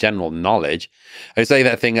onto general knowledge, I would say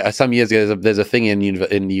that thing some years ago. There's a thing in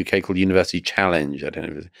the UK called University Challenge. I don't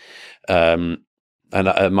know. If and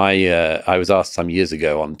I was asked some years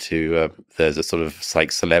ago onto there's a sort of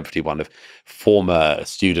like celebrity one of former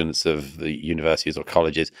students of the universities or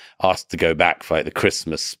colleges asked to go back for like the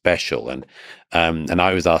Christmas special, and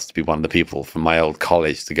I was asked to be one of the people from my old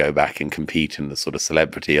college to go back and compete in the sort of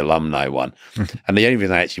celebrity alumni one. And the only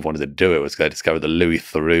reason I actually wanted to do it was because I discovered that Louis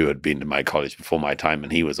Theroux had been to my college before my time,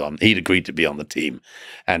 and he'd agreed to be on the team,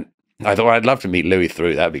 and I thought, well, I'd love to meet Louis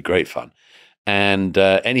Theroux. That'd be great fun. And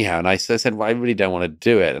anyhow, and I said, well, I really don't want to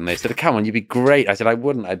do it. And they said, come on, you'd be great. I said, I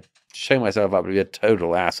wouldn't. I'd show myself up to be a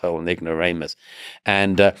total asshole and ignoramus.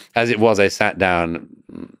 And as it was, I sat down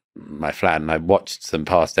in my flat and I watched some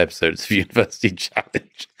past episodes of University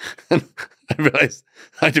Challenge. And I realized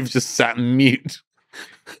I'd have just sat mute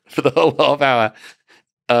for the whole half hour.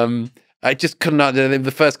 I just couldn't.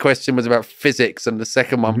 The first question was about physics, and the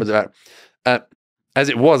second one was about. As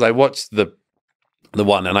it was, I watched the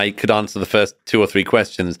one, and I could answer the first 2 or 3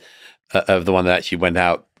 questions of the one that actually went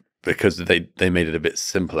out because they made it a bit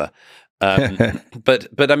simpler.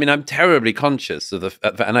 But I mean, I'm terribly conscious of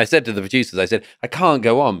and I said to the producers, I said, I can't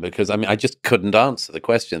go on because I mean, I just couldn't answer the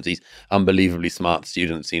questions. These unbelievably smart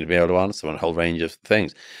students seem to be able to answer on a whole range of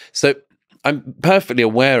things. So I'm perfectly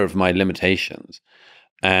aware of my limitations,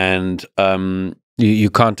 and you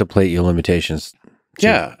contemplate your limitations too.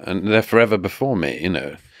 Yeah, and they're forever before me, you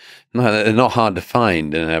know. No, they're not hard to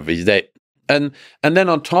find in an average day. And then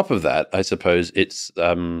on top of that, I suppose it's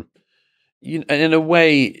in a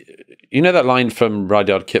way, you know that line from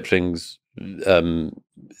Rudyard Kipling's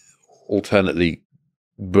alternately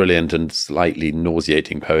brilliant and slightly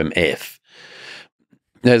nauseating poem "If."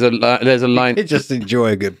 There's a line. You just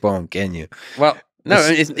enjoy a good poem, can you? Well, no,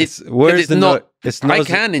 it's not. I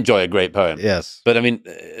can enjoy a great poem. Yes, but I mean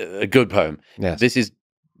a good poem. Yes, this is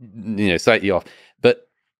slightly off, but.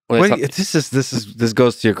 Well, this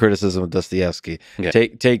goes to your criticism of Dostoevsky. Okay.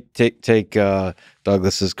 Take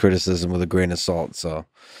Douglas's criticism with a grain of salt. So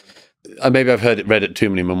maybe I've read it too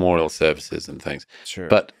many memorial services and things. Sure,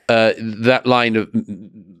 but that line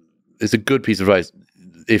is a good piece of advice.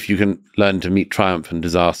 If you can learn to meet triumph and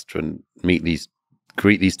disaster and greet these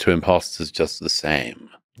two impostors just the same.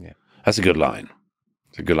 Yeah, that's a good line.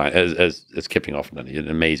 It's a good line, as Kipling often done. An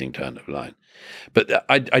amazing turn of line. But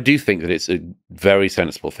I do think that it's a very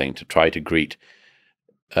sensible thing to try to greet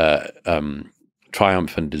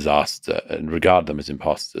triumph and disaster and regard them as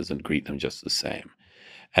imposters and greet them just the same.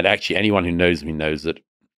 And actually, anyone who knows me knows that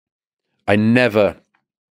I never,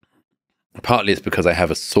 partly it's because I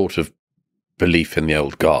have a sort of belief in the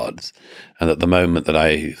old gods, and at the moment that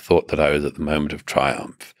I thought that I was at the moment of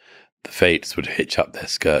triumph, the fates would hitch up their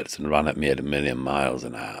skirts and run at me at 1,000,000 miles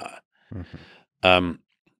an hour. Mm-hmm.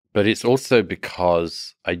 But it's also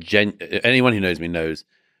because anyone who knows me knows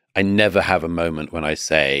I never have a moment when I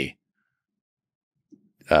say,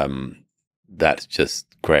 that's just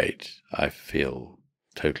great. I feel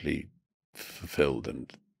totally fulfilled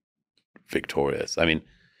and victorious. I mean,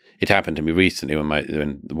 it happened to me recently when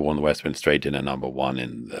The War in the West went straight in at #1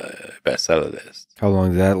 in the bestseller list. How long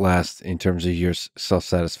did that last in terms of your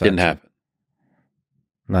self-satisfaction? Didn't happen.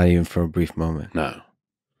 Not even for a brief moment. No.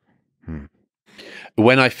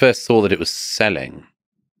 When I first saw that it was selling,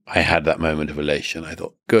 I had that moment of elation. I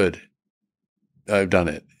thought, good, I've done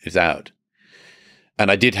it. It's out. And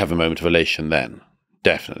I did have a moment of elation then,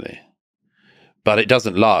 definitely. But it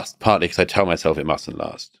doesn't last, partly because I tell myself it mustn't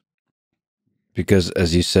last. Because,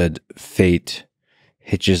 as you said, fate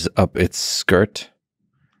hitches up its skirt.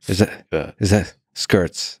 Is that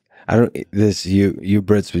skirts? I don't. This you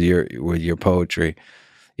Brits with your poetry,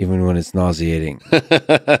 even when it's nauseating.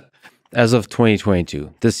 As of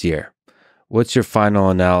 2022, this year, What's your final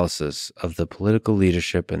analysis of the political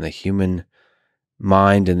leadership and the human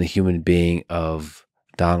mind and the human being of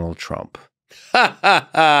Donald Trump?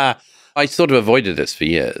 I sort of avoided this for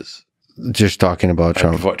years. Just talking about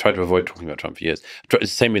Trump. I tried to avoid talking about Trump for years. It's the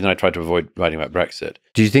same reason I tried to avoid writing about Brexit.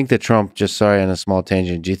 Do you think that Trump, just sorry on a small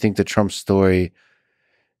tangent, do you think the Trump story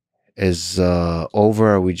is over,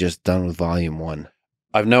 or are we just done with volume 1?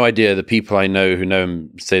 I've no idea. The people I know who know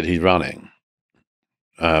him say that he's running.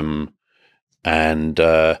 And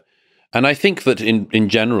I think that in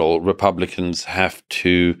general, Republicans have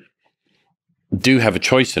a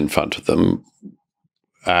choice in front of them.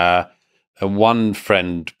 One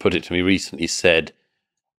friend put it to me recently, said,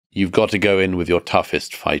 you've got to go in with your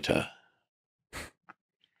toughest fighter.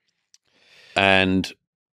 And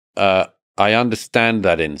I understand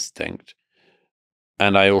that instinct.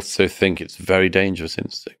 And I also think it's a very dangerous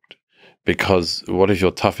instinct, because what if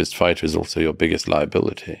your toughest fighter is also your biggest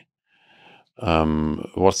liability?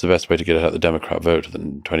 What's the best way to get out the Democrat vote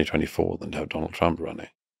in 2024 than to have Donald Trump running?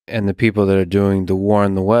 And the people that are doing the war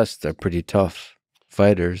in the West are pretty tough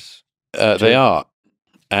fighters. They are.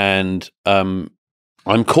 And I'm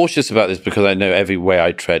cautious about this because I know every way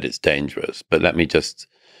I tread it's dangerous. But let me just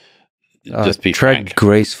be tread frank.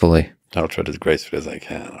 Gracefully. I'll tread as gracefully as I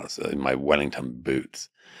can. In my Wellington boots.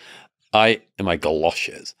 In my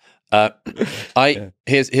galoshes. Here's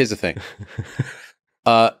the thing.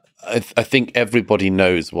 I think everybody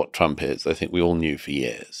knows what Trump is. I think we all knew for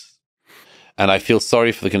years. And I feel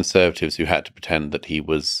sorry for the conservatives who had to pretend that he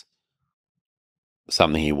was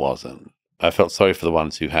something he wasn't. I felt sorry for the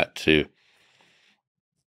ones who had to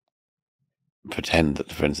pretend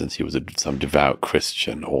that, for instance, he was some devout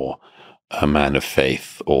Christian or a man of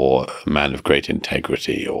faith or a man of great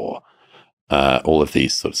integrity or all of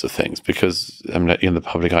these sorts of things. Because I mean, in the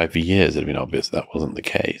public eye for years, it had been obvious that wasn't the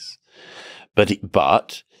case.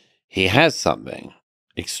 But he has something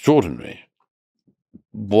extraordinary.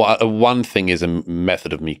 One thing is a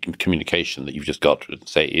method of communication that you've just got to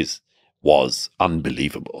say was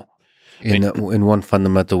unbelievable. In one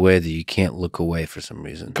fundamental way that you can't look away for some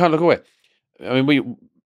reason. Can't look away. I mean,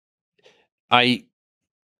 I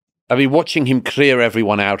mean, watching him clear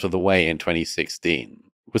everyone out of the way in 2016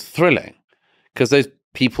 was thrilling, because those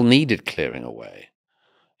people needed clearing away.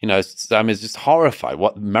 You know, I was just horrified.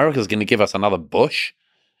 What, America's going to give us another Bush?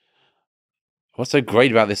 What's so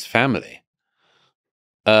great about this family?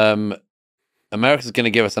 America's going to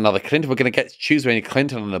give us another Clinton. We're going to get to choose between a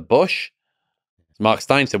Clinton and a Bush. Mark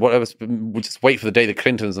Stein said, we'll just wait for the day the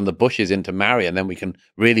Clintons and the Bushes intermarry, and then we can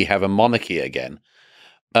really have a monarchy again.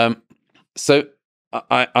 So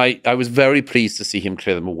I was very pleased to see him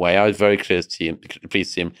clear them away. I was very pleased to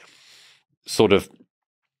see him sort of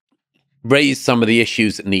raise some of the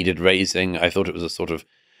issues that needed raising. I thought it was a sort of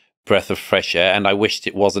breath of fresh air, and I wished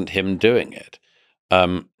it wasn't him doing it.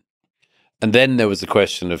 And then there was the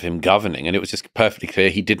question of him governing, and it was just perfectly clear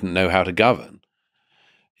he didn't know how to govern.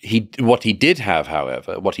 What he did have,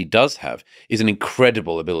 however, what he does have, is an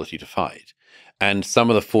incredible ability to fight. And some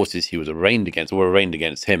of the forces he was arraigned against, or were arraigned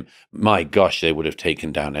against him, my gosh, they would have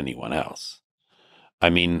taken down anyone else. I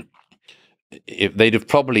mean, if they'd have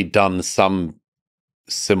probably done some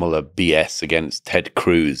similar BS against Ted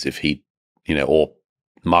Cruz if he, or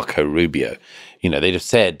Marco Rubio, they'd have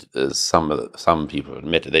said, as some people have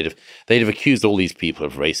admitted, they'd have accused all these people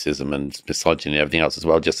of racism and misogyny and everything else as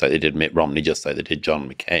well, just like they did Mitt Romney, just like they did John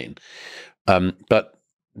McCain. But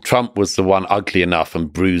Trump was the one ugly enough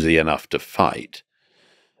and bruisey enough to fight.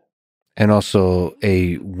 And also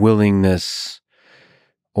a willingness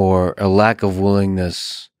or a lack of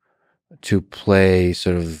willingness to play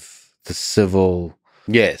sort of the civil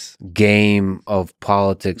game of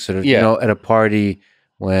politics, sort of, at a party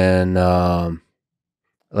when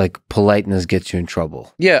like politeness gets you in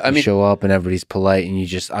trouble. Yeah, I mean, you show up and everybody's polite, and you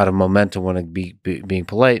just out of momentum want to be being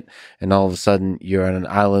polite, and all of a sudden you're on an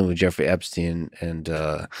island with Jeffrey Epstein, and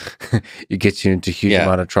it gets you into a huge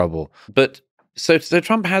amount of trouble. But so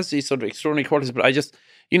Trump has these sort of extraordinary qualities, but I just,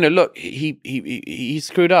 look, he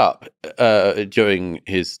screwed up during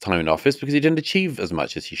his time in office because he didn't achieve as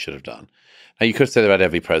much as he should have done. Now, you could say that about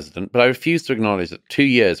every president, but I refuse to acknowledge that 2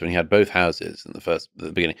 years when he had both houses at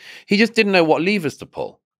the beginning, he just didn't know what levers to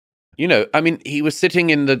pull. I mean, he was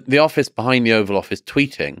sitting in the office behind the Oval Office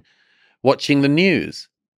tweeting, watching the news.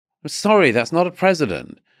 I'm sorry, that's not a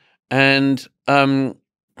president. And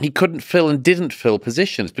he couldn't fill and didn't fill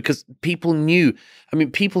positions because people knew,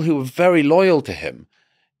 people who were very loyal to him,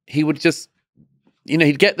 he would just,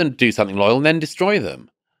 he'd get them to do something loyal and then destroy them.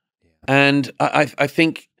 And I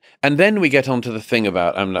think, and then we get onto the thing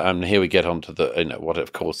about, and here we get onto the, what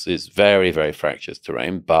of course is very, very fractious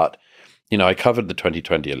terrain, but I covered the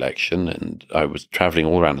 2020 election, and I was traveling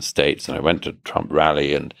all around the States, and I went to Trump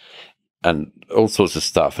rally and all sorts of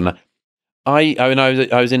stuff. And I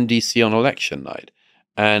was in DC on election night,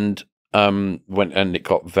 and and it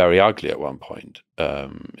got very ugly at one point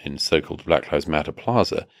in so-called Black Lives Matter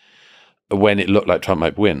Plaza, when it looked like Trump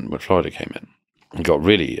might win when Florida came in.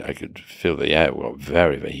 I could feel the air got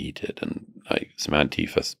very, very heated, and like some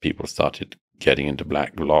Antifa people started getting into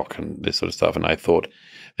black bloc and this sort of stuff. And I thought,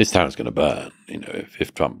 this town's going to burn,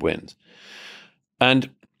 if Trump wins.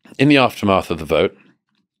 And in the aftermath of the vote,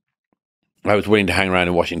 I was willing to hang around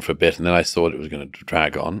in Washington for a bit, and then I saw it was going to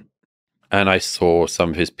drag on. And I saw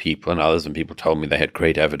some of his people and others, and people told me they had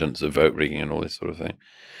great evidence of vote rigging and all this sort of thing.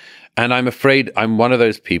 And I'm afraid I'm one of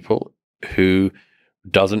those people who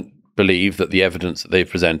doesn't believe that the evidence that they've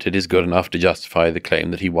presented is good enough to justify the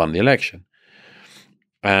claim that he won the election.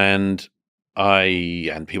 And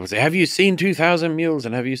people say, have you seen 2,000 mules?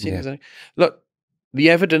 And have you seen this? Look, the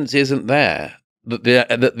evidence isn't there that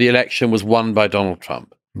the election was won by Donald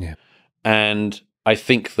Trump. Yeah. And I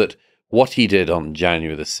think that what he did on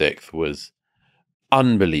January the 6th was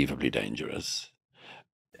unbelievably dangerous.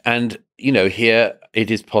 And, here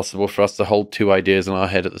it is possible for us to hold two ideas in our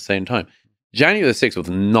head at the same time. January the 6th was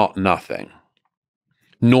not nothing,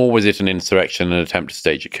 nor was it an insurrection, an attempt to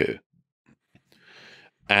stage a coup.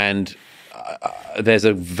 And there's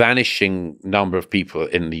a vanishing number of people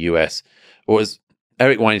in the US, or as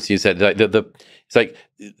Eric Weinstein said, it's like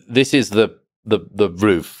this is the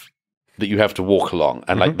roof that you have to walk along,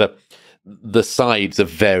 and like the sides are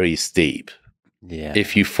very steep. Yeah.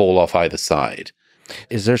 If you fall off either side.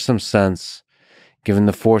 Is there some sense, given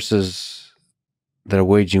the forces that are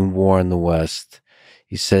waging war in the West,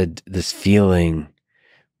 you said this feeling,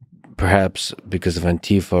 perhaps because of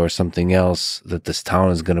Antifa or something else, that this town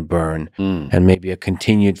is going to burn, and maybe a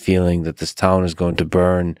continued feeling that this town is going to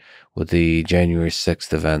burn with the January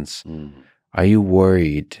 6th events. Are you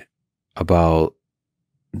worried about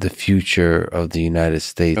the future of the United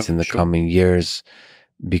States in the coming years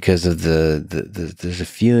because of there's a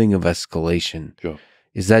feeling of escalation? Sure.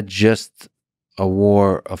 Is that just a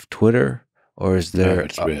war of Twitter, or is there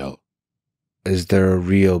it's real? Is there a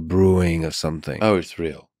real brewing of something? Oh, it's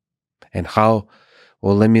real. And how?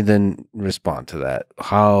 Well, let me then respond to that.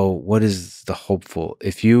 What is the hopeful?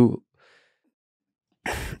 If you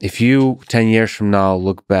 10 years from now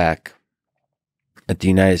look back at the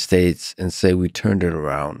United States and say we turned it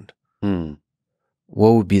around,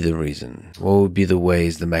 what would be the reason? What would be the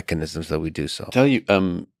ways, the mechanisms that we do so? I'll tell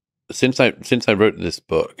you, since I wrote this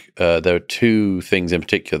book, there are two things in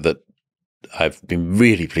particular that I've been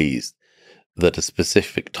really pleased that a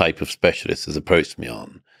specific type of specialist has approached me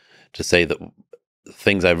on, to say that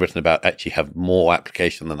things I've written about actually have more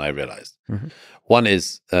application than I realized. One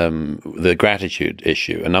is the gratitude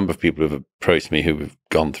issue. A number of people have approached me who have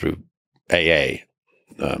gone through AA,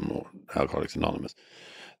 or Alcoholics Anonymous.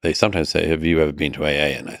 They sometimes say, have you ever been to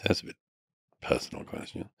AA? And I think that's a bit personal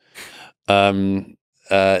question. But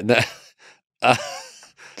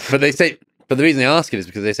they say, but the reason they ask it is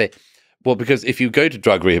because they say, well, because if you go to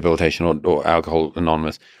drug rehabilitation or Alcohol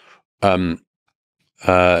Anonymous, Norm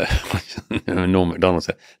MacDonald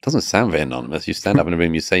said, it doesn't sound very anonymous. You stand up in a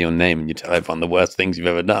room, you say your name, and you tell everyone the worst things you've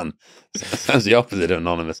ever done. So it sounds the opposite of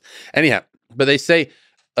anonymous. Anyhow, but they say,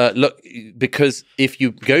 look, because if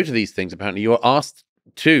you go to these things, apparently you're asked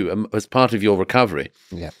to, as part of your recovery,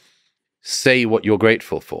 say what you're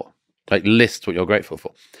grateful for. Like, list what you're grateful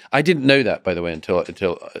for. I didn't know that, by the way, until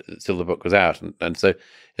the book was out, and so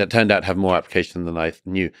that turned out to have more application than I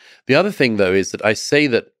knew. The other thing, though, is that I say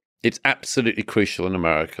that it's absolutely crucial in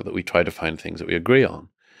America that we try to find things that we agree on.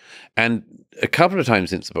 And a couple of times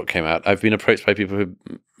since the book came out, I've been approached by people who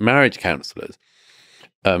are marriage counselors.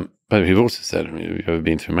 But we've also said, have you ever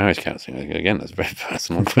been through marriage counseling? Again, that's a very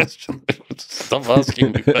personal question. Stop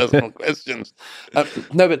asking me personal questions.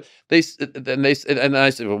 No, but I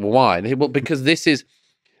said, well, why? And they said, well, because this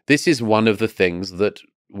is one of the things that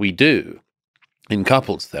we do in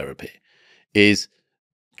couples therapy, is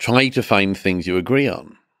try to find things you agree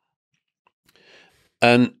on.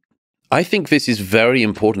 And I think this is very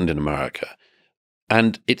important in America.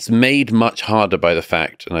 And it's made much harder by the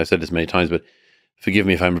fact, and I've said this many times, but forgive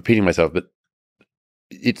me if I'm repeating myself, but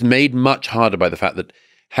it's made much harder by the fact that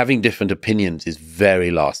having different opinions is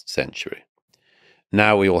very last century.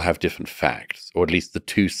 Now we all have different facts, or at least the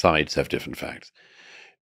two sides have different facts.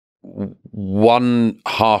 One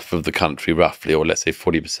half of the country, roughly, or let's say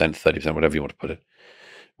 40%, 30%, whatever you want to put it,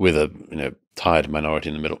 with a tired minority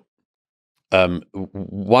in the middle.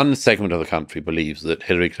 One segment of the country believes that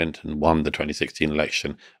Hillary Clinton won the 2016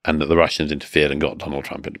 election and that the Russians interfered and got Donald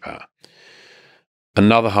Trump into power.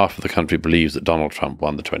 Another half of the country believes that Donald Trump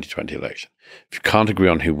won the 2020 election. If you can't agree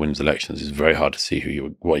on who wins elections, it's very hard to see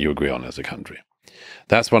what you agree on as a country.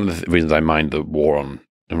 That's one of the reasons I mind the war on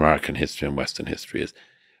American history and Western history. Is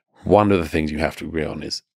one of the things you have to agree on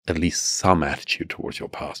is at least some attitude towards your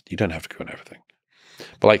past. You don't have to agree on everything.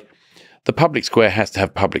 But like, the public square has to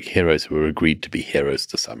have public heroes who are agreed to be heroes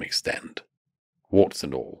to some extent, warts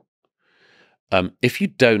and all. If you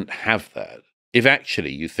don't have that, if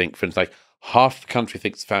actually you think, for instance, like half the country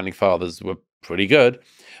thinks the founding fathers were pretty good,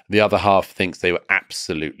 the other half thinks they were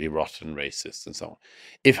absolutely rotten racists and so on.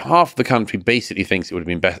 If half the country basically thinks it would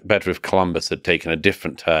have been better if Columbus had taken a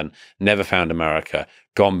different turn, never found America,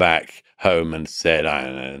 gone back home and said, I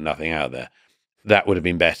don't know, nothing out there, that would have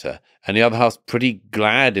been better. And the other half's pretty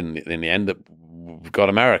glad in the end that we've got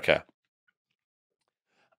America.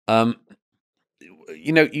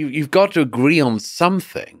 You've got to agree on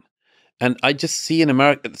something. And I just see in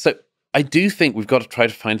America, so I do think we've got to try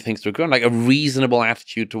to find things to agree on, like a reasonable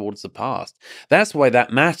attitude towards the past. That's why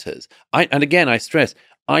that matters. And again, I stress,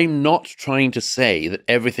 I'm not trying to say that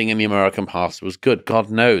everything in the American past was good. God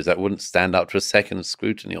knows that wouldn't stand up to a second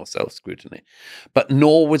scrutiny or self-scrutiny. But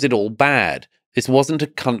nor was it all bad. This wasn't a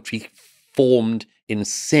country formed in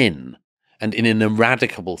sin and in an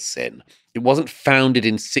ineradicable sin. It wasn't founded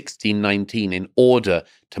in 1619 in order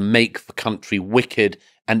to make the country wicked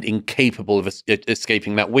and incapable of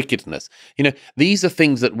escaping that wickedness. These are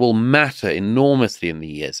things that will matter enormously in the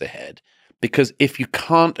years ahead, because if you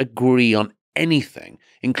can't agree on anything,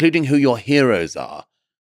 including who your heroes are,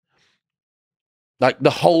 like the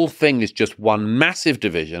whole thing is just one massive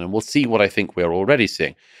division, and we'll see what I think we're already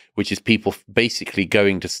seeing, which is people basically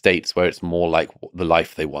going to states where it's more like the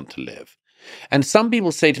life they want to live. And some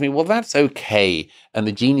people say to me, well, that's okay, and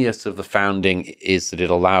the genius of the founding is that it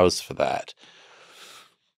allows for that.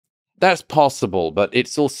 That's possible, but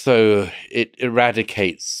it's also, it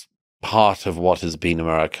eradicates part of what has been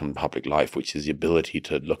American public life, which is the ability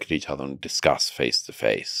to look at each other and discuss face to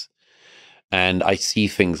face. And I see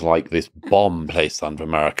things like this bomb placed under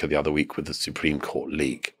America the other week with the Supreme Court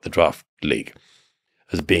leak, the draft leak,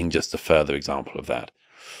 as being just a further example of that.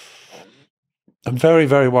 I'm very,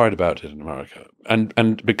 very worried about it in America.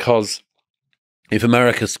 And because if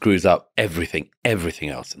America screws up everything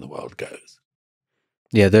else in the world goes.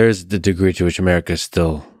 Yeah, there's the degree to which America is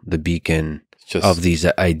still the beacon of these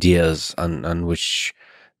ideas on which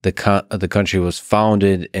the country was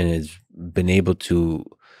founded and has been able to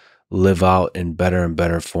live out in better and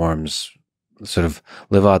better forms, sort of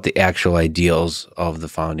live out the actual ideals of the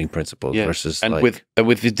founding principles versus and with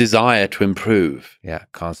the desire to improve. Yeah,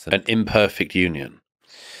 constant. An imperfect union.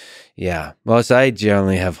 Yeah. Well, so I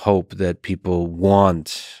generally have hope that people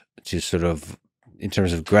want to sort of, in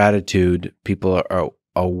terms of gratitude, people are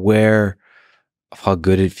aware of how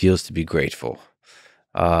good it feels to be grateful.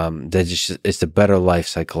 That it's a better life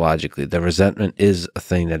psychologically. The resentment is a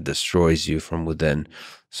thing that destroys you from within.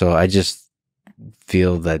 So I just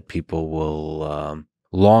feel that people will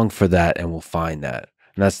long for that and will find that.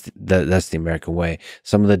 And that's the American way.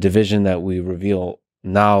 Some of the division that we reveal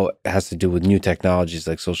now has to do with new technologies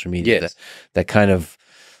like social media. Yes. That kind of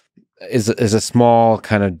is a small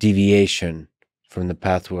kind of deviation from the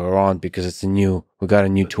path we're on, because it's we got a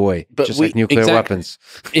new toy, but just like nuclear weapons.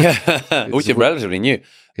 Yeah, which are relatively new.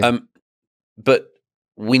 Yeah. But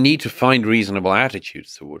we need to find reasonable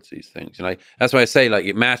attitudes towards these things. And that's why I say, like,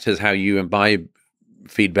 it matters how you imbibe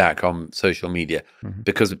feedback on social media,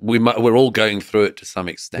 because we're all going through it to some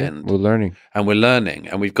extent. Yeah, we're learning.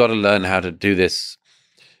 And we've got to learn how to do this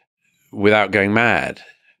without going mad.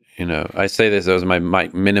 I say this as my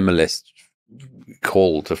minimalist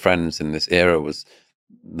call to friends in this era was,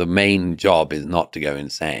 the main job is not to go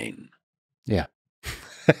insane. Yeah.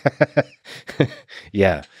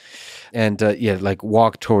 Yeah. And like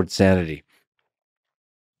walk towards sanity.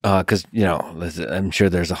 Because, I'm sure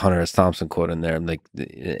there's a Hunter S. Thompson quote in there. Like,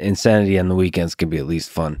 insanity on the weekends can be at least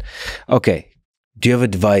fun. Okay. Do you have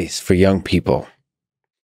advice for young people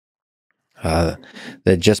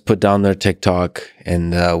that just put down their TikTok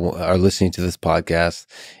and are listening to this podcast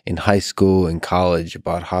in high school and college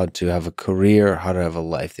about how to have a career, how to have a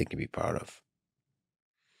life they can be proud of?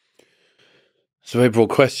 It's a very broad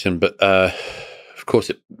question, but of course,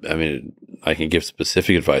 I can give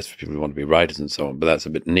specific advice for people who want to be writers and so on, but that's a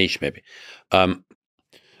bit niche, maybe.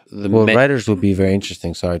 Writers will be very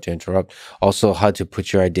interesting. Sorry to interrupt. Also, how to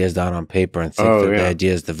put your ideas down on paper and think the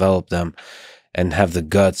ideas, develop them, and have the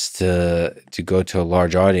guts to go to a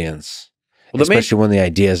large audience, especially when the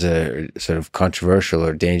ideas are sort of controversial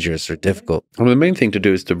or dangerous or difficult. Well, the main thing to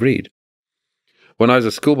do is to read. When I was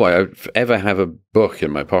a schoolboy, I'd ever have a book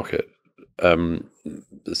in my pocket.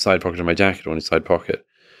 the side pocket of my jacket or in a side pocket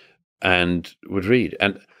and would read.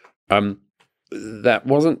 And that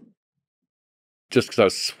wasn't just because I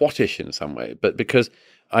was swattish in some way, but because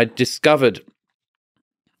I discovered,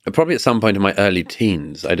 probably at some point in my early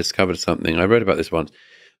teens, I discovered something. I wrote about this once.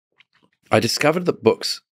 I discovered that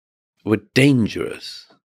books were dangerous,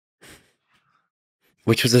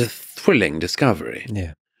 which was a thrilling discovery.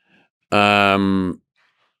 Yeah.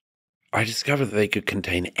 I discovered that they could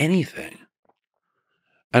contain anything.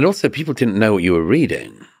 And also, people didn't know what you were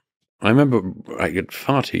reading. I remember, at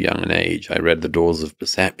far too young an age, I read The Doors of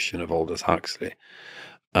Perception of Aldous Huxley.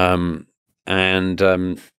 I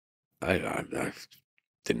didn't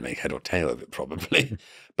make head or tail of it, probably.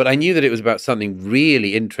 But I knew that it was about something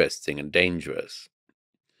really interesting and dangerous.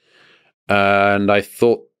 And I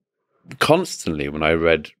thought constantly when I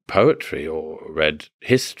read poetry or read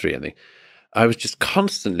history, I was just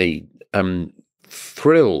constantly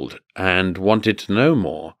thrilled and wanted to know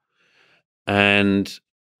more. And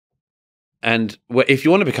if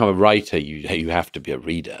you want to become a writer, you have to be a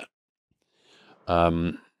reader.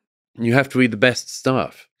 You have to read the best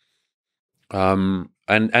stuff. And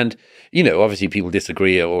obviously people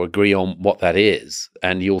disagree or agree on what that is,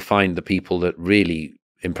 and you'll find the people that really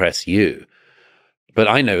impress you. But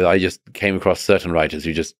I know that I just came across certain writers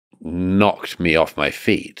who just knocked me off my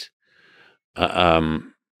feet.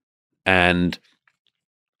 And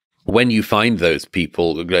when you find those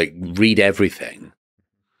people, like, read everything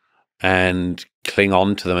and cling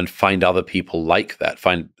on to them and find other people like that,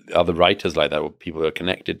 find other writers like that, or people who are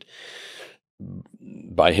connected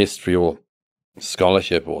by history or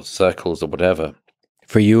scholarship or circles or whatever.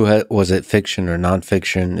 For you, was it fiction or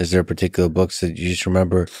nonfiction? Is there particular books that you just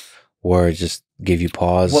remember where it just gave you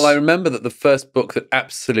pause? Well, I remember that the first book that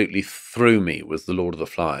absolutely threw me was The Lord of the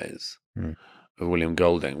Flies of William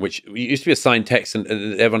Golding, which used to be a signed text and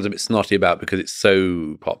everyone's a bit snotty about because it's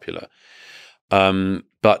so popular.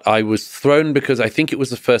 But I was thrown because I think it was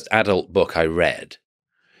the first adult book I read,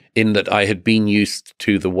 in that I had been used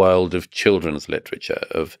to the world of children's literature,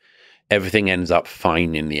 of everything ends up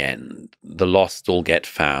fine in the end, the lost all get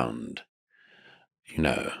found,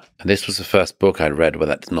 And this was the first book I read where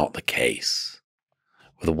that's not the case,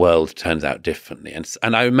 where the world turns out differently.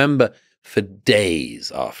 And I remember for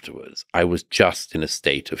days afterwards, I was just in a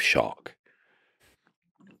state of shock.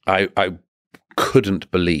 I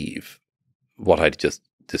couldn't believe what I'd just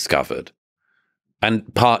discovered.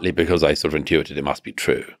 And partly because I sort of intuited it must be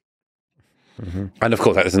true. Mm-hmm. And of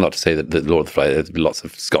course, that is not to say that the Lord of the Flies, there's lots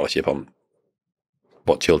of scholarship on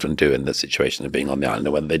what children do in the situation of being on the island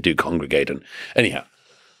and when they do congregate. And anyhow.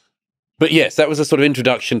 But yes, that was a sort of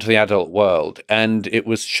introduction to the adult world. And it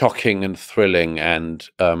was shocking and thrilling, and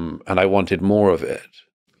I wanted more of it.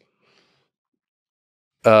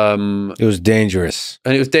 It was dangerous.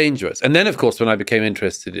 And it was dangerous. And then, of course, when I became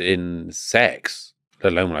interested in sex,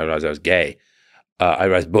 let alone when I realized I was gay, I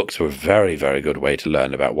realized books were a very, very good way to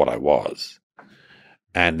learn about what I was.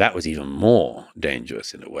 And that was even more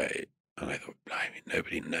dangerous in a way. And I thought, blimey,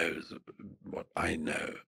 nobody knows what I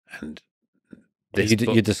know. And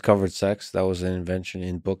you discovered sex? That was an invention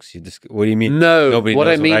in books? What do you mean? No, nobody what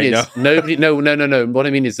knows I mean what I is know. nobody. No. What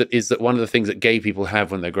I mean is that one of the things that gay people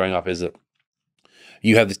have when they're growing up is that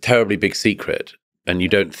you have this terribly big secret, and you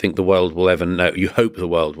don't think the world will ever know. You hope the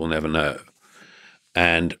world will never know,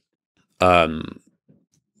 and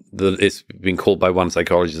it's been called by one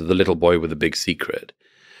psychologist the little boy with a big secret,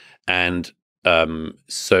 and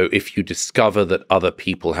so if you discover that other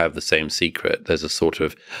people have the same secret, there's a sort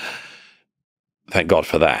of thank God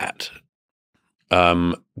for that.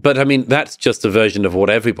 But I mean, that's just a version of what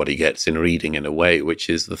everybody gets in reading in a way, which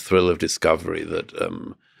is the thrill of discovery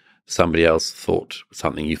that somebody else thought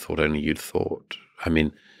something you thought only you'd thought. I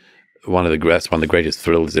mean, one of the greatest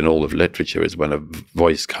thrills in all of literature is when a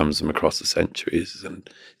voice comes from across the centuries and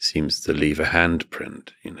seems to leave a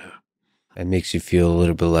handprint, It makes you feel a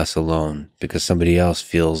little bit less alone because somebody else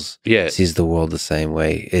sees the world the same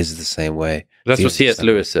way, is the same way. That's what C.S.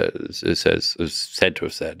 Lewis is said to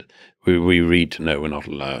have said. We read to know we're not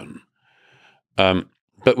alone.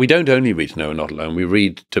 But we don't only read to know we're not alone. We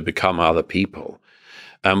read to become other people.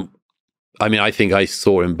 I mean, I think I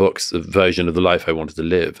saw in books a version of the life I wanted to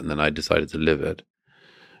live, and then I decided to live it.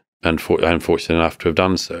 And I'm fortunate enough to have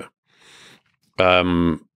done so.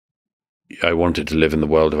 I wanted to live in the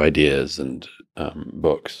world of ideas and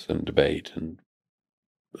books and debate, and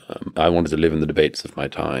I wanted to live in the debates of my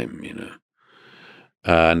time,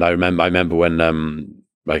 And I remember when,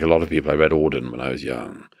 like a lot of people, I read Auden when I was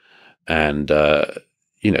young, and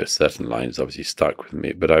certain lines obviously stuck with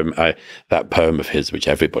me. But that poem of his, which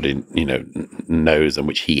everybody knows and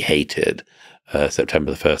which he hated,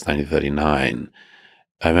 September the 1st, 1939.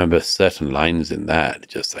 I remember certain lines in that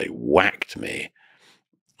just like whacked me.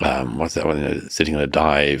 What's that one? You know, sitting on a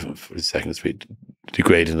dive on 42nd Street,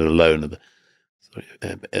 degraded and alone at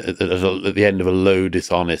the end of a low,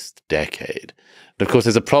 dishonest decade. And of course,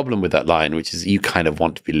 there's a problem with that line, which is you kind of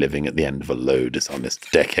want to be living at the end of a low,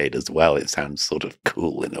 dishonest decade as well. It sounds sort of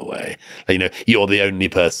cool in a way. Like, you know, you're the only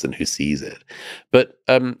person who sees it. But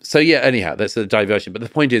so yeah, anyhow, that's a diversion. But the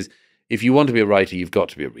point is, if you want to be a writer, you've got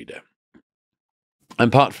to be a reader.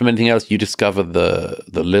 And apart from anything else, you discover the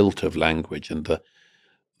lilt of language and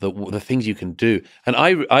the things you can do. And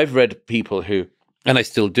I've read people who, and I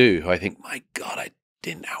still do, who I think, my God, I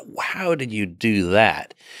didn't know, how did you do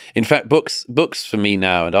that? In fact, books for me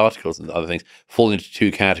now and articles and other things fall into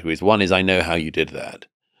two categories. One is I know how you did that.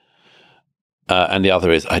 And the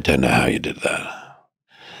other is I don't know how you did that.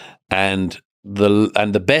 And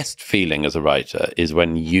the best feeling as a writer is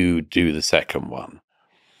when you do the second one.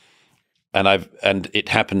 And it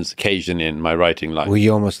happens occasionally in my writing life. Will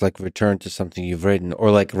you almost like return to something you've written, or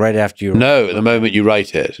like right after you? No, the moment you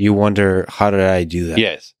write it, you wonder, how did I do that?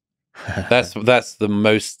 Yes, that's the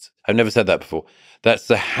most. I've never said that before. That's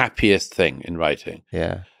the happiest thing in writing.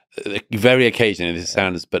 Yeah. Very occasionally, this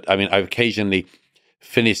sounds, but I mean, I've occasionally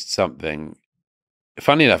finished something.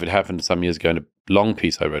 Funny enough, it happened some years ago in a long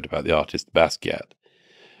piece I wrote about the artist Basquiat.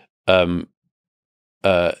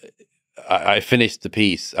 I finished the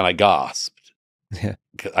piece and I gasped. Yeah.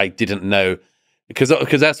 I didn't know, because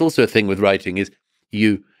that's also a thing with writing is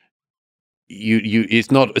you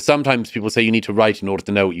it's not, sometimes people say you need to write in order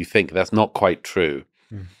to know what you think. That's not quite true.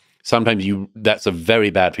 Sometimes that's a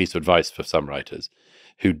very bad piece of advice for some writers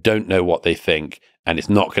who don't know what they think, and it's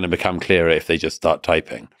not going to become clearer if they just start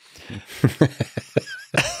typing.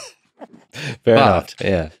 Fair enough.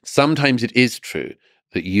 Yeah. Sometimes it is true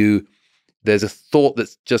that there's a thought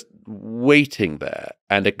that's just waiting there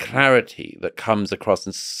and a clarity that comes across,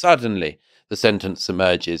 and suddenly the sentence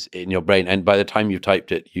emerges in your brain. And by the time you've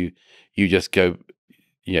typed it, you just go,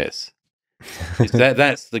 yes.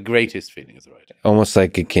 That's the greatest feeling as a writer. Almost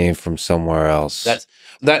like it came from somewhere else.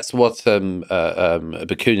 That's what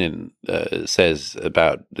Bakunin says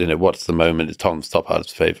about, you know, what's the moment. It's Tom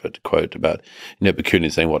Stoppard's favorite quote about, you know,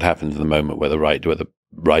 Bakunin saying what happens in the moment where the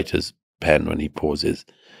writer's pen, when he pauses,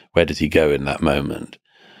 where does he go in that moment?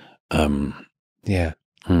 Yeah.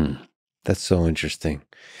 That's so interesting.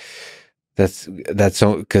 That's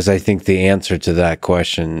so, because I think the answer to that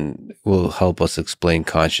question will help us explain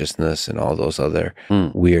consciousness and all those other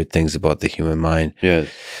weird things about the human mind. Yeah.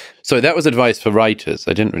 So that was advice for writers.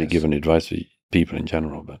 I didn't really give any advice for people in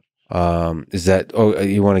general, but is that,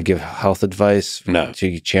 you want to give health advice? No.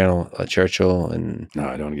 To channel Churchill? And no,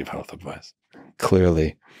 I don't want to give health advice.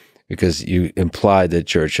 Clearly, because you implied that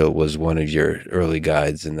Churchill was one of your early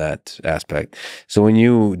guides in that aspect. So when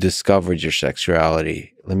you discovered your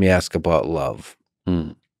sexuality, let me ask about love.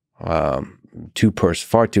 Far too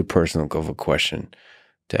personal of a question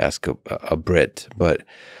to ask a Brit, but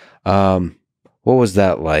what was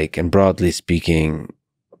that like? And broadly speaking,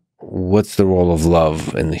 what's the role of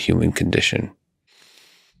love in the human condition?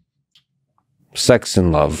 Sex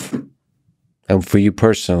and love. And for you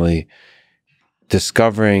personally,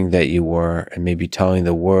 discovering that you were, and maybe telling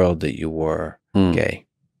the world that you were gay.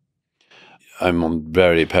 I'm on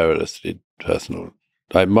very perilously personal.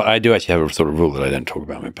 I do actually have a sort of rule that I don't talk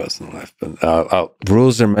about my personal life, but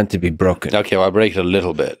rules are meant to be broken. Okay, well, I'll break it a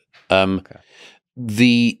little bit. Okay.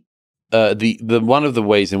 The one of the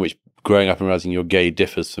ways in which growing up and realizing you're gay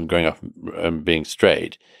differs from growing up and being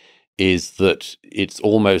straight is that it's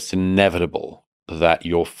almost inevitable that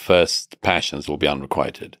your first passions will be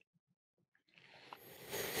unrequited.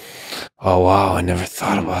 Oh, wow. I never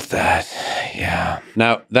thought about that. Yeah.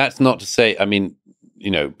 Now, that's not to say, I mean, you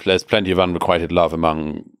know, there's plenty of unrequited love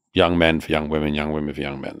among young men for young women for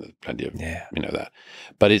young men. There's plenty of, you know, that.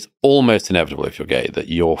 But it's almost inevitable if you're gay that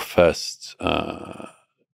your first,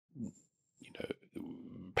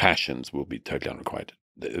 passions will be totally unrequited,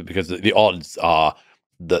 because the odds are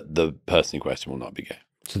that the person in question will not be gay.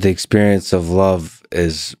 So the experience of love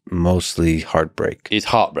is mostly heartbreak. It's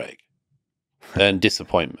heartbreak. And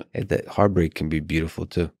disappointment. That heartbreak can be beautiful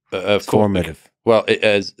too. Formative. Well,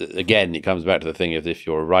 again, it comes back to the thing of if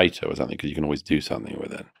you're a writer or something, because you can always do something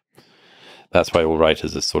with it. That's why all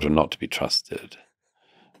writers are sort of not to be trusted.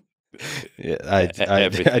 Yeah, I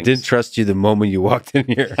didn't trust you the moment you walked in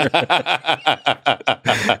here.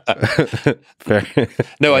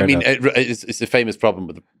 No, I mean, it's a famous problem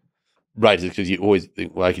with writers, because you always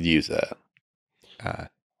think, well, I could use that.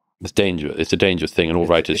 It's dangerous. It's a dangerous thing, and all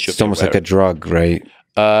writers should. It's almost like a drug, right?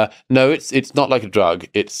 No, it's not like a drug.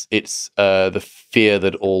 It's the fear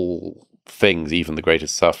that all things, even the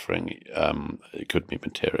greatest suffering, it could be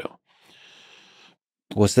material.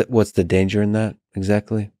 What's the danger in that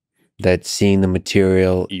exactly? That seeing the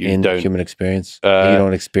material in human experience, you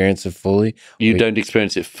don't experience it fully. You don't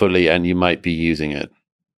experience it fully, and you might be using it.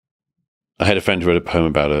 I had a friend who wrote a poem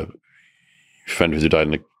about a friend who died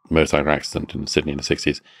in a motorcycle accident in Sydney in the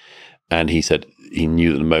 60s. And he said he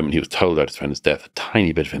knew that the moment he was told about his friend's death, a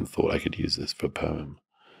tiny bit of him thought, I could use this for a poem.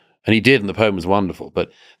 And he did, and the poem was wonderful.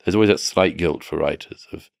 But there's always that slight guilt for writers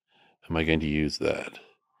of, am I going to use that?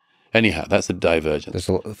 Anyhow, that's a divergence.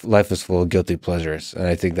 Life is full of guilty pleasures, and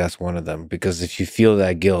I think that's one of them. Because if you feel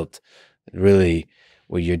that guilt, really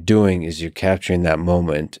what you're doing is you're capturing that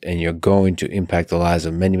moment, and you're going to impact the lives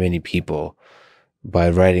of many, many people by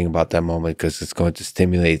writing about that moment, because it's going to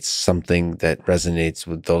stimulate something that resonates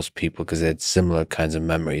with those people because they had similar kinds of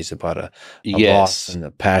memories about a loss and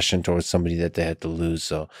a passion towards somebody that they had to lose.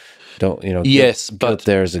 So don't, guilt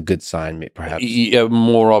there is a good sign, perhaps. A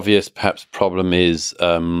more obvious perhaps problem is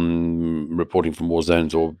reporting from war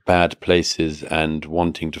zones or bad places and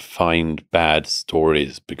wanting to find bad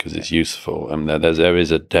stories because it's useful. And there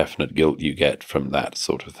is a definite guilt you get from that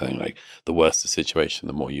sort of thing. Like the worse the situation,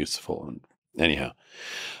 the more useful. And anyhow,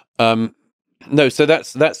 no, so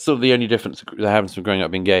that's sort of the only difference that happens from growing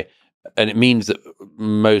up being gay. And it means that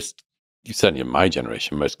most, certainly in my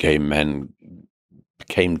generation, most gay men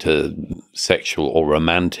came to sexual or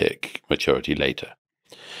romantic maturity later.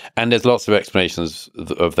 And there's lots of explanations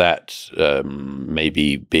of that,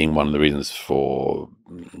 maybe being one of the reasons for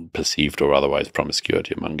perceived or otherwise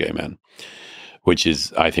promiscuity among gay men, which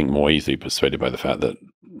is, I think, more easily persuaded by the fact that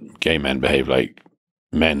gay men behave like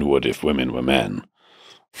men would if women were men.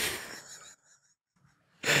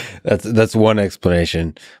 That's one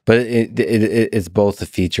explanation, but it's both a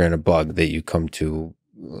feature and a bug that you come to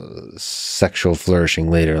sexual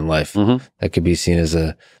flourishing later in life. That could be seen as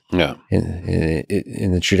in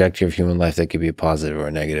the trajectory of human life, that could be a positive or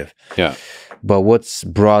a negative. Yeah. But what's,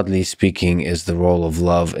 broadly speaking, is the role of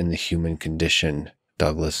love in the human condition,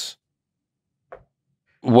 Douglas?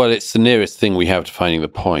 Well, it's the nearest thing we have to finding the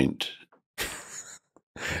point.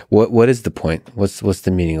 What is the point? What's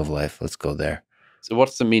the meaning of life? Let's go there. So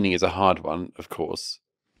what's the meaning is a hard one, of course.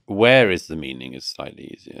 Where is the meaning is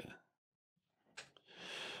slightly easier.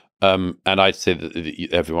 And I'd say that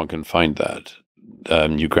everyone can find that.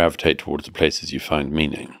 You gravitate towards the places you find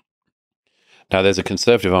meaning. Now, there's a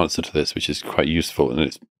conservative answer to this, which is quite useful, and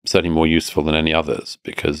it's certainly more useful than any others,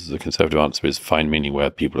 because the conservative answer is find meaning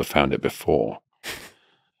where people have found it before,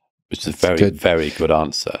 which is a very, very good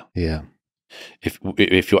answer. Yeah.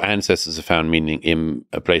 If your ancestors have found meaning in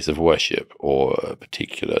a place of worship or a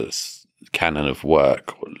particular canon of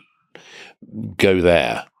work, go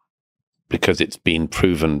there, because it's been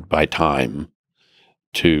proven by time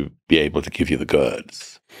to be able to give you the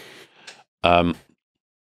goods.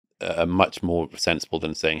 Much more sensible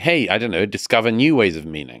than saying, hey, I don't know, discover new ways of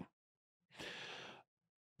meaning.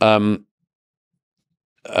 But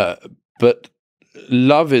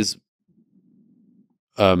love is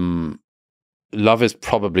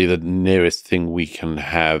probably the nearest thing we can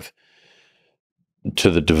have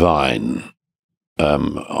to the divine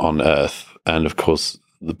on earth. And of course,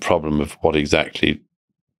 the problem of what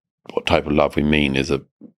type of love we mean is an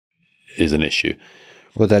issue.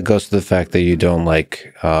 Well, that goes to the fact that you don't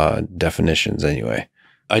like definitions anyway.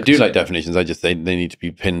 I do like definitions. I just they need to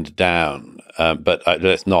be pinned down. But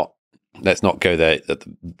let's not go there at the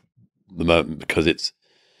moment, because it's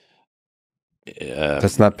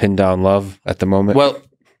that's not pinned down love at the moment. Well,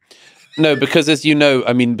 no, because as you know,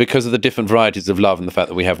 I mean, because of the different varieties of love and the fact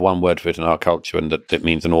that we have one word for it in our culture, and that it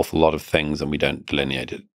means an awful lot of things, and we don't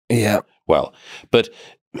delineate it. Yeah. Well, but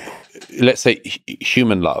let's say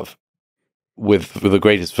human love, with the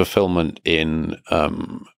greatest fulfillment in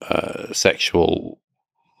sexual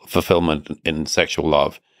fulfillment in sexual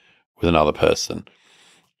love with another person,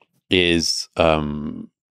 is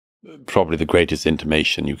probably the greatest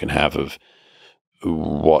intimation you can have of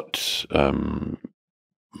what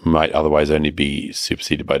might otherwise only be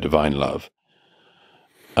superseded by divine love.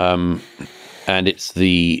 And it's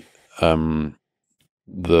the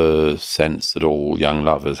sense that all young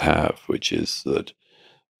lovers have, which is that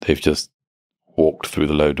they've just walked through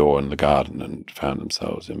the low door in the garden and found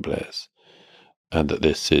themselves in bliss. And that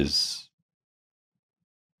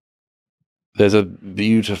there's a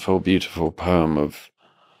beautiful, beautiful poem of,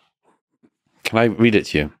 can I read it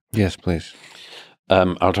to you? Yes, please.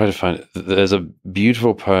 I'll try to find it. There's a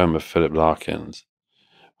beautiful poem of Philip Larkin's,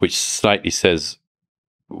 which slightly says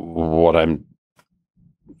what I'm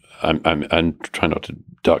trying not to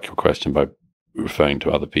duck your question by referring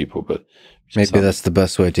to other people, but maybe that's the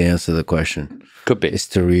best way to answer the question. Could be. Is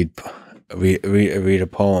to read read a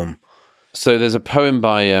poem. So there's a poem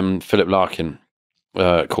by Philip Larkin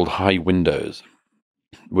called High Windows,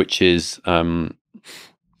 which is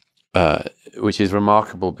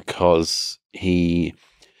remarkable because he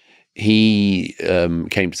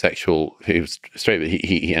came to sexual. He was straight, but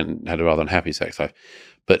he had a rather unhappy sex life.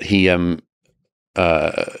 But he came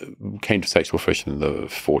to sexual fruition in the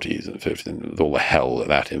 40s and 50s, and with all the hell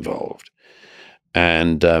that involved.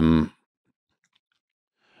 And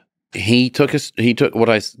he took what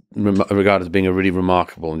I regard as being a really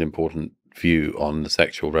remarkable and important view on the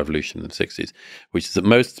sexual revolution in the 60s, which is that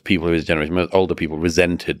most people of his generation, most older people,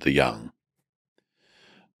 resented the young.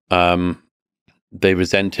 They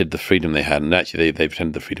resented the freedom they had, and actually they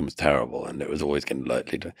pretended the freedom was terrible and it was always getting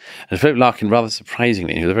lightly done. And Philip Larkin, rather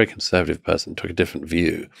surprisingly, he was a very conservative person, took a different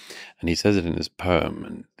view, and he says it in his poem.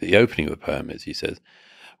 And the opening of the poem is, he says,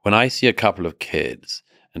 "When I see a couple of kids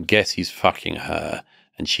and guess he's fucking her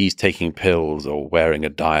and she's taking pills or wearing a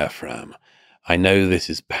diaphragm, I know this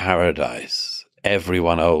is paradise.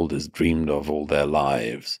 Everyone old has dreamed of all their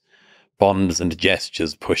lives. Bonds and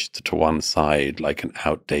gestures pushed to one side like an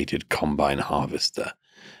outdated combine harvester,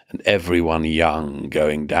 and everyone young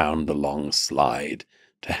going down the long slide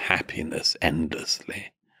to happiness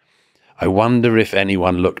endlessly. I wonder if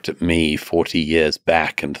anyone looked at me 40 years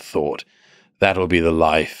back and thought, that'll be the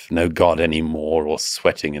life, no God anymore, or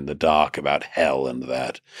sweating in the dark about hell and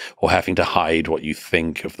that, or having to hide what you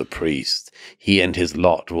think of the priest. He and his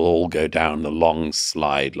lot will all go down the long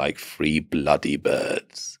slide like free bloody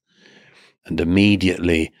birds. And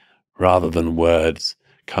immediately, rather than words,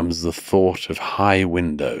 comes the thought of high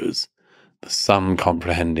windows, the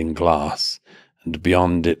sun-comprehending glass, and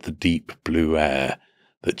beyond it the deep blue air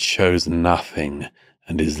that shows nothing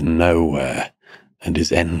and is nowhere and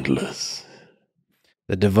is endless."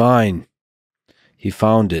 The divine. He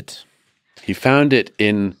found it. He found it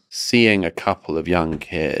in seeing a couple of young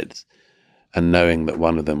kids and knowing that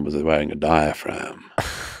one of them was wearing a diaphragm.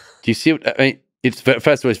 Do you see what I mean? It's, first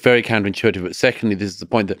of all, it's very counterintuitive, but secondly, this is the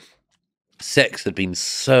point that sex had been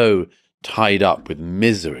so tied up with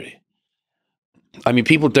misery. I mean,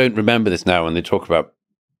 people don't remember this now when they talk about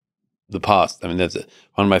the past. I mean, there's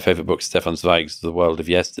one of my favorite books, Stefan Zweig's The World of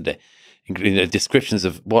Yesterday, descriptions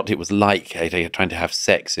of what it was like trying to have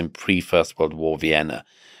sex in pre-First World War Vienna.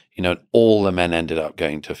 All the men ended up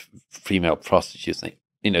going to female prostitutes.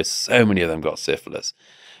 So many of them got syphilis.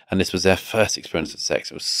 And this was their first experience of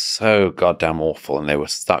sex. It was so goddamn awful, and they were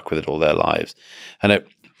stuck with it all their lives. And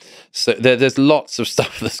so there's lots of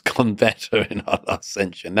stuff that's gone better in our last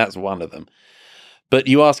century, and that's one of them. But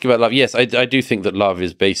you ask about love. Yes, I do think that love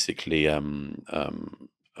is basically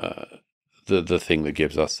the thing that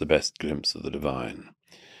gives us the best glimpse of the divine.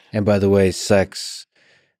 And by the way, sex,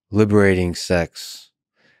 liberating sex,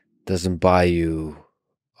 doesn't buy you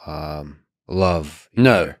love.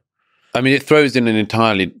 No. Either. I mean, it throws in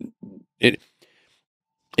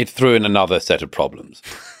it threw in another set of problems.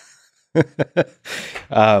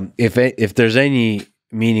 If there's any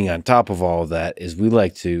meaning on top of all of that, is we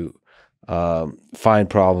like to find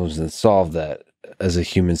problems and solve that as a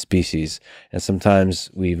human species, and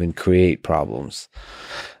sometimes we even create problems.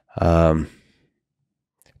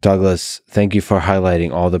 Douglas, thank you for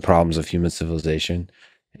highlighting all the problems of human civilization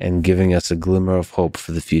and giving us a glimmer of hope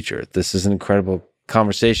for the future. This is an incredible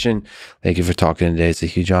conversation. Thank you for talking today. It's a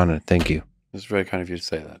huge honor. Thank you. It's very kind of you to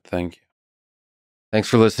say that. Thank you. Thanks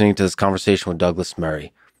for listening to this conversation with Douglas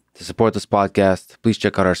Murray. To support this podcast, please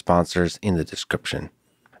check out our sponsors in the description.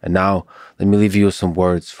 And now, let me leave you with some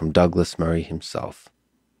words from Douglas Murray himself.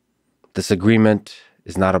 Disagreement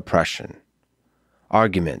is not oppression.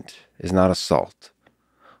 Argument is not assault.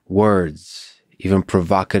 Words, even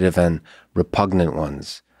provocative and repugnant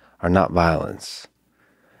ones, are not violence.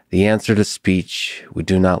 The answer to speech we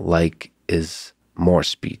do not like is more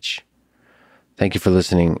speech. Thank you for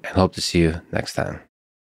listening, and hope to see you next time.